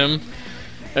knows that it's him.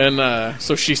 And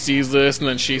so she sees this, and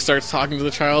then she starts talking to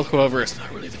the child. However, it's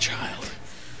not really the child.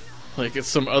 Like, it's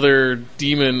some other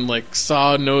demon, like,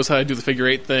 knows how to do the figure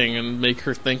 8 thing and make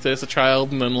her think that it's a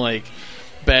child, and then, like,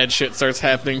 bad shit starts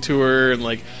happening to her, and,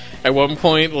 like, at one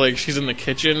point, like, she's in the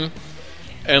kitchen,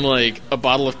 and, like, a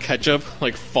bottle of ketchup,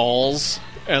 like, falls,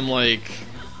 and, like,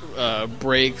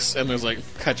 breaks, and there's, like,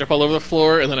 ketchup all over the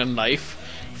floor, and then a knife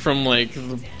from, like,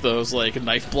 those, like,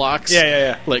 knife blocks,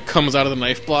 Yeah. like, comes out of the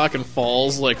knife block and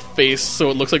falls, like, face, so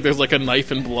it looks like there's, like, a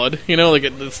knife and blood, you know, like,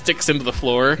 it sticks into the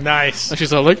floor. Nice. And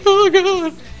she's all like, oh,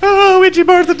 God. Oh, Ouija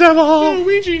board's the devil. Oh,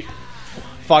 Ouija.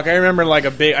 Fuck, I remember I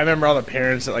remember all the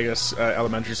parents at like a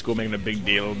elementary school making a big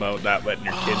deal about not letting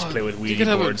your kids play with You Ouija could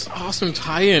have boards. an awesome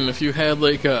tie-in if you had,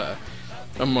 like, a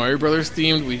Mario Brothers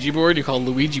themed Ouija board you call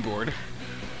Luigi board.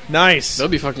 Nice.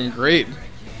 That'd be fucking great.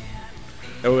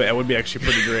 That would be actually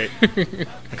pretty great.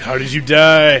 Like, how did you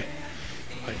die?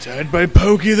 I died by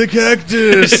Pokey the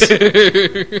cactus.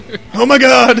 Oh my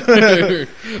god.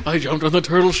 I jumped on the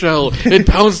turtle shell. It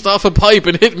bounced off a pipe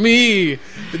and hit me.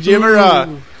 Did you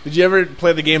ever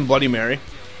play the game Bloody Mary?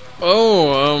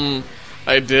 Oh,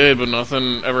 I did, but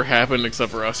nothing ever happened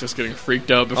except for us just getting freaked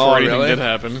out before Oh, anything really? did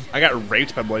happen. I got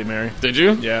raped by Bloody Mary. Did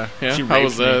you? Yeah. Yeah? She How raped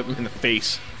was that? me in the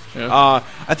face. Yeah.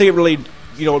 I think it really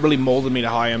what really molded me to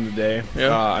how I am today.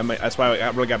 Yeah. That's why I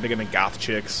really got big into goth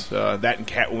chicks. That and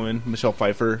Catwoman, Michelle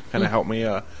Pfeiffer, kind of helped me.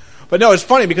 But no, it's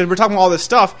funny because we're talking about all this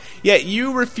stuff, yet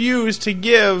you refuse to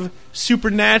give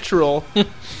Supernatural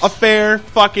a fair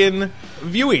fucking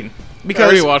viewing. I Because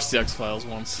already watched the X-Files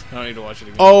once. I don't need to watch it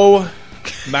again. oh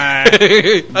my, I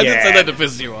just said that to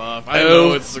piss you off. I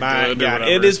know it's my good or God,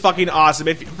 whatever. it is fucking awesome.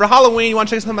 If for Halloween you want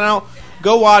to check something out,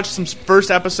 go watch some first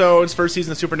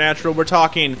season of Supernatural. We're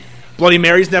talking Bloody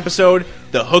Mary's an episode,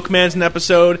 The Hookman's an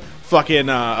episode, fucking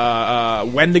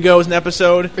Wendigo's an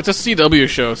episode. It's a CW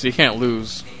show, so you can't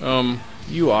lose.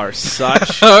 You are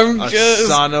such I'm a just-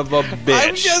 son of a bitch.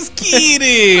 I'm just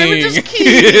kidding. I'm just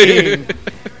kidding.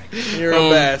 You're a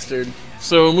bastard.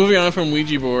 So moving on from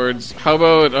Ouija boards, how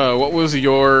about what was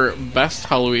your best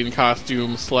Halloween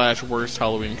costume / worst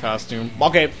Halloween costume?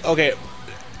 Okay.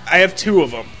 I have two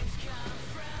of them.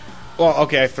 Well,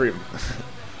 okay, I have three of them.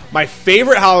 My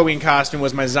favorite Halloween costume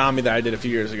was my zombie that I did a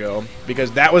few years ago,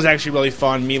 because that was actually really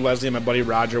fun. Me, Leslie, and my buddy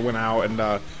Roger went out, and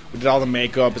we did all the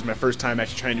makeup. It was my first time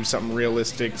actually trying to do something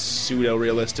realistic,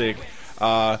 pseudo-realistic.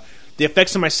 The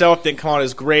effects on myself didn't come out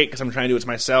as great because I'm trying to do it to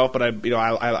myself, but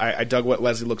I dug what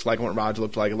Leslie looks like and what Roger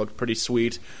looked like. It looked pretty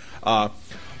sweet.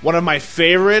 One of my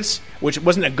favorites, which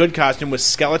wasn't a good costume, was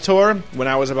Skeletor. When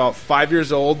I was about 5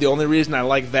 years old, the only reason I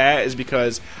like that is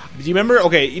because, do you remember?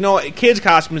 Okay, kids'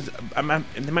 costumes,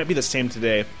 they might be the same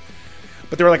today,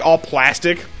 but they were like all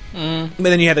plastic. And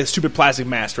then you had the stupid plastic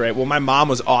mask, right? Well, my mom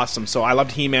was awesome, so I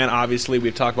loved He-Man, obviously.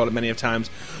 We've talked about it many of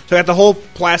times. So I got the whole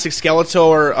plastic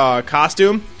Skeletor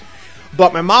costume.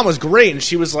 But my mom was great, and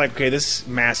she was like, okay, this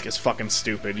mask is fucking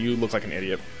stupid. You look like an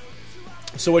idiot.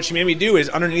 So what she made me do is,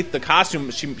 underneath the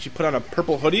costume, she put on a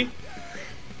purple hoodie,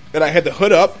 and I had the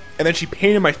hood up, and then she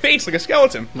painted my face like a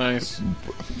skeleton. Nice.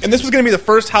 And this was going to be the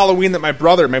first Halloween that my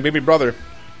baby brother,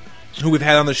 who we've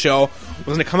had on the show, was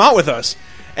going to come out with us.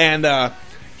 And I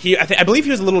believe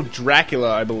he was a little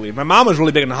Dracula, I believe. My mom was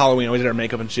really big into Halloween. I always did her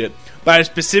makeup and shit. But I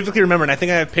specifically remember, and I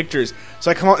think I have pictures.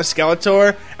 So I come out with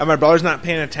Skeletor, and my brother's not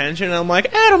paying attention, and I'm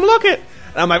like, Adam, look it!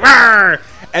 And I'm like, "Arr!"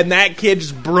 And that kid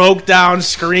just broke down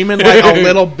screaming like a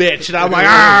little bitch. And I'm like,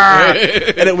 "Arr!"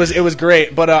 And it was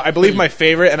great. But I believe my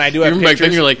favorite, and I do have Even back pictures.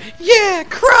 then, you're like, yeah,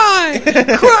 cry,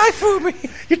 cry for me.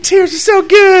 Your tears are so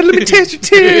good. Let me taste your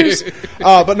tears.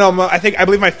 But no, I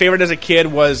believe my favorite as a kid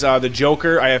was the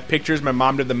Joker. I have pictures. My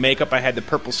mom did the makeup. I had the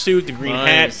purple suit, the green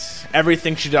Nice. hat,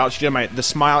 everything she did. She did the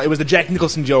smile. It was the Jack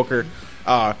Nicholson Joker.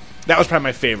 That was probably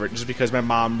my favorite, just because my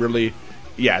mom really,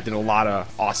 did a lot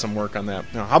of awesome work on that.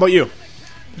 How about you?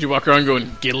 Did you walk around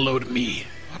going, get a load of me?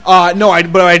 No,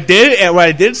 but I did, and what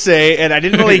I did say, and I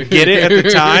didn't really get it at the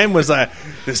time, was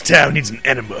this town needs an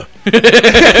enema. You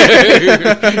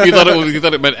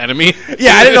thought it meant enemy?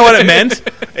 Yeah, I didn't know what it meant.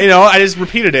 I just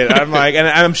repeated it. I'm like, and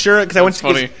I'm sure because I went That's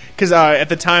funny. because at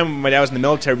the time my dad was in the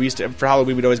military. We used to, for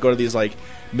Halloween, we'd always go to these like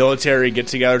military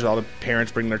get-togethers. All the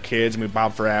parents bring their kids, and we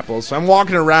bob for apples. So I'm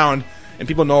walking around, and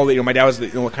people know that my dad was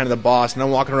kind of the boss, and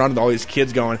I'm walking around with all these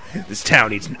kids going, "This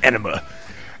town needs an enema,"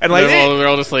 and like They're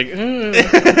all just like,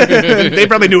 they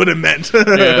probably knew what it meant.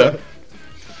 yeah.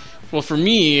 Well, for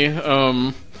me,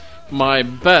 my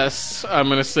best, I'm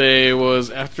going to say, was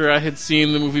after I had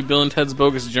seen the movie Bill and Ted's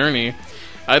Bogus Journey,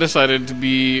 I decided to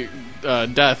be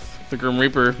Death, the Grim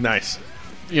Reaper. Nice.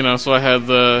 So I had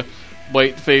the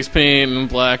white face paint and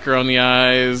black around the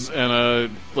eyes and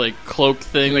a, cloak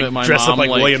thing that my Dressed mom, up like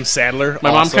William Sadler.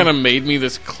 My mom Awesome. kind of made me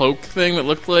this cloak thing that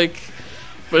looked like...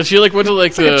 But she, went to,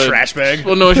 like the... a trash bag.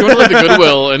 Well, no, she went to, the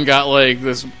Goodwill and got,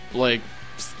 this,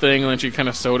 thing, and then she kind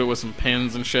of sewed it with some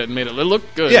pins and shit and made it look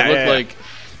good. Yeah, it looked yeah. like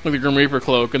the Grim Reaper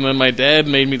cloak. And then my dad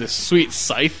made me this sweet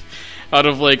scythe out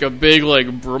of a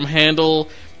big broom handle,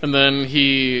 and then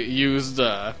he used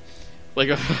a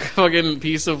fucking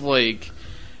piece of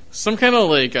some kind of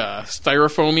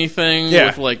styrofoamy thing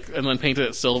Yeah. with and then painted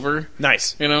it silver.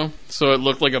 Nice. So it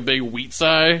looked like a big wheat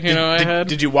sigh. I had.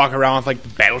 Did you walk around with the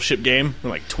Battleship game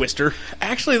or Twister?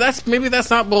 Actually, that's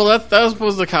not. Well, that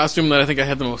was the costume that I think I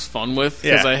had the most fun with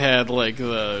because Yeah. I had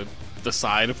the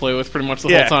side to play with pretty much the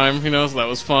Yeah. whole time. So that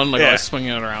was fun. I Yeah. was swinging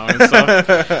it around and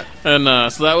stuff.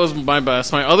 And so that was my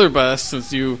best. My other best,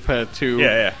 since you've had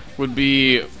two, would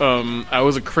be I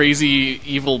was a crazy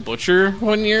evil butcher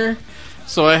one year.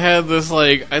 So I had this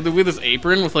I had this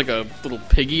apron with a little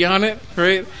piggy on it,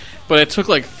 right? But I took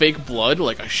fake blood,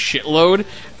 a shitload,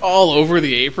 all over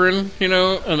the apron,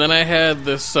 And then I had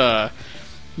this,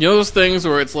 those things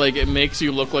where it's it makes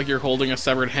you look like you're holding a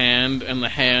severed hand, and the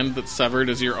hand that's severed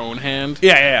is your own hand.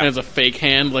 Yeah. And it's a fake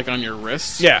hand on your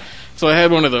wrist. Yeah. So I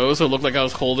had one of those, so it looked like I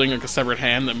was holding a severed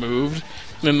hand that moved.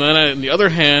 And then in the other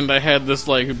hand, I had this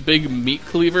like big meat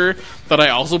cleaver that I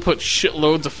also put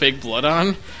shitloads of fake blood on.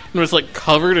 And it was like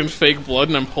covered in fake blood,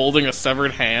 and I'm holding a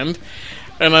severed hand.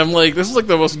 And I'm like, this is like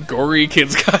the most gory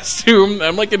kid's costume.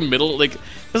 I'm like in middle, like,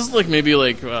 this is like maybe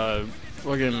like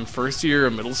fucking first year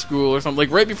of middle school or something,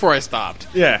 like right before I stopped.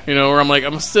 Yeah. You know, where I'm like, I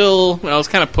was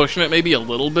kind of pushing it maybe a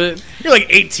little bit. You're like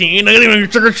 18. I didn't even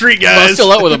trick or treat, guys. But I was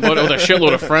still out with a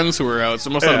shitload of friends who were out, so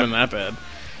it must not have been that bad.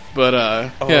 But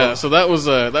yeah, so that was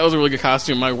a really good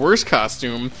costume. My worst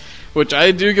costume, which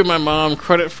I do give my mom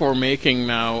credit for making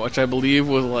now, which I believe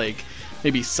was like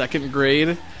maybe second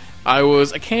grade, I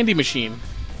was a candy machine.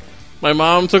 My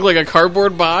mom took like a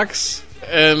cardboard box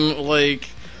and like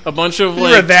a bunch of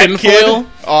like tin foil.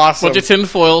 Awesome. Bunch of tin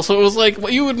foil. So it was like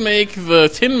what you would make the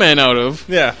Tin Man out of.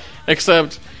 Yeah.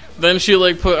 Except then she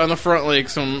like put on the front like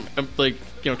some like,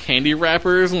 you know, candy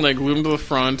wrappers and like glued them to the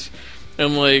front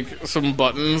and like some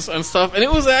buttons and stuff. And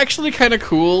it was actually kind of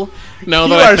cool now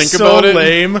that I think about it.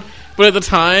 Lame. But at the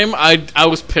time I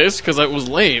was pissed because it was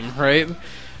lame, right?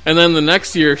 And then the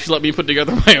next year, she let me put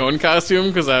together my own costume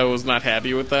because I was not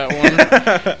happy with that one.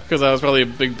 Because I was probably a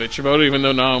big bitch about it, even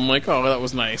though now I'm like, oh, that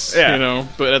was nice. Yeah. You know?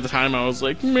 But at the time, I was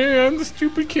like, man, I'm the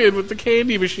stupid kid with the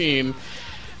candy machine.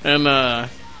 And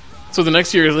so the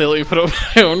next year, they let me put up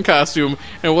my own costume.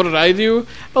 And what did I do?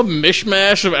 A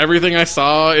mishmash of everything I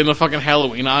saw in the fucking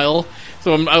Halloween aisle.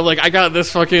 So I got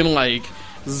this fucking, like,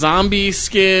 zombie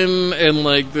skin and,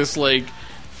 like, this, like,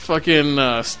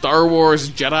 fucking Star Wars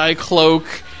Jedi cloak.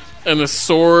 And a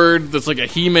sword that's like a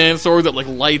He-Man sword that like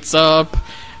lights up,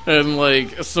 and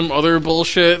like some other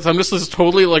bullshit. So I'm just this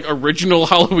totally like original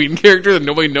Halloween character that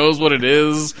nobody knows what it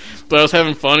is. But I was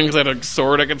having fun because I had a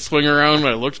sword I could swing around and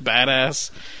I looked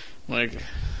badass. Like,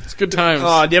 it's good times. Do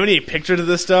you have any pictures of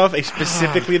this stuff?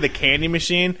 Specifically the candy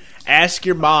machine? Ask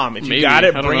your mom. If you Maybe. got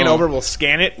it, I don't bring it know. over. We'll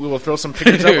scan it. We will throw some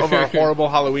pictures up of our horrible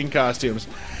Halloween costumes.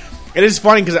 It is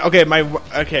funny because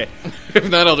If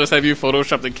not, I'll just have you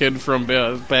Photoshop the kid from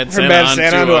Bad Santa, Bad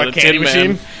Santa onto a the candy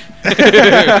Tin machine.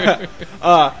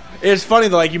 Man. It's funny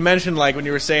though, like you mentioned, like when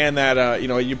you were saying that,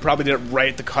 you probably did it right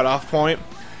at the cutoff point.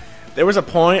 There was a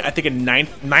point, I think in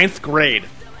ninth grade,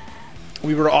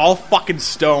 we were all fucking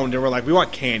stoned and we're like, we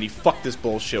want candy. Fuck this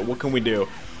bullshit. What can we do?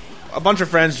 A bunch of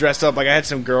friends dressed up. Like I had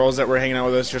some girls that were hanging out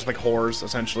with us, just like whores,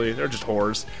 essentially. They're just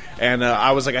whores. And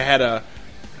I was like,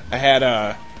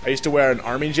 I used to wear an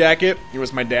army jacket. It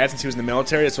was my dad since he was in the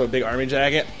military, so a big army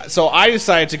jacket. So I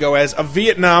decided to go as a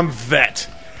Vietnam vet,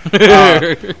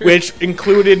 which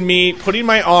included me putting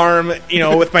my arm,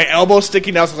 with my elbow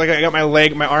sticking out, so like I got my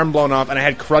arm blown off, and I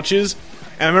had crutches.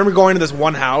 And I remember going to this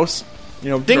one house,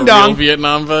 ding A dong. real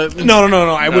Vietnam vet? No.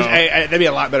 I wish that'd be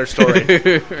a lot better story.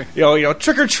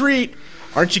 Trick or treat.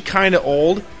 Aren't you kind of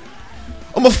old?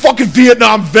 I'm a fucking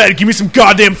Vietnam vet. Give me some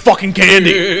goddamn fucking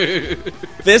candy.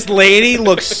 This lady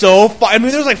looks so I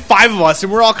mean, there's like 5 of us,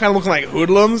 and we're all kind of looking like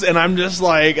hoodlums. And I'm just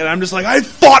like, I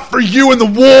fought for you in the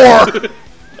war.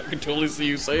 I can totally see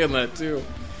you saying that too.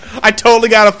 I totally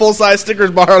got a full-size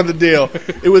Snickers bar out of the deal.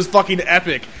 It was fucking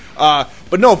epic.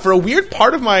 But no, for a weird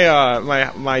part of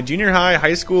my my junior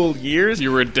high school years,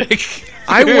 You were a dick.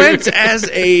 I went as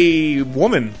a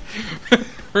woman.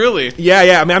 Really?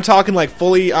 Yeah. I mean, I'm talking like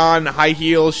fully on high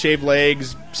heels, shaved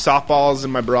legs, softballs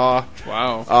in my bra.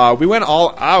 Wow. We went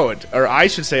all out, or I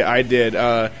should say I did.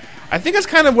 I think that's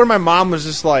kind of where my mom was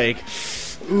just like,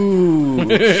 ooh,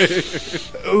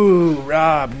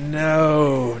 Rob,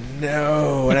 no.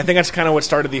 And I think that's kind of what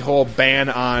started the whole ban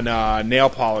on nail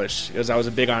polish, because I was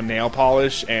big on nail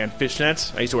polish and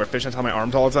fishnets. I used to wear fishnets on my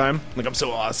arms all the time. Like, I'm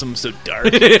so awesome, I'm so dark.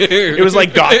 It was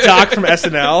like Goth Talk from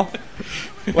SNL.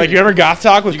 Like, you ever Goth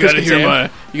Talk with Chris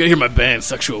Kattan? You gotta hear my band,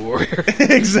 Sexual Warrior.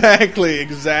 Exactly.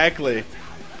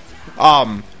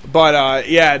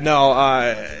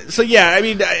 So yeah, I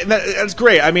mean, that's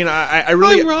great. I mean, I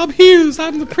really. I'm Rob Hughes.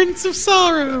 I'm the Prince of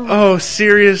Sorrow. Oh,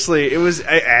 seriously, it was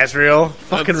Azrael.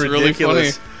 Fucking That's really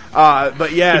ridiculous.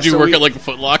 But yeah, Did you work at like a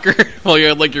Foot Locker while you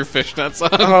had like your fishnets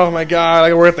on? Oh my god,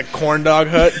 I work at the Corn Dog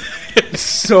Hut.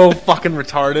 So fucking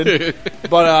retarded.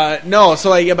 But no,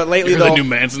 so like but lately You heard though, that new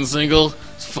Manson single?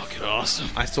 It's fucking awesome.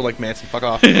 I still like Manson. Fuck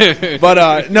off.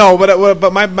 But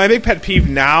my big pet peeve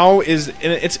now is,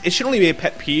 and it shouldn't only be a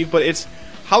pet peeve, but it's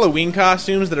Halloween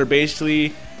costumes that are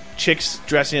basically chicks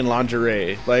dressing in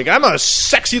lingerie. Like, I'm a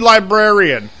sexy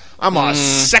librarian. I'm a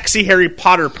sexy Harry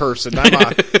Potter person. I'm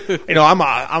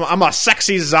a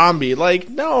sexy zombie. Like,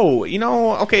 no,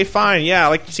 okay, fine, yeah, I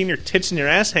like seeing your tits and your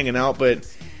ass hanging out, but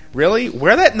really,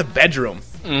 wear that in the bedroom.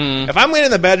 If I'm laying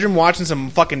in the bedroom watching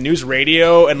some fucking news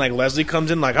radio and like Leslie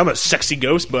comes in like, I'm a sexy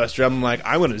Ghostbuster, I'm like,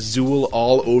 I'm gonna zool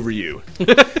all over you.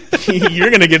 You're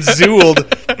gonna get zooled.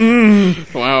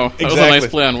 Wow, that was a Exactly. nice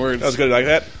play on words. That was good like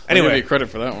that. I'll give Anyway, you credit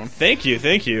for that one. thank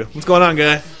you. What's going on,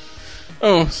 guy?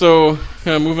 Oh, so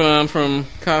moving on from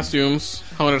costumes,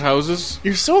 haunted houses.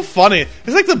 You're so funny.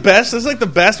 It's like the best. It's like the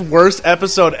best worst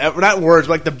episode ever. Not worst,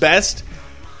 but like the best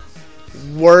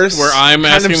worst. Where I'm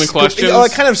kind asking of the questions?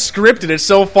 Like kind of scripted. It's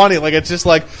so funny. Like it's just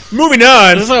like moving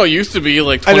on. This is how it used to be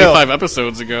like I know. 25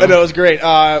 episodes ago. I know it was great.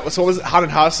 So what was it?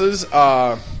 Haunted houses.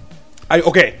 I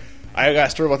got a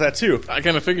story about that too. I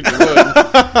kind of figured you would.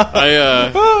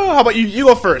 Oh, how about you? You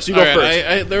go first. You go All right,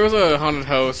 first. there was a haunted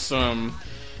house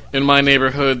in my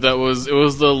neighborhood that was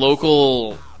the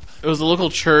local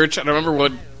church. I don't remember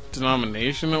what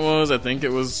denomination it was. I think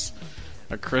it was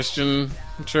a Christian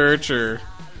church, or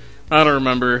I don't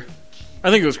remember. I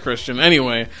think it was Christian.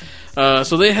 Anyway,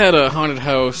 so they had a haunted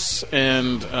house,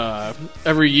 and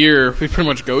every year we pretty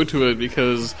much go to it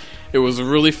because it was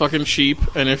really fucking cheap.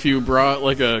 And if you brought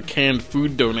like a canned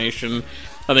food donation,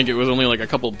 I think it was only like a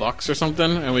couple bucks or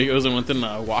something, and it was within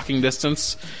walking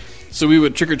distance. So we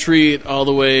would trick-or-treat all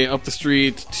the way up the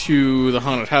street to the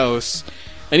haunted house.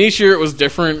 And each year it was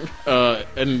different,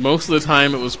 and most of the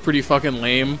time it was pretty fucking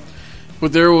lame.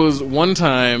 But there was one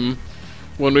time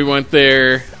when we went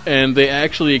there, and they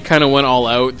actually kind of went all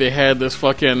out. They had this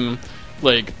fucking,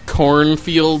 like,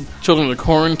 cornfield, Children of the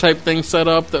Corn type thing set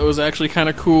up that was actually kind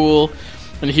of cool.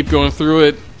 And you keep going through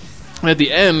it. And at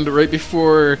the end, right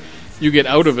before you get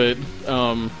out of it,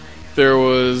 there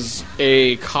was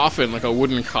a coffin, like a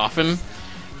wooden coffin,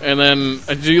 and then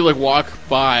you like walk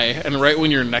by, and right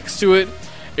when you're next to it,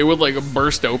 it would like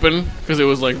burst open because it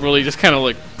was like really just kind of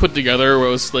like put together, where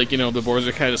it was like, you know, the boards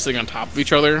are kind of sitting on top of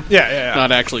each other, Yeah.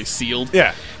 not actually sealed.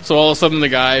 Yeah. So all of a sudden, the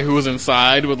guy who was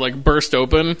inside would like burst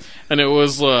open, and it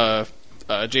was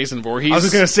Jason Voorhees. I was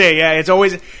just gonna say, yeah, it's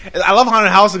always. I love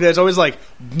haunted houses because it's always like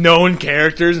known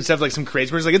characters instead of like some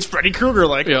crazy person. Like it's Freddy Krueger.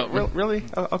 Like, Yeah. really?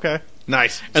 Oh, okay,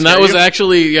 nice. And that was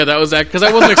actually, that was because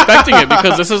I wasn't expecting it,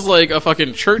 because this is like a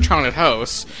fucking church haunted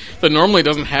house that normally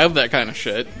doesn't have that kind of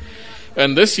shit.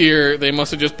 And this year, they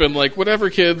must have just been like, whatever,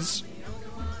 kids,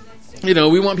 you know,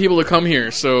 we want people to come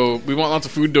here, so we want lots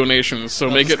of food donations, so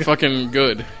make it fucking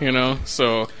good, you know?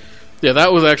 So, yeah,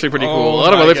 that was actually pretty cool. A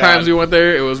lot of my other God. times we went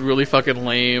there, it was really fucking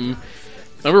lame.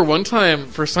 Remember one time,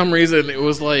 for some reason, it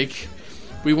was like,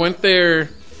 we went there,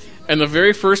 and the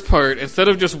very first part, instead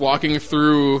of just walking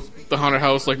through the haunted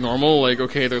house like normal, like,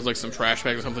 okay, there's like some trash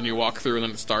bags or something you walk through and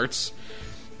then it starts,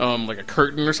 like a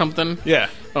curtain or something. Yeah.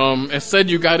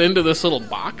 Instead, you got into this little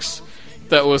box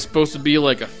that was supposed to be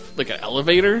like an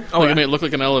elevator. Oh, like yeah. it made it look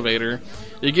like an elevator.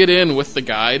 You get in with the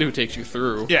guide who takes you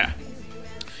through. Yeah.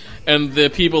 And the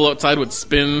people outside would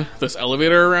spin this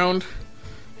elevator around,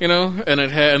 you know, and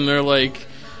they're like,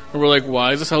 we're like,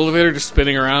 why is this elevator just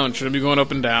spinning around? Should it be going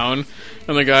up and down?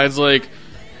 And the guide's like,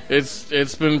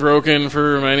 it's been broken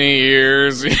for many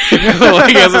years. Like, he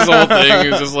has this whole thing.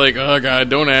 He's just like, oh god,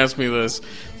 don't ask me this.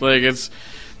 Like, it's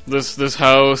this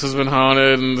house has been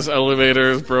haunted, and this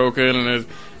elevator is broken, and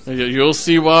you'll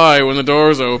see why when the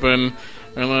doors open.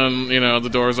 And then, you know, the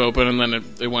doors open, and then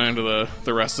it went into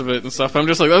the rest of it and stuff. I'm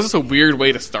just like, that was just a weird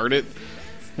way to start it,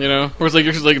 you know? Where it's like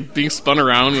you're just like being spun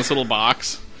around in this little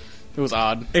box. It was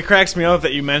odd. It cracks me up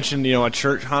that you mentioned, you know, a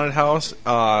church haunted house.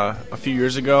 A few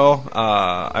years ago,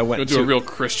 I went To a real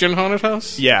Christian haunted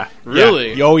house? Yeah.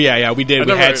 Really? Yeah. Oh, yeah, we did. I've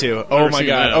We never- had to. Oh, never my seen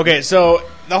God. that. Okay, so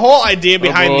the whole idea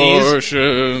behind these...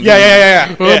 Abortion.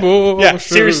 Yeah. Abortion.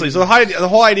 Seriously. So the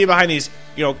whole idea behind these,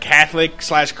 you know,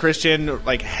 Catholic/Christian,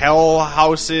 like, hell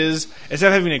houses, instead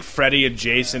of having, like, Freddy and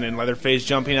Jason and Leatherface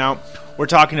jumping out, we're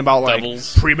talking about, like,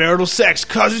 Devils. premarital sex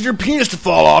causes your penis to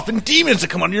fall off and demons to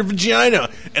come out of your vagina.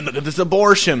 And look at this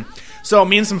abortion. So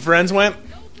me and some friends went...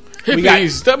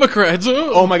 Hippies, Democrats.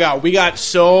 Oh my god, we got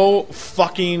so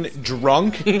fucking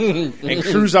drunk and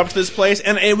cruised up to this place,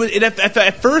 and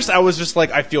at first I was just like,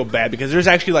 I feel bad because there's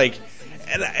actually like,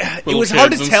 it Little was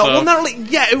hard to kids and tell. stuff. Well, not only,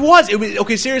 yeah, it was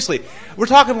okay. Seriously, we're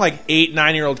talking like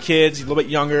 8-9-year-old kids, a little bit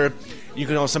younger. You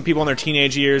can know some people in their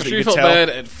teenage years. I'm that sure you you could felt tell. bad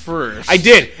at first. I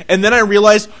did, and then I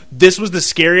realized this was the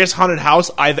scariest haunted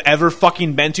house I've ever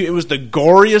fucking been to. It was the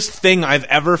goriest thing I've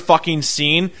ever fucking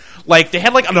seen. Like, they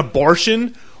had like an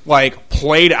abortion like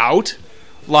played out.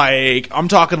 Like, I'm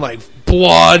talking like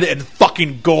blood and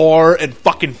fucking gore and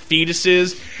fucking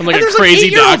fetuses. I'm like And a there's, crazy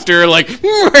 8-year-olds doctor, like,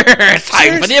 it's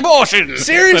time for the abortion.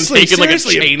 Seriously, And taking,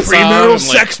 seriously, like, a chainsaw premarital and,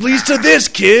 like, sex leads to this,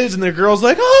 kids, and the girl's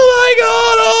like, "Oh my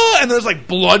god!" Oh, and there's like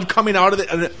blood coming out of it,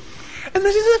 and there's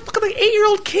these fucking like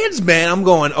 8-year-old kids, man. I'm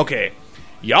going, okay,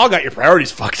 y'all got your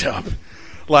priorities fucked up.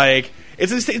 Like,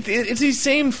 it's these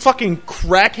same fucking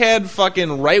crackhead,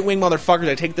 fucking right wing motherfuckers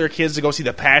that take their kids to go see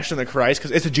the Passion of the Christ because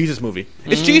it's a Jesus movie.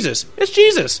 It's Jesus. It's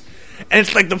Jesus. and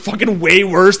it's like the fucking way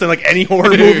worse than like any horror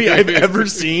movie I've ever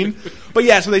seen. But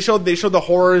yeah, so they showed the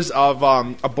horrors of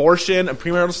abortion and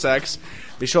premarital sex.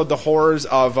 They showed the horrors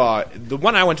of the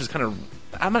one I went to was kind of.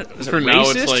 Is it For racist? now,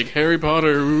 it's like Harry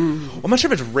Potter. Ooh. I'm not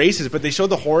sure if it's racist, but they showed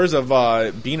the horrors of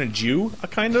being a Jew,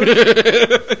 kind of,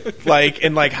 like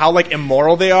and like how like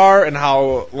immoral they are, and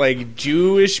how like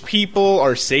Jewish people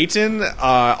are Satan.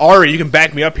 Ari, you can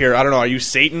back me up here. I don't know. Are you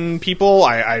Satan people?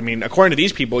 I mean, according to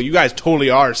these people, you guys totally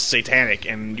are satanic,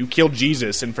 and you killed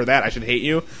Jesus, and for that, I should hate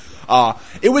you.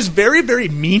 It was very, very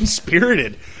mean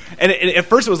spirited. And at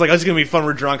first it was like, oh, this is going to be fun,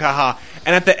 we're drunk, haha.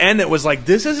 And at the end it was like,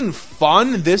 this isn't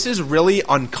fun, this is really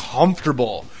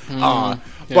uncomfortable.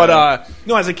 But,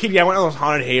 as a kid, I went on those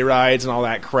haunted hay rides and all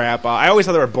that crap. I always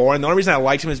thought they were boring. The only reason I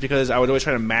liked them is because I would always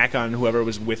try to mac on whoever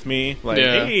was with me. Like,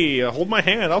 hey, hold my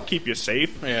hand, I'll keep you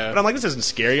safe. Yeah. But I'm like, this isn't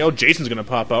scary. Oh, Jason's going to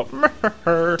pop up.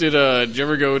 Did you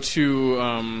ever go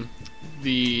to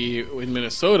in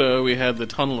Minnesota, we had the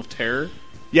Tunnel of Terror?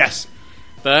 Yes.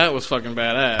 That was fucking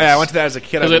badass. Yeah, I went to that as a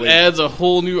kid, I Because it believe. adds a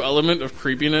whole new element of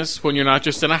creepiness when you're not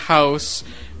just in a house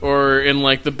or in,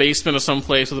 like, the basement of some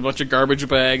place with a bunch of garbage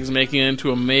bags making it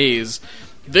into a maze.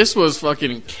 This was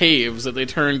fucking caves that they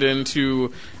turned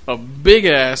into a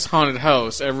big-ass haunted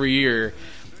house every year.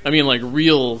 I mean, like,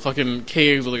 real fucking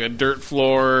caves with, like, a dirt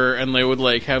floor, and they would,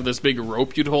 like, have this big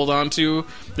rope you'd hold on to.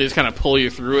 They just kind of pull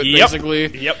you through it, Yep.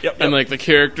 basically. Yep. And, like, the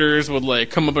characters would, like,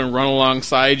 come up and run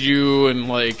alongside you and,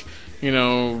 like,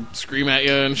 scream at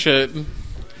you and shit.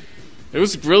 It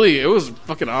was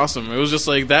fucking awesome. It was just,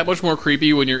 like, that much more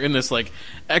creepy when you're in this, like,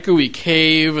 echoey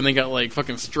cave, and they got, like,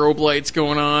 fucking strobe lights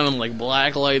going on, and, like,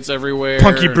 black lights everywhere.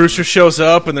 Punky Brewster shows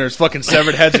up, and there's fucking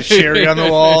severed heads of Sherry on the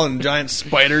wall, and giant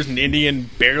spiders and Indian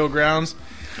burial grounds.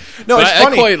 No, But it's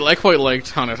funny. I quite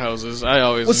liked haunted houses. I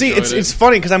always enjoyed it. It's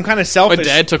funny because I'm kind of selfish. My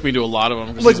dad took me to a lot of them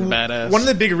because Like, he's badass. one of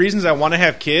the big reasons I want to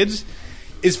have kids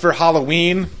is for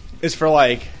Halloween, is for,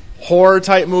 like,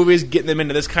 horror-type movies, getting them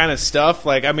into this kind of stuff.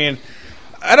 Like, I mean,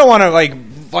 I don't want to, like,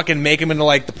 fucking make them into,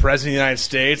 like, the President of the United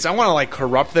States. I want to, like,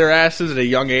 corrupt their asses at a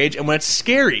young age. And when it's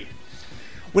scary,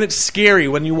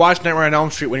 when you watch Nightmare on Elm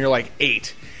Street when you're, like,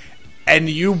 8, and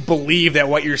you believe that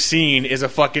what you're seeing is a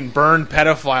fucking burned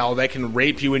pedophile that can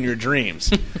rape you in your dreams.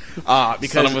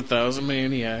 Because Son of a Thousand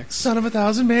Maniacs. Son of a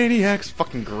Thousand Maniacs.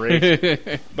 Fucking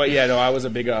great. But yeah, no, I was a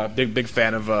big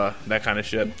fan of that kind of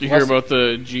shit. You hear about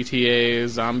the GTA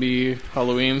zombie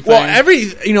Halloween thing? Well,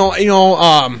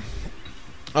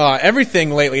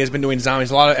 everything lately has been doing zombies.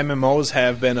 A lot of MMOs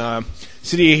have been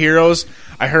City of Heroes.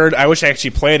 I wish I actually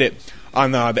played it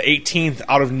on the 18th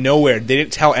out of nowhere. They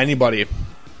didn't tell anybody.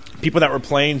 People that were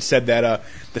playing said that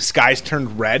the skies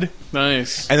turned red.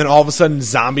 Nice. And then all of a sudden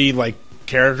zombie like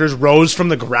characters rose from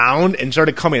the ground and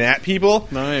started coming at people.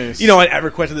 Nice. And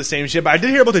EverQuest did the same shit. But I did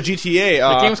hear about the GTA.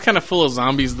 The game's kind of full of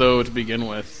zombies, though, to begin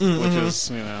with, Mm-hmm. which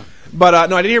is,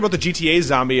 But no, I did hear about the GTA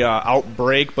zombie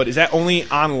outbreak. But is that only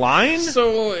online?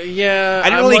 So, yeah. I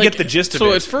didn't really get the gist of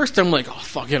so it. at first, I'm like, oh,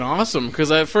 fucking awesome.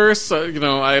 Because at first,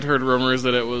 I had heard rumors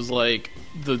that it was like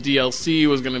the DLC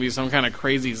was going to be some kind of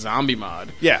crazy zombie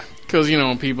mod. Yeah. Because,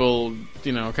 people,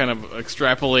 kind of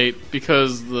extrapolate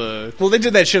because the Well, they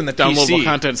did that shit in the downloadable PC.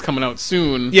 content's coming out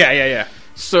soon. Yeah.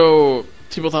 So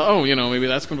people thought, oh, maybe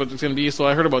that's what it's going to be. So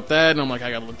I heard about that, and I'm like,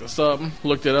 I got to look this up.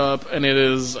 Looked it up, and it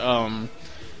is,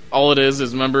 all it is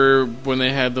remember when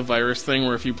they had the virus thing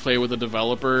where if you play with a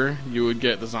developer, you would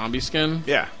get the zombie skin?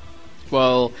 Yeah.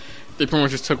 Well, they pretty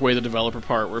much just took away the developer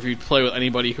part, where if you play with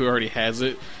anybody who already has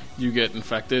it, you get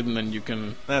infected, and then you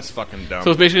can... That's fucking dumb.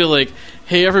 So it's basically like,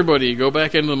 hey, everybody, go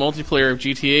back into the multiplayer of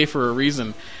GTA for a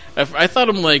reason. I thought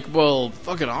I'm like, well,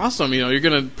 fucking awesome. You're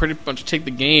going to pretty much take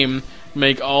the game,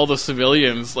 make all the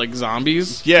civilians like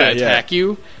zombies to attack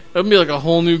you. That would be like a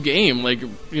whole new game. Like,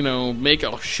 make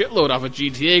a shitload off of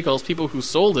GTA because people who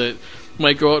sold it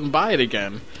might go out and buy it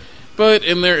again. But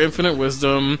in their infinite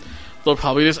wisdom, they'll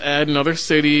probably just add another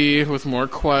city with more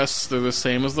quests. They're the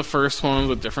same as the first one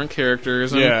with different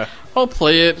characters. And Yeah. I'll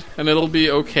play it, and it'll be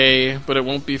okay, but it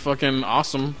won't be fucking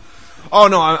awesome. Oh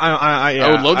no,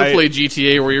 I would love to play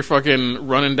GTA where you're fucking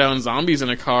running down zombies in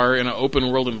a car in an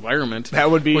open world environment.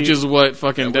 That would be, which is what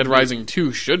fucking Dead Rising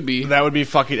 2 should be. That would be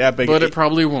fucking epic. But it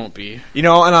probably won't be. And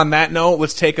on that note,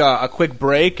 let's take a quick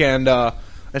break and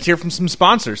let's hear from some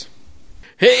sponsors.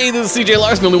 Hey, this is CJ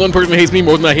Larson. Only one person hates me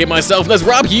more than I hate myself, and that's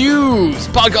Rob Hughes.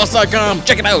 Podcast.com.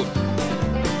 Check it out.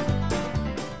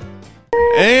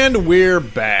 And we're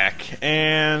back.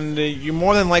 And you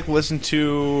more than likely listen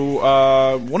to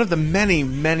one of the many,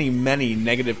 many, many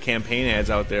negative campaign ads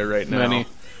out there right now. Many.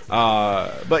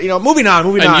 But, moving on.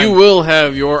 And you will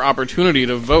have your opportunity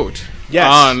to vote Yes.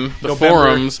 on the November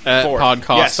forums at 4th.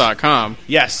 podcast.com.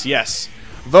 Yes.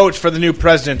 vote for the new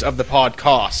president of the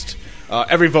podcast.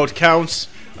 Every vote counts.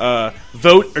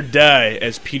 Vote or die,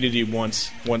 as P. Diddy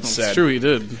once said. It's true, he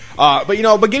did. But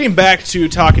getting back to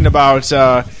talking about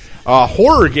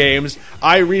horror games,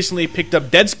 I recently picked up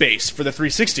Dead Space for the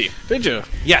 360. Did you?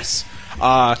 Yes.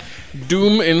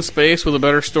 Doom in space with a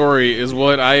better story is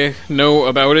what I know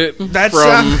about it. That's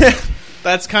from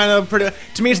that's kind of pretty.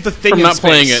 To me, it's the thing From in not space.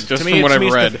 playing it, just to me, from what to I've me,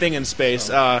 it's read. the thing in space.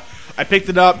 I picked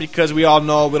it up because we all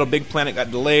know Little Big Planet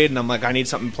got delayed, and I'm like, I need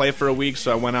something to play for a week,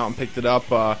 so I went out and picked it up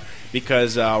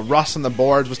because Russ on the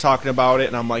boards was talking about it,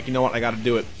 and I'm like, you know what, I got to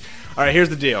do it. All right, here's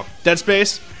the deal: Dead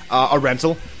Space, a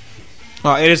rental.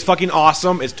 It is fucking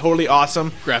awesome. It's totally awesome.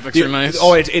 Graphics are nice.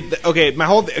 Oh,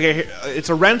 it's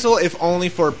a rental if only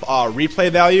for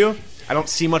replay value. I don't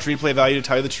see much replay value, to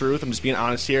tell you the truth. I'm just being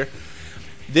honest here.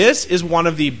 This is one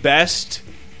of the best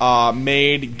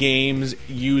made games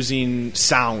using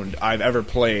sound I've ever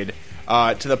played.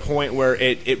 To the point where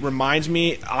it reminds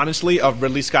me, honestly, of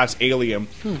Ridley Scott's Alien,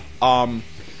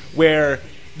 where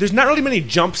there's not really many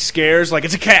jump scares. Like,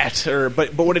 it's a cat,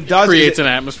 but what it does creates is an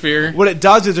atmosphere. what it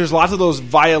does is there's lots of those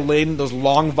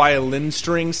long violin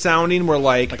strings sounding where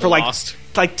like for Lost.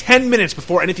 like 10 minutes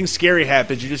before anything scary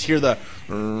happens, you just hear the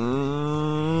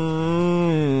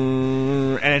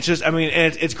and it's just, I mean,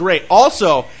 and it's great.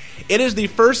 Also, it is the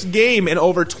first game in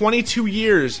over 22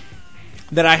 years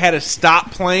that I had to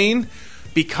stop playing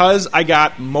because I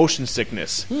got motion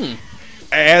sickness.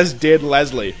 As did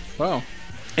Leslie. Wow.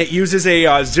 It uses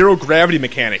a zero gravity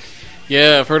mechanic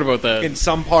Yeah, I've heard about that. in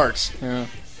some parts. Yeah.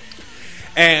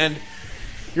 And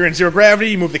you're in zero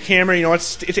gravity, you move the camera, you know,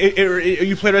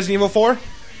 you played Resident Evil 4?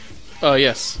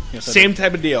 Yes. I Same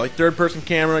type of deal, like third-person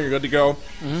camera, you're good to go.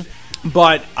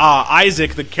 But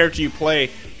Isaac, the character you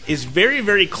play, is very,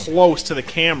 very close to the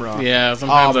camera. did. Yeah,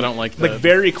 sometimes I don't like that. Like,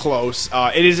 very close.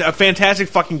 It is a fantastic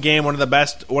fucking game, one of the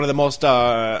best, one of the most, it's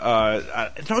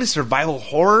not really survival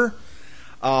horror.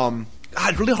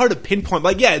 It's really hard to pinpoint.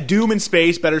 Like, yeah, Doom in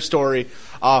space, better story.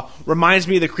 Reminds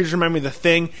me, the creatures remind me of The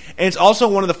Thing. And it's also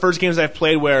one of the first games I've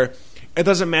played where it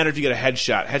doesn't matter if you get a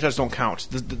headshot. Headshots don't count.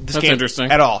 This That's game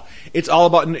interesting. at all. It's all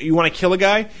about, you want to kill a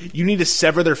guy, you need to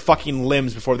sever their fucking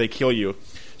limbs before they kill you.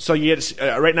 So you get,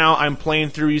 right now I'm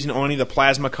playing through using only the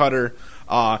plasma cutter.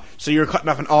 So you're cutting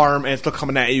off an arm and it's still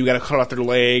coming at you. You got to cut off their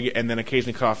leg and then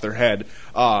occasionally cut off their head.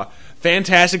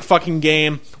 Fantastic fucking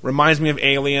game. Reminds me of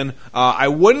Alien. I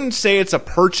wouldn't say it's a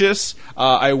purchase.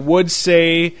 I would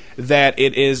say that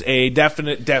it is a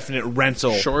definite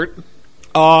rental. Short?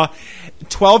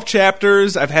 12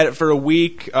 chapters. I've had it for a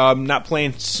week. Not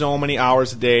playing so many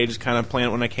hours a day, just kind of playing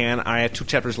it when I can. I have 2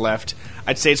 chapters left.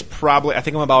 I'd say it's probably, I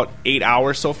think I'm about 8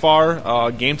 hours so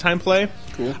far, game time play.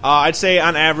 Cool. I'd say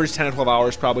on average 10 to 12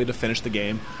 hours probably to finish the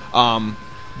game.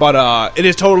 But it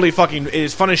is totally fucking, it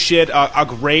is fun as shit. A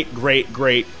great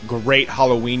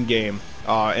Halloween game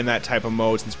in that type of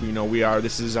mode, since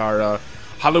this is our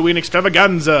Halloween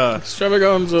extravaganza. Speaking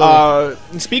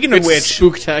of which,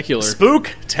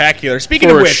 Spooktacular. Speaking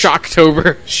For of which,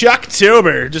 Shocktober.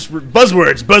 Just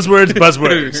buzzwords.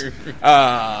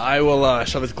 I will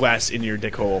shove this glass in your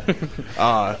dick hole.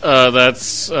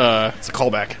 That's It's a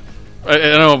callback. I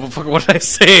don't know what did I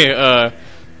say.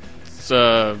 It's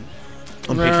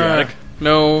Unpatriotic.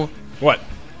 No. What?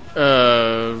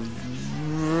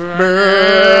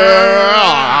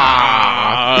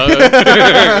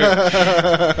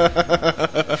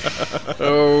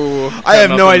 Oh, I have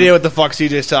no idea what the fuck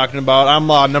CJ's talking about. I'm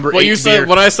number 8 What you said, beer.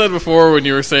 what I said before when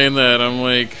you were saying that, I'm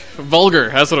like vulgar.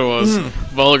 That's what it was.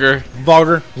 Vulgar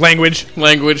Vulgar language.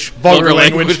 vulgar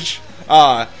language.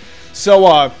 So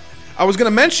I was going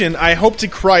to mention, I hope to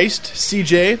Christ,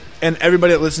 CJ, and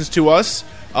everybody that listens to us,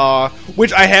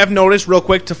 which I have noticed real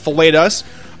quick to fillet us,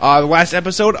 the last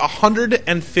episode,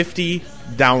 150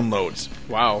 downloads.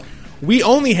 Wow. We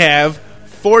only have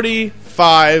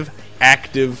 45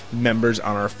 active members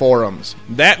on our forums.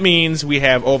 That means we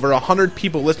have over 100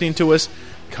 people listening to us.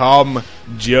 Come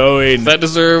join. That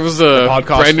deserves a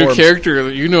podcast brand new forums. character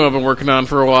that you know I've been working on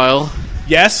for a while.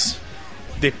 Yes,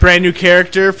 the brand new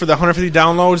character for the 150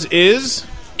 downloads is...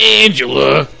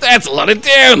 Angela. That's a lot of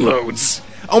downloads.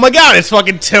 Oh my god, it's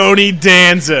fucking Tony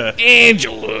Danza.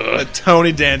 Angela.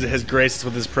 Tony Danza has graced us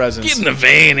with his presence. Get in the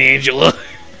van, Angela.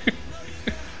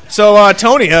 So,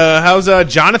 Tony, how's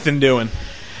Jonathan doing?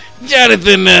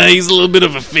 Jonathan, he's a little bit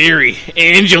of a fairy.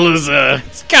 Angela's,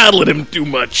 coddling him too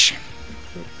much.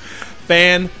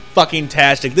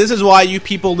 Fan-fucking-tastic. This is why you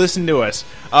people listen to us.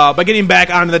 But getting back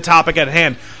onto the topic at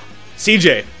hand,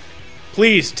 CJ,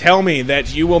 please tell me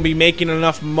that you will be making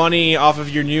enough money off of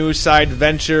your new side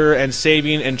venture and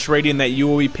saving and trading that you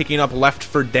will be picking up Left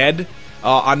 4 Dead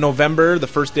on November, the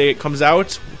first day it comes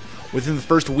out. within the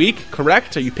first week,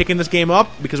 correct? Are you picking this game up?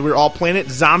 Because we're all playing it.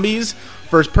 Zombies,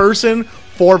 first person,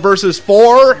 4 versus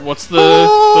 4. What's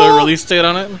the release date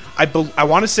on it? I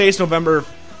want to say it's November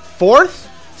 4th,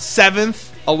 7th,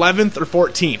 11th, or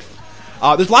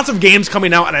 14th. There's lots of games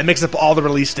coming out, and I mix up all the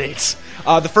release dates.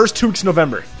 The first 2 weeks of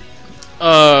November.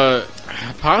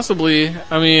 Possibly.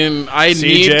 I mean, I CJ.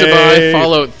 need to buy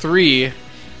Fallout 3,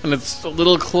 and it's a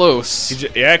little close.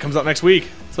 Yeah, it comes out next week.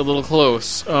 It's a little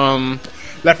close.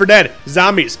 Left 4 Dead,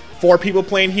 zombies. 4 people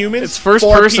playing humans. It's first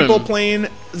 4 person. people playing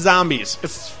zombies.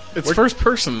 It's first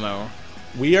person though.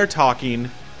 We are talking.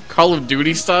 Call of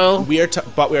Duty style. We are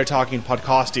talking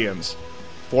podcastians.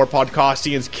 4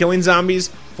 podcastians killing zombies.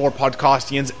 4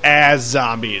 podcastians as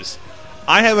zombies.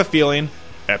 I have a feeling.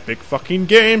 Epic fucking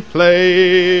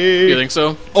gameplay. You think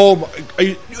so? Oh,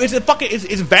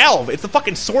 it's Valve. It's the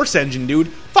fucking Source engine, dude.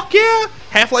 Fuck yeah.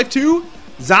 Half-Life 2,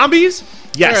 zombies.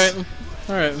 Yes.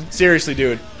 All right. Seriously,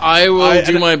 dude. I will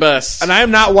do my best. And I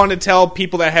am not one to tell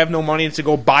people that have no money to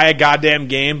go buy a goddamn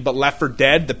game, but Left 4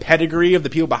 Dead, the pedigree of the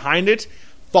people behind it,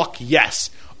 fuck yes.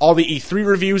 All the E3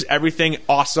 reviews, everything,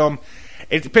 awesome.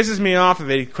 It pisses me off if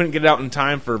they couldn't get it out in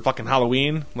time for fucking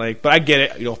Halloween. Like, but I get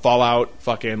it. Fallout,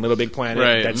 fucking Little Big Planet,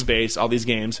 Right. Dead Space, all these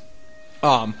games.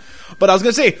 But I was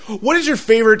gonna say, what is your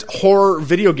favorite horror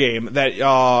video game that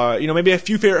maybe a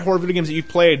few favorite horror video games that you've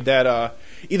played that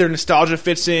either nostalgia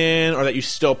fits in or that you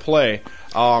still play?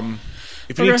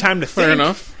 If you need time to think, fair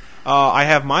enough. I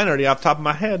have mine already off the top of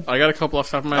my head. I got a couple off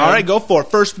the top of my head. All right, go for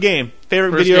it. First game,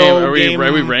 favorite First video game. game.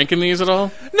 Are we ranking these at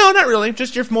all? No, not really.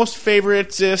 Just your most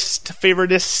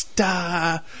favoritist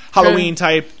Halloween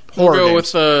type horror We'll go games.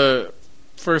 with the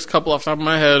first couple off the top of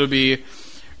my head would be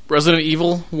Resident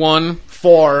Evil 1.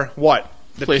 For what?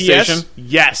 The PlayStation? PS?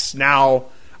 Yes. Now,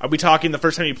 are we talking the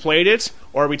first time you played it,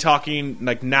 or are we talking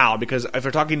like now? Because if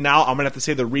we're talking now, I'm gonna have to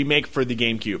say the remake for the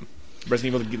GameCube.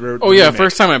 Resident Evil. Oh yeah, remake.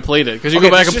 first time I played it. Because you Okay,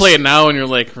 go back it's and play just- it now and you're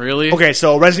like, really? Okay,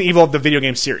 so Resident Evil, the video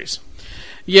game series.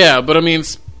 Yeah, but I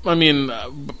mean,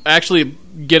 actually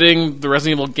getting the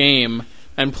Resident Evil game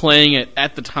and playing it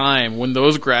at the time when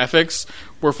those graphics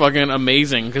were fucking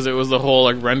amazing because it was the whole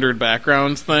like rendered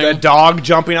backgrounds thing. The dog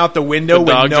jumping out the window The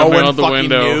when dog no jumping one out the fucking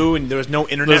window. knew, and there was no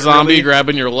internet. The zombie really.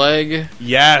 grabbing your leg.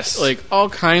 Yes. Like all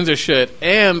kinds of shit.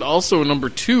 And also number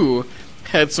 2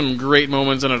 had some great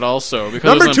moments in it also. Because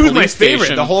number it was 2 on is my police favorite.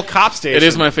 station. The whole cop station. It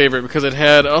is my favorite because it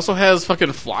also has fucking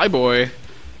Flyboy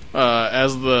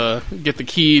as get the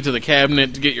key to the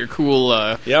cabinet to get your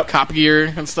cool Yep. cop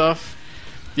gear and stuff.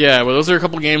 Yeah, well, those are a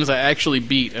couple games I actually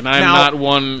beat, and I'm Now- not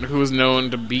one who is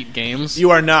known to beat games.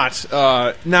 You are not.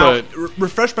 Now, But-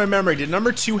 refresh my memory. Did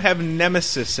number 2 have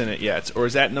Nemesis in it yet, or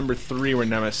is that number 3 where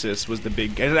Nemesis was the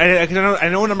big? I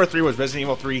know number 3 was Resident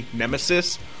Evil 3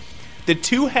 Nemesis. Did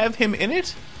 2 have him in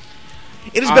it?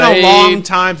 It has been a long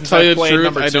time since tell you I the played truth,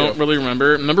 number 2. I don't really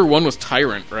remember. Number 1 was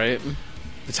Tyrant, right?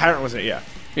 The Tyrant was it? Yeah.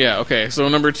 Yeah, okay. So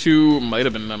number 2 might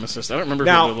have been Nemesis. I don't remember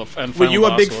Now, who the were final you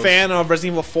a boss big was. fan of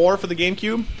Resident Evil 4 for the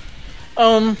GameCube?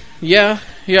 Yeah,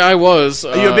 I was.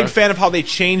 Are you a big fan of how they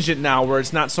changed it now, where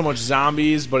it's not so much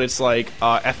zombies, but it's like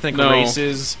ethnic No.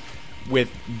 races with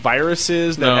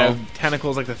viruses that No. have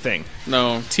tentacles like the Thing?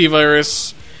 No,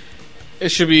 T-Virus. It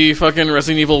should be fucking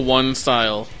Resident Evil 1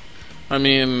 style. I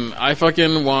mean, I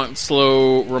fucking want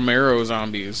slow Romero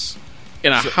zombies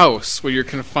in a house where you're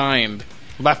confined.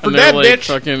 Left 4 And they're Dead, like bitch.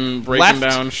 fucking breaking Left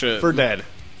down shit. 4 Dead.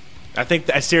 I think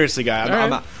seriously, guy. All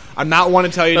right. I'm not one to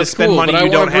tell you That's to spend cool, money but you I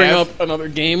don't want to bring have. up another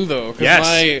game though. 'Cause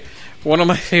Yes. one of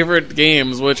my favorite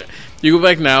games, which you go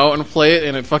back now and play it,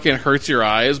 and it fucking hurts your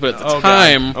eyes. But at the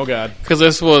time, Oh god. because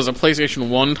this was a PlayStation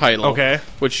 1 title, Okay.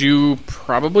 which you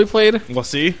probably played, We'll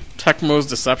see. Tecmo's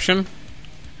Deception.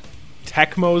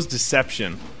 Tecmo's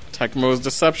Deception. Tecmo's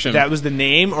Deception. That was the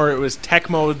name, or it was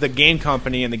Tecmo, the game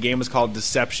company, and the game was called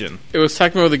Deception. It was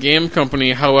Tecmo, the game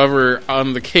company. However,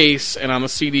 on the case and on the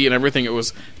CD and everything, it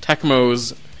was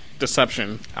Tecmo's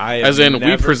Deception. I have As in, we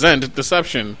never- present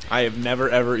Deception. I have never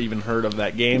ever even heard of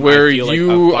that game. Where I feel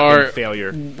you like a are fucking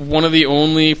failure. one of the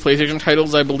only PlayStation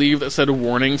titles, I believe, that said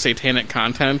warning satanic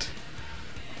content.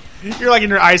 You're like in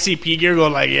your ICP gear,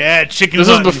 going like, yeah, chicken. This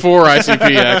is hunting. before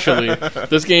ICP, actually.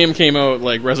 This game came out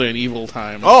like Resident Evil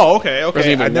time. Oh, okay. Resident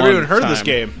Evil I've never 1 even heard of this time.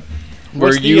 game. Where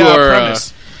What's the you are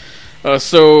premise?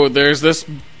 so there's this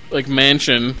like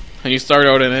mansion, and you start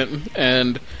out in it,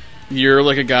 and you're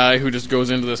like a guy who just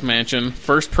goes into this mansion.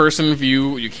 First person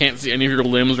view, you can't see any of your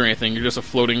limbs or anything. You're just a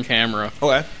floating camera,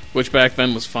 Okay. which back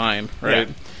then was fine, right?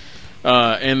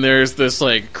 And there's this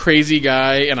like crazy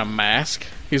guy in a mask.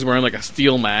 He's wearing like a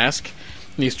steel mask,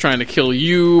 and he's trying to kill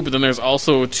you. But then there's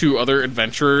also 2 other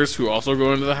adventurers who also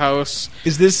go into the house.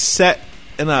 Is this set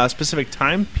in a specific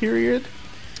time period?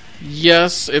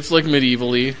 Yes, it's like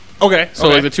medievally. Okay. So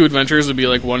like the two adventures would be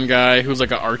like one guy who's like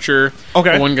an archer.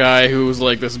 Okay. And one guy who's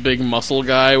like this big muscle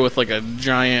guy with like a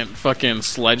giant fucking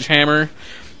sledgehammer.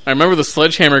 I remember the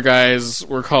sledgehammer guys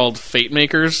were called Fate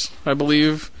Makers, I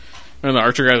believe. And the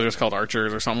archer guys are just called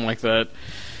archers or something like that.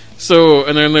 So,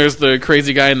 and then there's the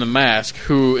crazy guy in the mask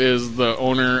who is the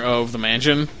owner of the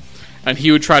mansion. And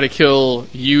he would try to kill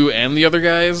you and the other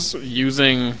guys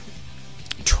using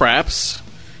traps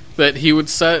that he would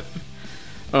set.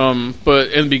 But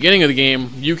in the beginning of the game,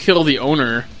 you kill the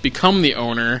owner, become the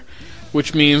owner,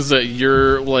 which means that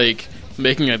you're, like,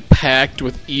 making a pact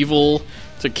with evil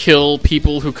to kill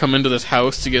people who come into this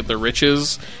house to get their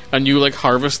riches, and you, like,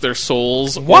 harvest their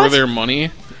souls or their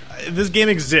money. This game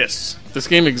exists. This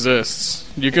game exists.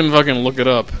 You can fucking look it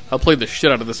up. I'll play the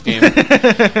shit out of this game.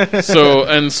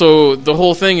 So the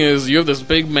whole thing is, you have this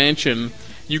big mansion.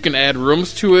 You can add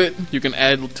rooms to it. You can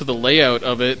add to the layout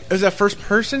of it. Is that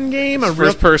first-person game?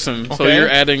 First person. So Okay. you're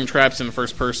adding traps in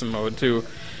first-person mode, too.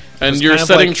 And it's you're kind of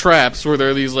setting like- traps where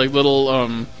there are these, like,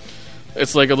 little,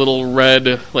 it's like a little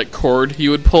red, like, cord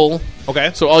you would pull.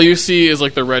 Okay. So all you see is,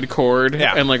 like, the red cord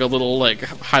Yeah. and, like, a little, like,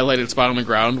 highlighted spot on the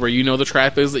ground where you know the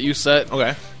trap is that you set.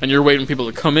 Okay. And you're waiting for people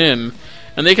to come in.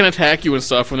 And they can attack you and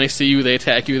stuff. When they see you, they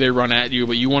attack you, they run at you.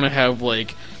 But you want to have,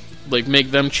 like, make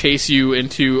them chase you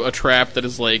into a trap that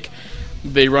is, like...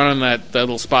 They run on that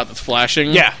little spot that's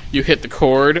flashing. Yeah. You hit the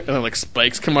cord, and then, like,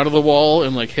 spikes come out of the wall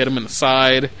and, like, hit them in the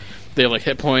side. They have, like,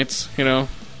 hit points, you know?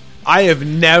 I have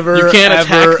never. You can't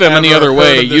attack them any other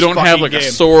way. You don't have, like, a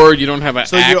sword. You don't have an axe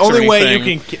So the only or way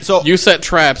anything. you can. So You set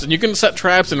traps, and you can set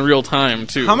traps in real time,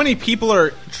 too. how many people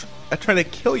are trying to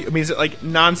kill you? I mean, is it like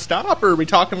nonstop, or are we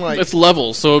talking like? It's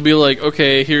levels, so it'd be like,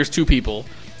 okay, here's 2 people.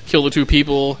 Kill the 2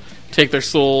 people, take their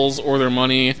souls or their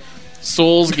money.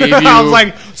 Souls gave you... I was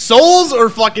like, souls or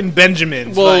fucking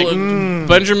Benjamins? well, Like,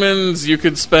 Benjamins you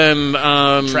could spend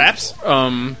on... traps?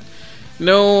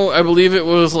 No, I believe it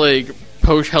was like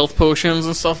health potions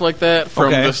and stuff like that from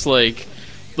Okay. this like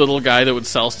little guy that would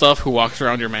sell stuff who walks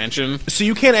around your mansion. So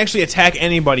you can't actually attack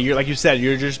anybody. You're like you said,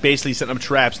 you're just basically setting up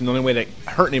traps, and the only way to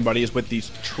hurt anybody is with these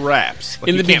traps. Like,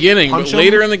 In you the can't beginning, but punch 'em?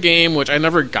 later in the game, which I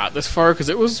never got this far because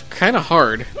it was kind of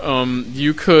hard.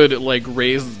 You could like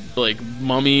raise like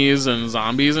mummies and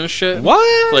zombies and shit.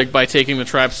 What? Like by taking the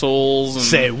trap souls. And,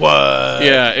 Say what?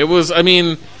 Yeah, it was. I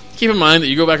mean, keep in mind that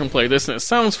you go back and play this, and it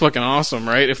sounds fucking awesome,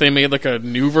 right? If they made like a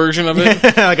new version of it.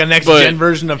 Like a next But gen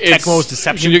version of it's- Tecmo's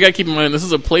Deception. You gotta keep in mind, this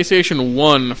is a PlayStation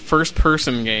 1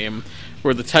 first-person game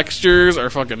where the textures are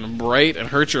fucking bright and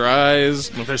hurt your eyes.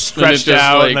 They're stretched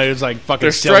out, and there's like fucking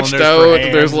they're stretched cylinders for out.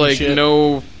 hands There's and like shit.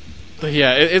 no.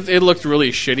 Yeah, it looked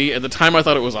really shitty. At the time, I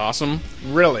thought it was awesome.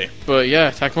 Really. But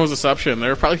yeah, Tecmo's Deception.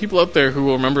 There are probably people out there who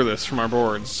will remember this from our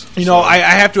boards. You know, I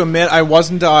have to admit, I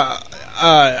wasn't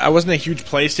a huge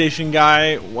PlayStation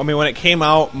guy. I mean, when it came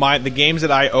out, the games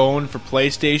that I owned for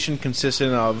PlayStation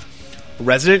consisted of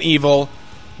Resident Evil,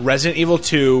 Resident Evil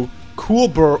 2, Cool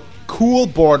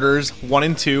Borders 1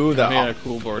 and 2. Yeah,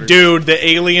 Cool Borders. Dude, the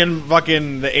alien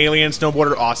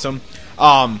snowboarder, awesome.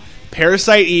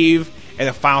 Parasite Eve and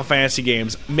the Final Fantasy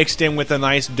games mixed in with a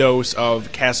nice dose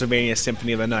of Castlevania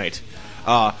Symphony of the Night.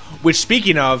 Which,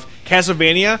 speaking of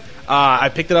Castlevania, I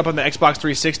picked it up on the Xbox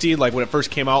 360, like when it first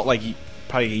came out, like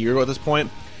probably a year ago at this point.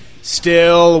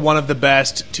 Still one of the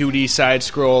best 2D side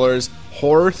scrollers,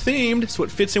 horror themed, so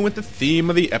it fits in with the theme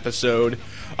of the episode.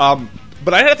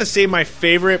 But I'd have to say my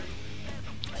favorite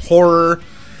horror.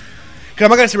 I'm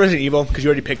not gonna say Resident Evil because you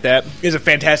already picked that. It's a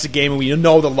fantastic game, and we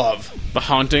know the love. The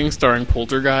Haunting, starring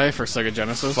Poltergeist for Sega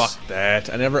Genesis. Fuck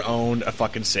that! I never owned a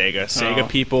fucking Sega. Sega Oh.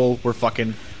 people were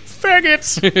fucking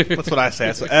faggots. That's what I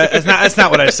say. That's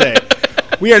not what I say.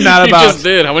 We are not You about. just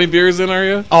did. How many beers in are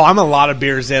you? Oh, I'm a lot of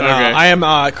beers in. Okay. I am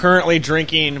currently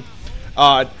drinking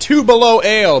Two Below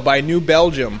Ale by New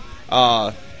Belgium.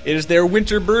 It is their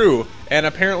winter brew, and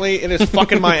apparently it is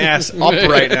fucking my ass up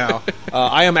right now.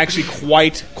 I am actually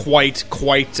quite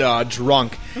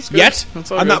drunk. good. Yet,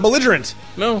 That's all I'm not good. belligerent.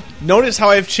 No. Notice how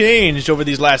I've changed over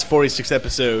these last 46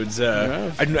 episodes.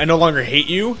 have. I no longer hate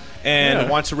you and Yeah.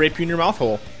 want to rape you in your mouth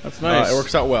hole. That's nice. It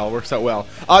works out well.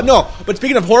 No, but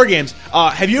speaking of horror games,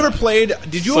 have you ever played...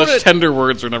 Did you Such ever... tender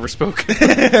words were never spoken.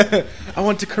 I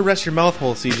want to caress your mouth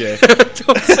hole, CJ.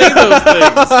 Don't say those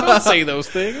things. Don't say those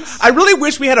things. I really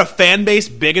wish we had a fan base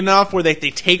big enough where they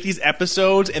take these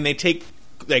episodes and they take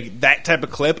like that type of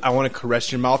clip. I want to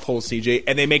caress your mouth hole, CJ,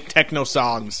 and they make techno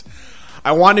songs.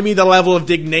 I want to be the level of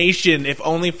dignation, if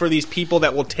only for these people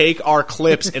that will take our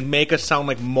clips and make us sound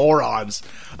like morons.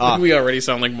 We already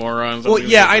sound like morons. Well,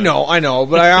 yeah, I know,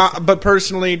 but but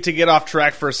personally, to get off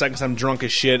track for a second, 'cause I'm drunk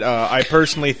as shit. I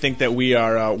personally think that we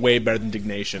are way better than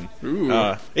Dignation. Ooh.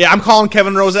 Yeah, I'm calling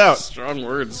Kevin Rose out. Strong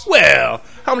words. Well,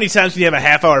 how many times can you have a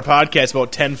half-hour podcast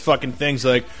about 10 fucking things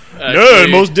like,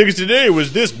 Actually- no, most digs today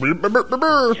was this. Brr, brr, brr, brr,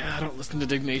 brr." Yeah, I don't listen to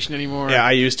Dignation anymore. Yeah,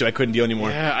 I used to. I couldn't deal anymore.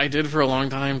 Yeah, I did for a long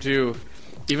time too.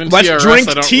 Even Let's TRS, drink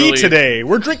I don't tea really... today.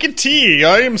 We're drinking tea.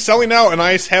 I am selling out, and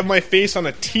I have my face on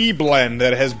a tea blend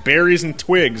that has berries and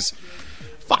twigs.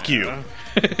 Fuck you.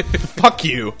 Fuck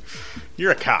you.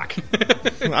 You're a cock.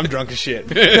 I'm drunk as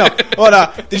shit. No,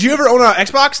 but did you ever own an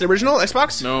Xbox, the original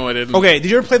Xbox? No, I didn't. Okay,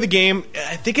 did you ever play the game?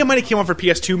 I think it might have came on for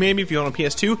PS2, maybe, if you own a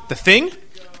PS2. The Thing?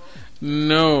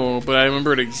 No, but I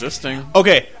remember it existing.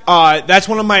 Okay, that's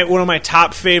one of my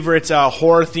top favorite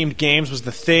horror themed games was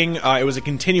The Thing. It was a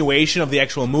continuation of the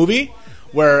actual movie,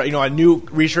 where a new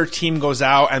research team goes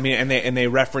out. I mean, and they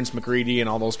reference McGreedy and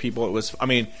all those people. It was, I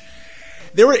mean,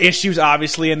 there were issues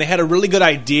obviously, and they had a really good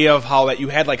idea of how that you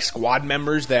had like squad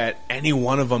members that any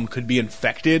one of them could be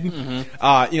infected.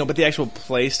 Mm-hmm. But the actual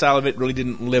play style of it really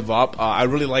didn't live up. I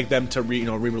really like them to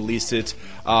re-release it.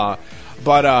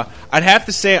 But I'd have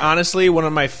to say, honestly, one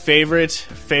of my favorite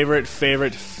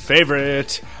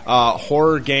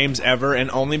horror games ever,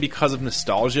 and only because of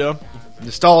nostalgia.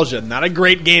 Nostalgia, not a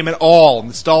great game at all.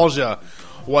 Nostalgia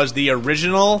was the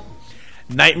original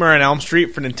Nightmare on Elm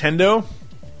Street for Nintendo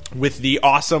with the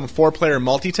awesome 4-player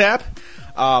multi-tap.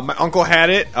 My uncle had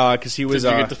it because he was.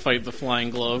 Did you get to fight the flying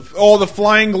glove? Oh, the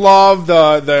flying glove,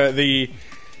 the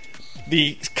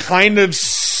kind of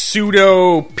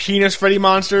pseudo penis Freddy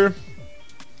monster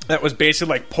that was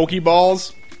basically like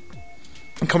Pokeballs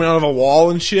coming out of a wall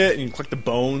and shit, and you collect the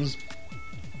bones.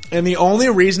 And the only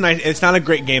reason it's not a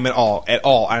great game at all,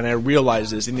 and I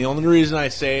realize this, and the only reason I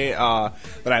say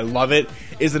that I love it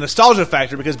is the nostalgia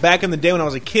factor, because back in the day when I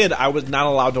was a kid, I was not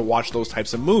allowed to watch those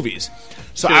types of movies.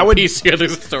 So I would piece together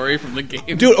the story from the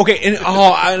game. Dude, okay, and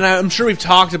I'm sure we've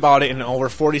talked about it in over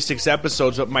 46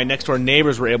 episodes, but my next door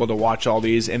neighbors were able to watch all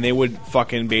these, and they would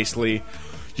fucking basically,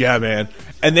 yeah, man.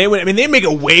 And they make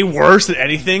it way worse than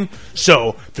anything.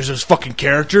 So there's this fucking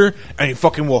character, and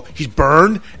he's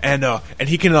burned, and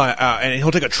he can and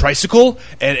he'll take a tricycle,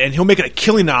 and he'll make it a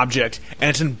killing object, and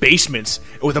it's in basements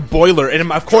with a boiler,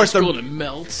 and of course and it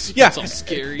melts. Yeah, it's all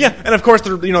scary. Yeah, and of course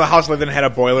the house I lived in had a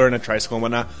boiler and a tricycle and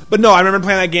whatnot. But no, I remember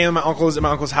playing that game at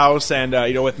my uncle's house, and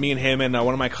with me and him and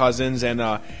one of my cousins, and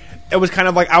it was kind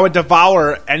of like I would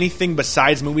devour anything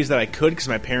besides movies that I could because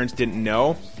my parents didn't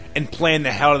know. And playing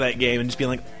the hell out of that game and just being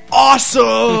like,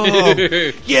 awesome!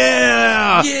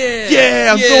 Yeah!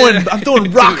 I'm throwing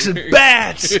rocks and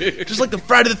bats, just like the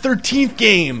Friday the 13th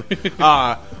game.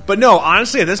 But no,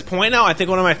 honestly, at this point now, I think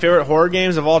one of my favorite horror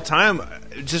games of all time,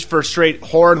 just for straight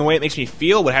horror and the way it makes me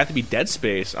feel, would have to be Dead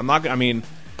Space.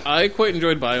 I quite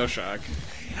enjoyed BioShock.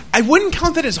 I wouldn't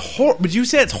count that as horror. Would you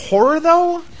say it's horror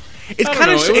though? It's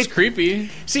kind of it was creepy.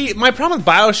 See, my problem with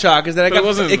BioShock is that it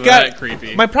wasn't that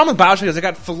creepy. My problem with BioShock is it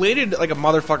got filleted like a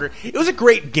motherfucker. It was a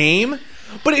great game,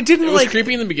 but it didn't. It was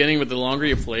creepy in the beginning, but the longer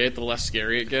you play it, the less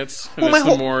scary it gets. And it's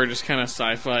the more just kind of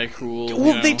sci-fi cool.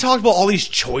 Well, they talked about all these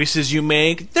choices you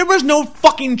make. There was no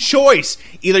fucking choice.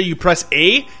 Either you press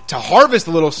A to harvest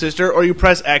the little sister, or you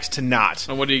press X to not.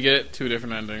 And what do you get? 2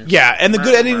 different endings. Yeah, and the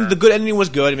good ending was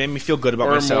good. It made me feel good about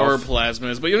myself. Or more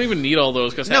plasmas, but you don't even need all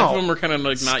those because half of them were kind of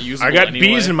like not usable. I got anyway.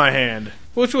 bees in my hand,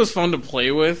 which was fun to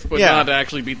play with, but not to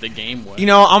actually beat the game with.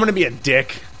 I'm gonna be a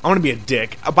dick.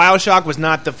 BioShock was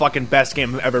not the fucking best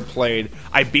game I've ever played.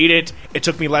 I beat it. It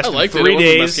took me less than 3 days. It wasn't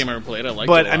the best game I ever played. I liked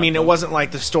it a lot, it wasn't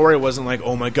like the story wasn't like,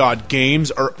 oh my god,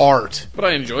 games are art. But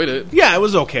I enjoyed it. Yeah, it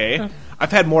was okay. Yeah.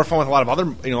 I've had more fun with a lot of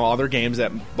other games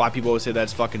that a lot of people always say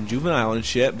that's fucking juvenile and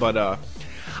shit. But I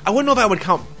wouldn't know if I would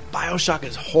count BioShock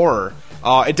as horror.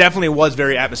 It definitely was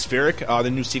very atmospheric. The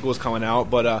new sequel is coming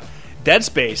out, but Dead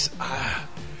Space.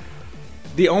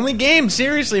 The only game,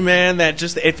 seriously, man, that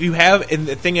just if you have, and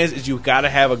the thing is you got to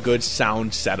have a good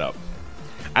sound setup.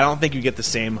 I don't think you get the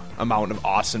same amount of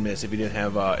awesomeness if you didn't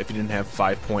have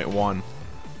 5.1.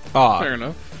 Fair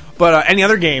enough. But any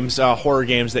other games, horror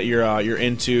games that you're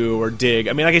into or dig?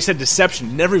 I mean, like I said,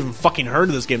 Deception. Never even fucking heard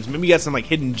of those games. Maybe you got some like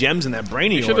hidden gems in that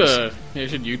brain of yours. You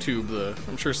should YouTube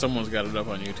I'm sure someone's got it up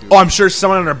on YouTube. Oh, I'm sure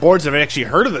someone on our boards have actually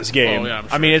heard of this game. Oh, yeah, I'm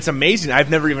sure. I mean, it's amazing. I've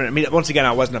never even. I mean, once again,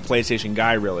 I wasn't a PlayStation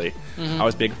guy really. Mm-hmm. I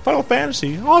was big Final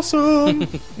Fantasy. Awesome.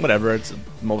 Whatever. It's the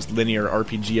most linear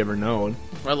RPG ever known.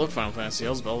 I love Final Fantasy. I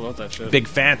was all about that shit. Big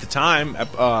fan at the time.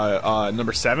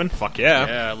 Number 7. Fuck yeah.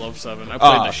 Yeah, I love 7. I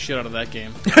played the shit out of that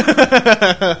game.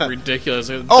 Ridiculous.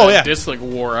 Yeah. Disc like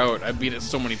wore out. I beat it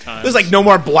so many times. There's like no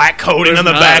more black coating on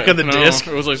the back of the disc.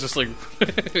 It was like just like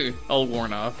all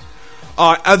worn off.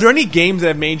 Are there any games that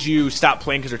have made you stop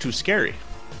playing because they're too scary?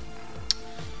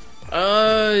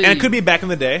 And it could be back in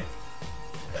the day.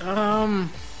 I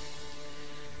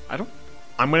don't.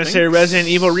 I'm going to think say Resident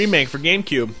Evil Remake for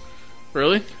GameCube.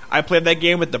 Really? I played that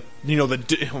game with the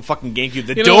fucking GameCube,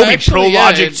 the You know, Dolby actually, Pro yeah,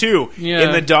 Logic 2 yeah.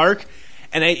 in the dark,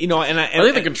 and I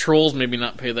think the controls maybe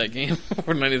not pay that game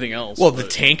more than anything else. well, the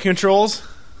tank controls.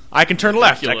 I can turn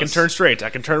left, I can Ridiculous. turn straight, I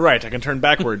can turn right, I can turn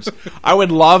backwards. I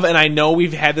would love, and I know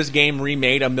we've had this game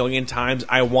remade a million times.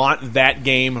 I want that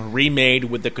game remade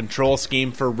with the control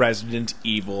scheme for Resident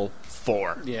Evil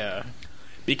 4. Yeah.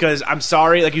 Because I'm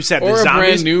sorry, like you said, Or the a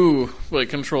zombies. brand new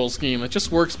control scheme. It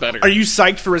just works better. Are you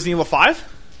psyched for Resident Evil 5?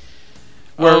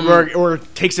 Where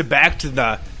it takes it back to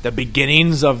the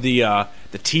beginnings of the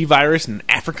T virus in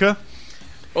Africa?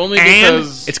 Only And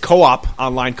because it's co-op,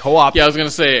 online co-op. Yeah, I was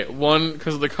gonna say one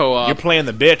because of the co-op. You're playing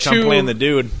the bitch, I'm Two- playing the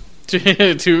dude. Two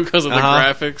because of the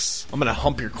Uh-huh. graphics. I'm gonna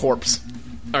hump your corpse.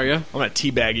 Are you? I'm gonna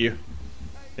teabag you.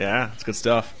 Yeah, that's good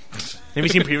stuff. Have you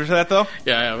seen previews for that though?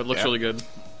 Yeah, it looks Yeah. really good.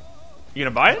 You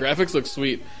gonna buy it? Graphics look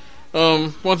sweet.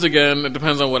 Once again, it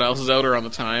depends on what else is out around the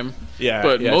time. Yeah,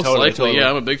 But yeah, most totally, likely, totally. yeah,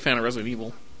 I'm a big fan of Resident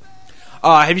Evil.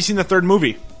 Have you seen the third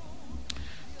movie?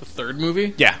 The third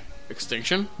movie, Yeah.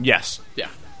 Extinction. Yes. Yeah,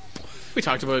 we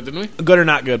talked about it, didn't we? Good or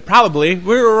not good? Probably.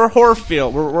 We're a horror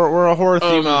feel. We're a horror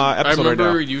theme I episode right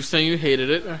remember now. you saying you hated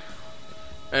it,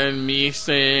 and me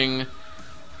saying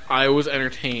I was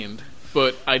entertained,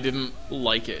 but I didn't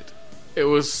like it. It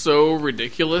was so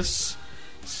ridiculous,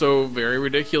 so very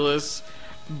ridiculous,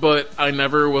 but I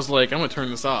never was like, I'm gonna turn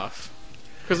this off.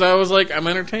 Because I was like, I'm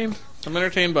entertained. I'm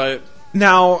entertained by it.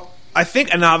 Now, I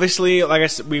think, and obviously, like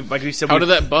we said, How did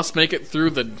that bus make it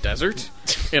through the desert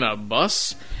in a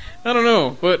bus? I don't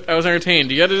know, but I was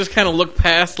entertained. You gotta just kind of look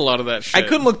past a lot of that shit. I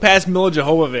couldn't look past Mila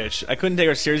Jovovich. I couldn't take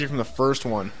her seriously from the first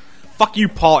one. Fuck you,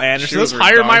 Paul Anderson. She Let's was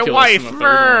hire my ridiculous wife. in the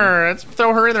third Let's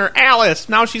throw her in there. Alice.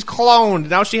 Now she's cloned.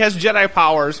 Now she has Jedi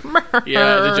powers.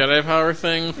 Yeah, the Jedi power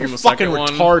thing from You're the fucking second one.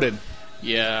 retarded.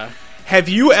 Yeah. Have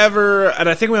you ever, and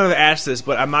I think we have asked this,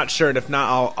 but I'm not sure, and if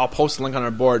not, I'll post a link on our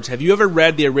boards. Have you ever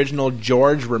read the original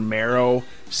George Romero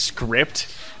script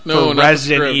No, for not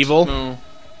Resident the script. Evil? No.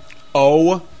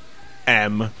 OMFGs.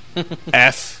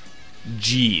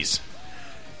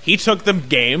 He took the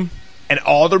game and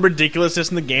all the ridiculousness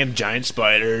in the game, giant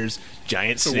spiders,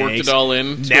 giant So snakes, worked it all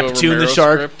in. to a Neptune the Romero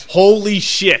shark. script. Holy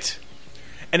shit.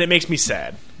 And it makes me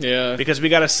sad. Yeah. Because we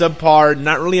got a subpar,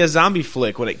 not really a zombie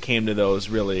flick when it came to those,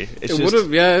 really. It's It just, would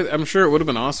have, yeah, I'm sure it would have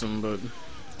been awesome, but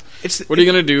it's, what are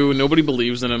you gonna do? Nobody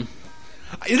believes in him.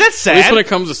 is that At least sad? when it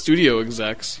comes to studio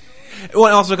execs. Well,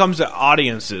 it also comes to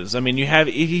audiences. I mean, he kind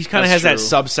of has That's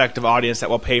that true. subsect of audience that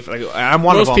will pay for. Like, I'm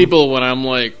one Most of them. people, when I'm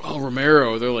like, oh,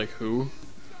 Romero, they're like, who?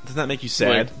 Doesn't that make you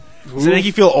sad? Like, Does it make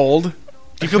you feel old? Do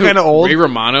you feel kind of old? Ray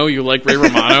Romano? You like Ray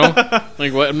Romano?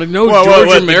 Like what? I'm like, no, Whoa, George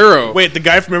wait, Romero. Wait, the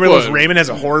guy from Beverly Hills What? Raymond has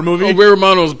a horror movie? Oh, Ray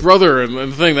Romano's brother, and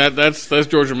the thing that's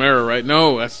George Romero, right?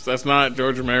 No, that's not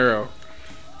George Romero.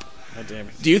 God damn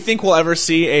it. Do you think we'll ever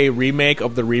see a remake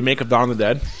of Dawn of the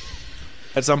Dead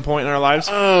at some point in our lives?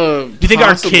 Do you think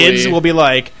possibly. our kids will be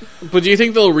like? But do you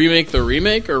think they'll remake the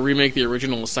remake or remake the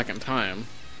original a second time?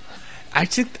 I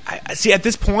see. At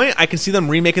this point, I can see them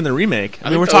remaking the remake. I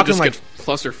mean, think we're that'll talking just like get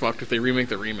clusterfucked if they remake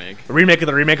the remake. a remake of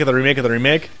the remake of the remake of the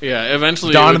remake. Yeah,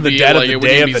 eventually Dawn it of would the be Dead like, of it the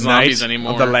wouldn't day be of the zombies night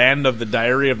anymore. of the land of the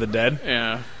diary of the dead.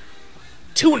 Yeah.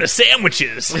 Tuna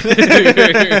sandwiches,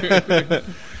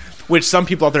 which some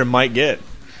people out there might get.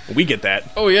 We get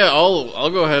that. Oh yeah, I'll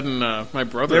go ahead and my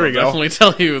brother There we will go. definitely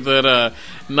tell you that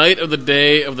night of the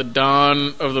day of the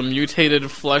dawn of the mutated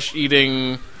flesh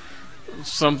eating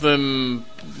something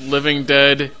living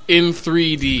dead in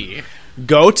 3D.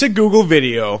 Go to Google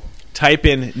Video, type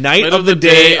in "Night of the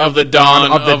Day of the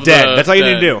Dawn of the Dead." That's all you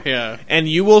need to do. Yeah. And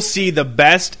you will see the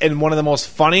best and one of the most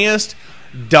funniest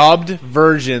dubbed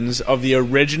versions of the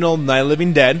original Night of the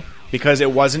Living Dead, because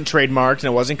it wasn't trademarked and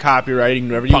it wasn't copyrighted.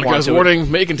 Whatever you want Podcast to. warning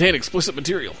may contain explicit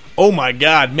material. Oh my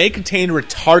God! May contain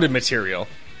retarded material.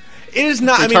 It is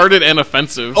not. Retarded and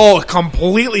offensive.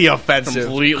 Completely offensive.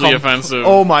 Completely offensive.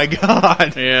 Oh my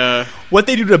God! Yeah. What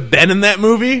they do to Ben in that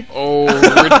movie Oh,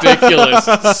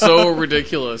 ridiculous. So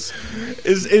ridiculous.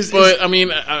 is But, I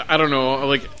mean, I don't know.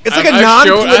 Like, it's like a I've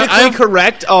showed- non-politically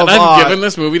correct of. And I've given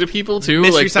this movie to people too,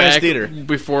 Mystery like Science back Theater.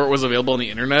 before it was available on the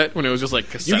internet, when it was just like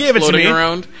cassettes You gave it to floating me.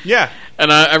 around. Yeah.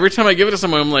 And every time I give it to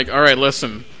someone, I'm like, "All right,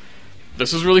 listen,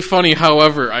 this is really funny.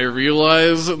 However, I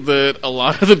realize that a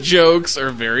lot of the jokes are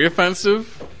very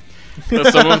offensive.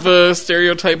 That some of the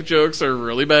stereotype jokes are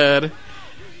really bad,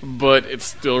 but it's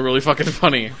still really fucking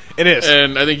funny. It is.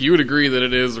 And I think you would agree that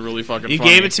it is really fucking You funny.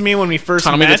 gave it to me when we first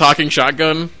Tommy met. the Talking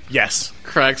Shotgun Yes.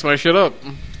 cracks my shit up.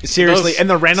 Seriously, Those and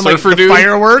the random like surfer the dude.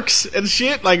 fireworks and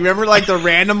shit. Like, remember like the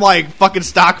random like fucking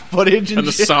stock footage And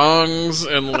the shit? songs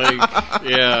and like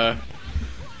yeah.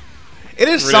 It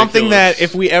is something Ridiculous. that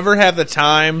if we ever have the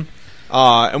time,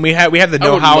 and we have the I would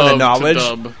know-how and the love knowledge,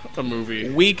 to dub a movie.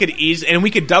 we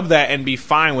could dub that and be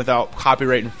fine without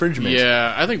copyright infringement.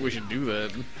 Yeah, I think we should do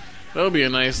that. That would be a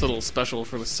nice little special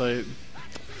for the site.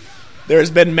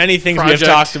 There's been many things we Project. have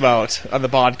talked about on the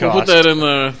podcast. We'll put that in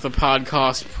the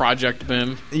podcast project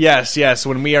bin. Yes.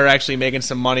 When we are actually making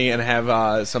some money and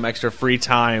have some extra free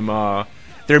time,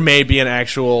 there may be an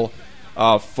actual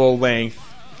full-length.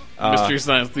 Mystery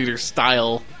Science Theater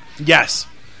style. Yes,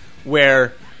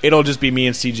 where it'll just be me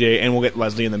and CJ, and we'll get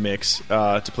Leslie in the mix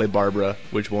to play Barbara,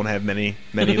 which won't have many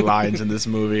lines in this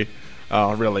movie,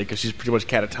 really, because she's pretty much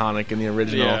catatonic in the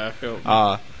original.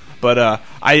 Yeah. But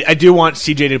I do want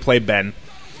CJ to play Ben.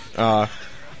 I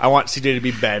want CJ to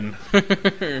be Ben.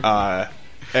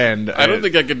 And I don't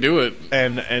think I could do it.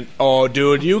 and oh,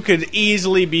 dude, you could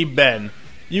easily be Ben.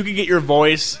 You could get your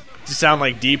voice to sound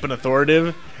like deep and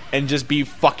authoritative, and just be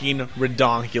fucking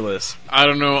redonkulous. I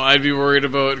don't know. I'd be worried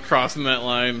about crossing that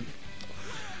line.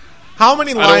 How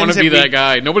many lines I don't want to be have we- that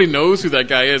guy. Nobody knows who that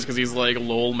guy is because he's like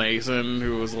Lowell Mason,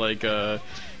 who was like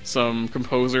some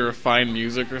composer of fine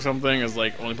music or something, is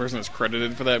like only person that's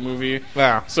credited for that movie.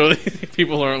 Yeah. So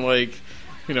people aren't like,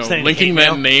 Sending linking hate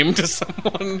that mail? name to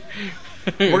someone.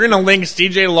 We're gonna link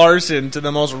CJ Larson to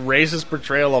the most racist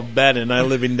portrayal of Ben in Night of the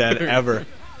Living Dead ever.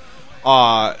 No,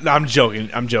 I'm joking.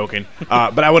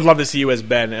 But I would love to see you as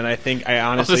Ben, and I think I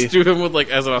I'll honestly just do him with like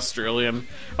as an Australian.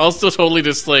 I'll still totally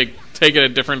just like take it a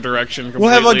different direction. we'll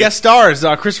have Completely. guest stars.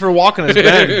 Christopher Walken as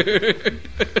Ben.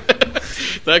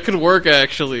 That could work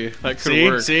actually. That could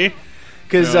work. see,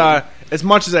 because Yeah. as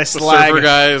much as I The slag, surfer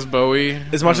guy is Bowie.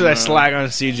 as much as I slag on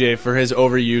CJ for his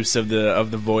overuse of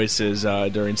the voices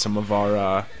during some of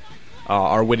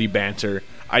our witty banter,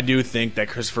 I do think that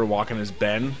Christopher Walken as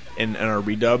Ben in our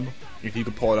redub, if you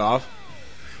could pull it off,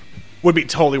 would be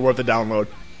totally worth the download.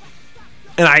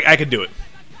 And I could do it.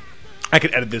 I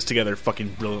could edit this together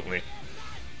fucking brilliantly.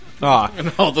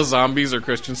 And all the zombies are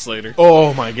Christian Slater.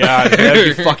 Oh my god,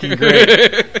 that'd be fucking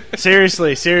great.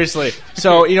 Seriously.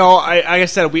 So, like I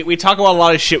said, we talk about a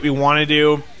lot of shit we want to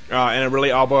do, and it really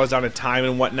all boils down to time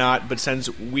and whatnot. But since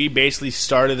we basically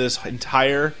started this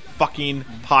entire fucking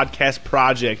podcast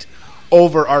project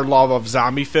over our love of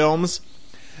zombie films,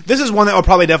 this is one that will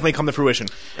probably definitely come to fruition.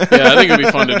 Yeah, I think it'd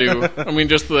be fun to do. I mean,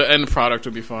 just the end product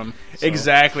would be fun. So.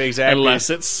 Exactly.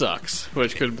 Unless it sucks,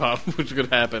 which could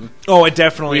happen. Oh, it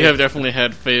definitely. We have definitely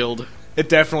had failed It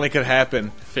definitely could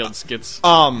happen. skits.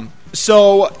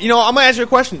 So, I'm going to ask you a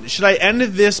question. Should I end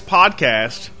this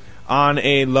podcast on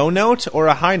a low note or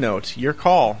a high note? Your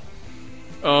call.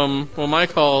 Well, my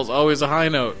call is always a high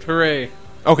note. Hooray!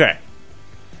 Okay.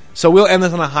 So we'll end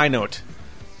this on a high note.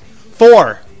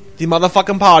 For the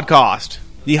motherfucking podcast,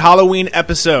 the Halloween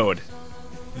episode,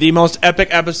 the most epic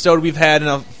episode we've had in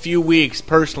a few weeks.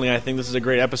 Personally, I think this is a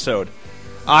great episode.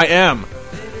 I am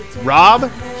Rob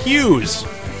Hughes.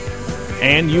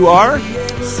 And you are?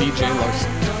 CJ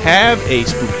Larson. Have a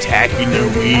spectacular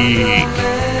week.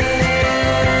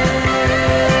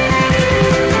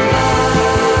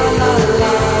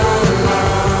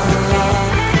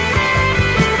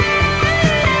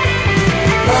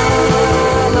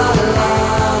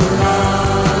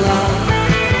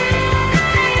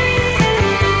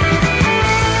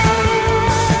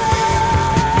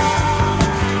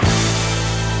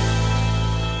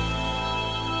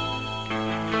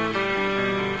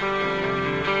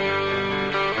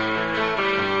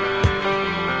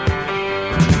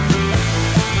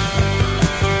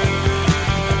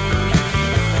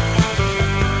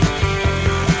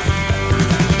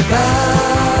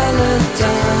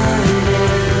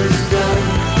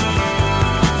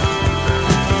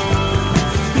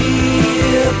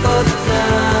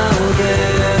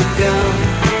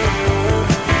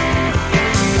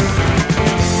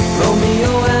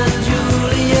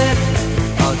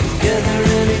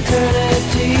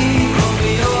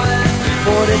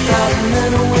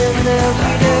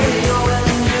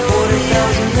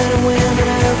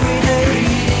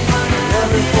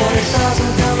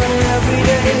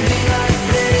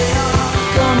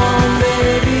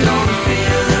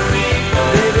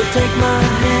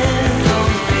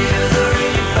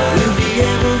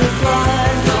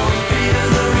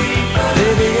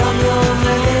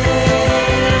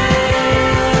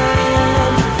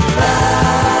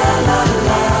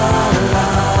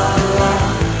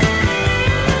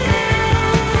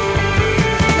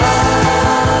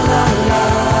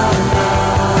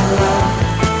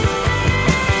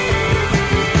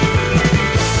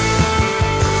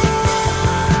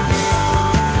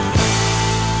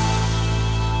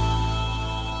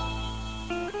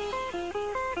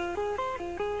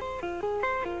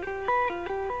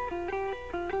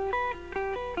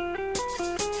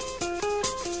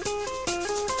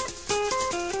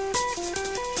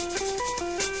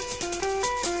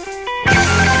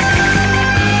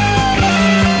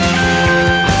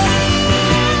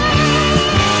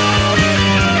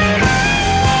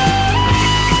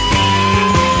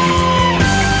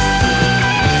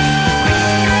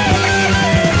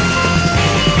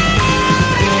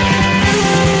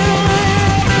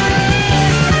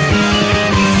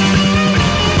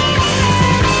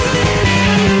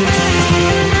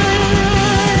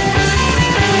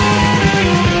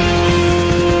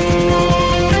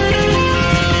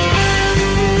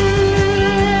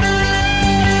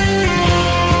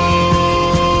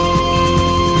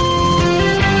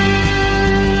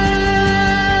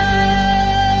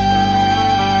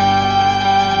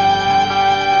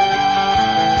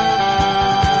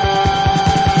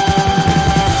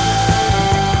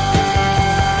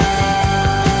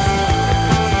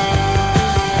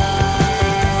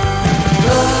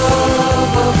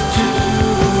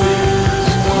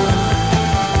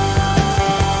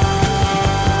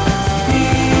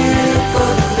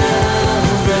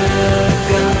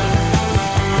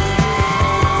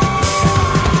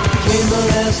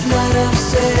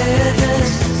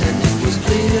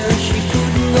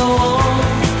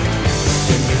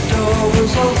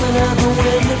 open up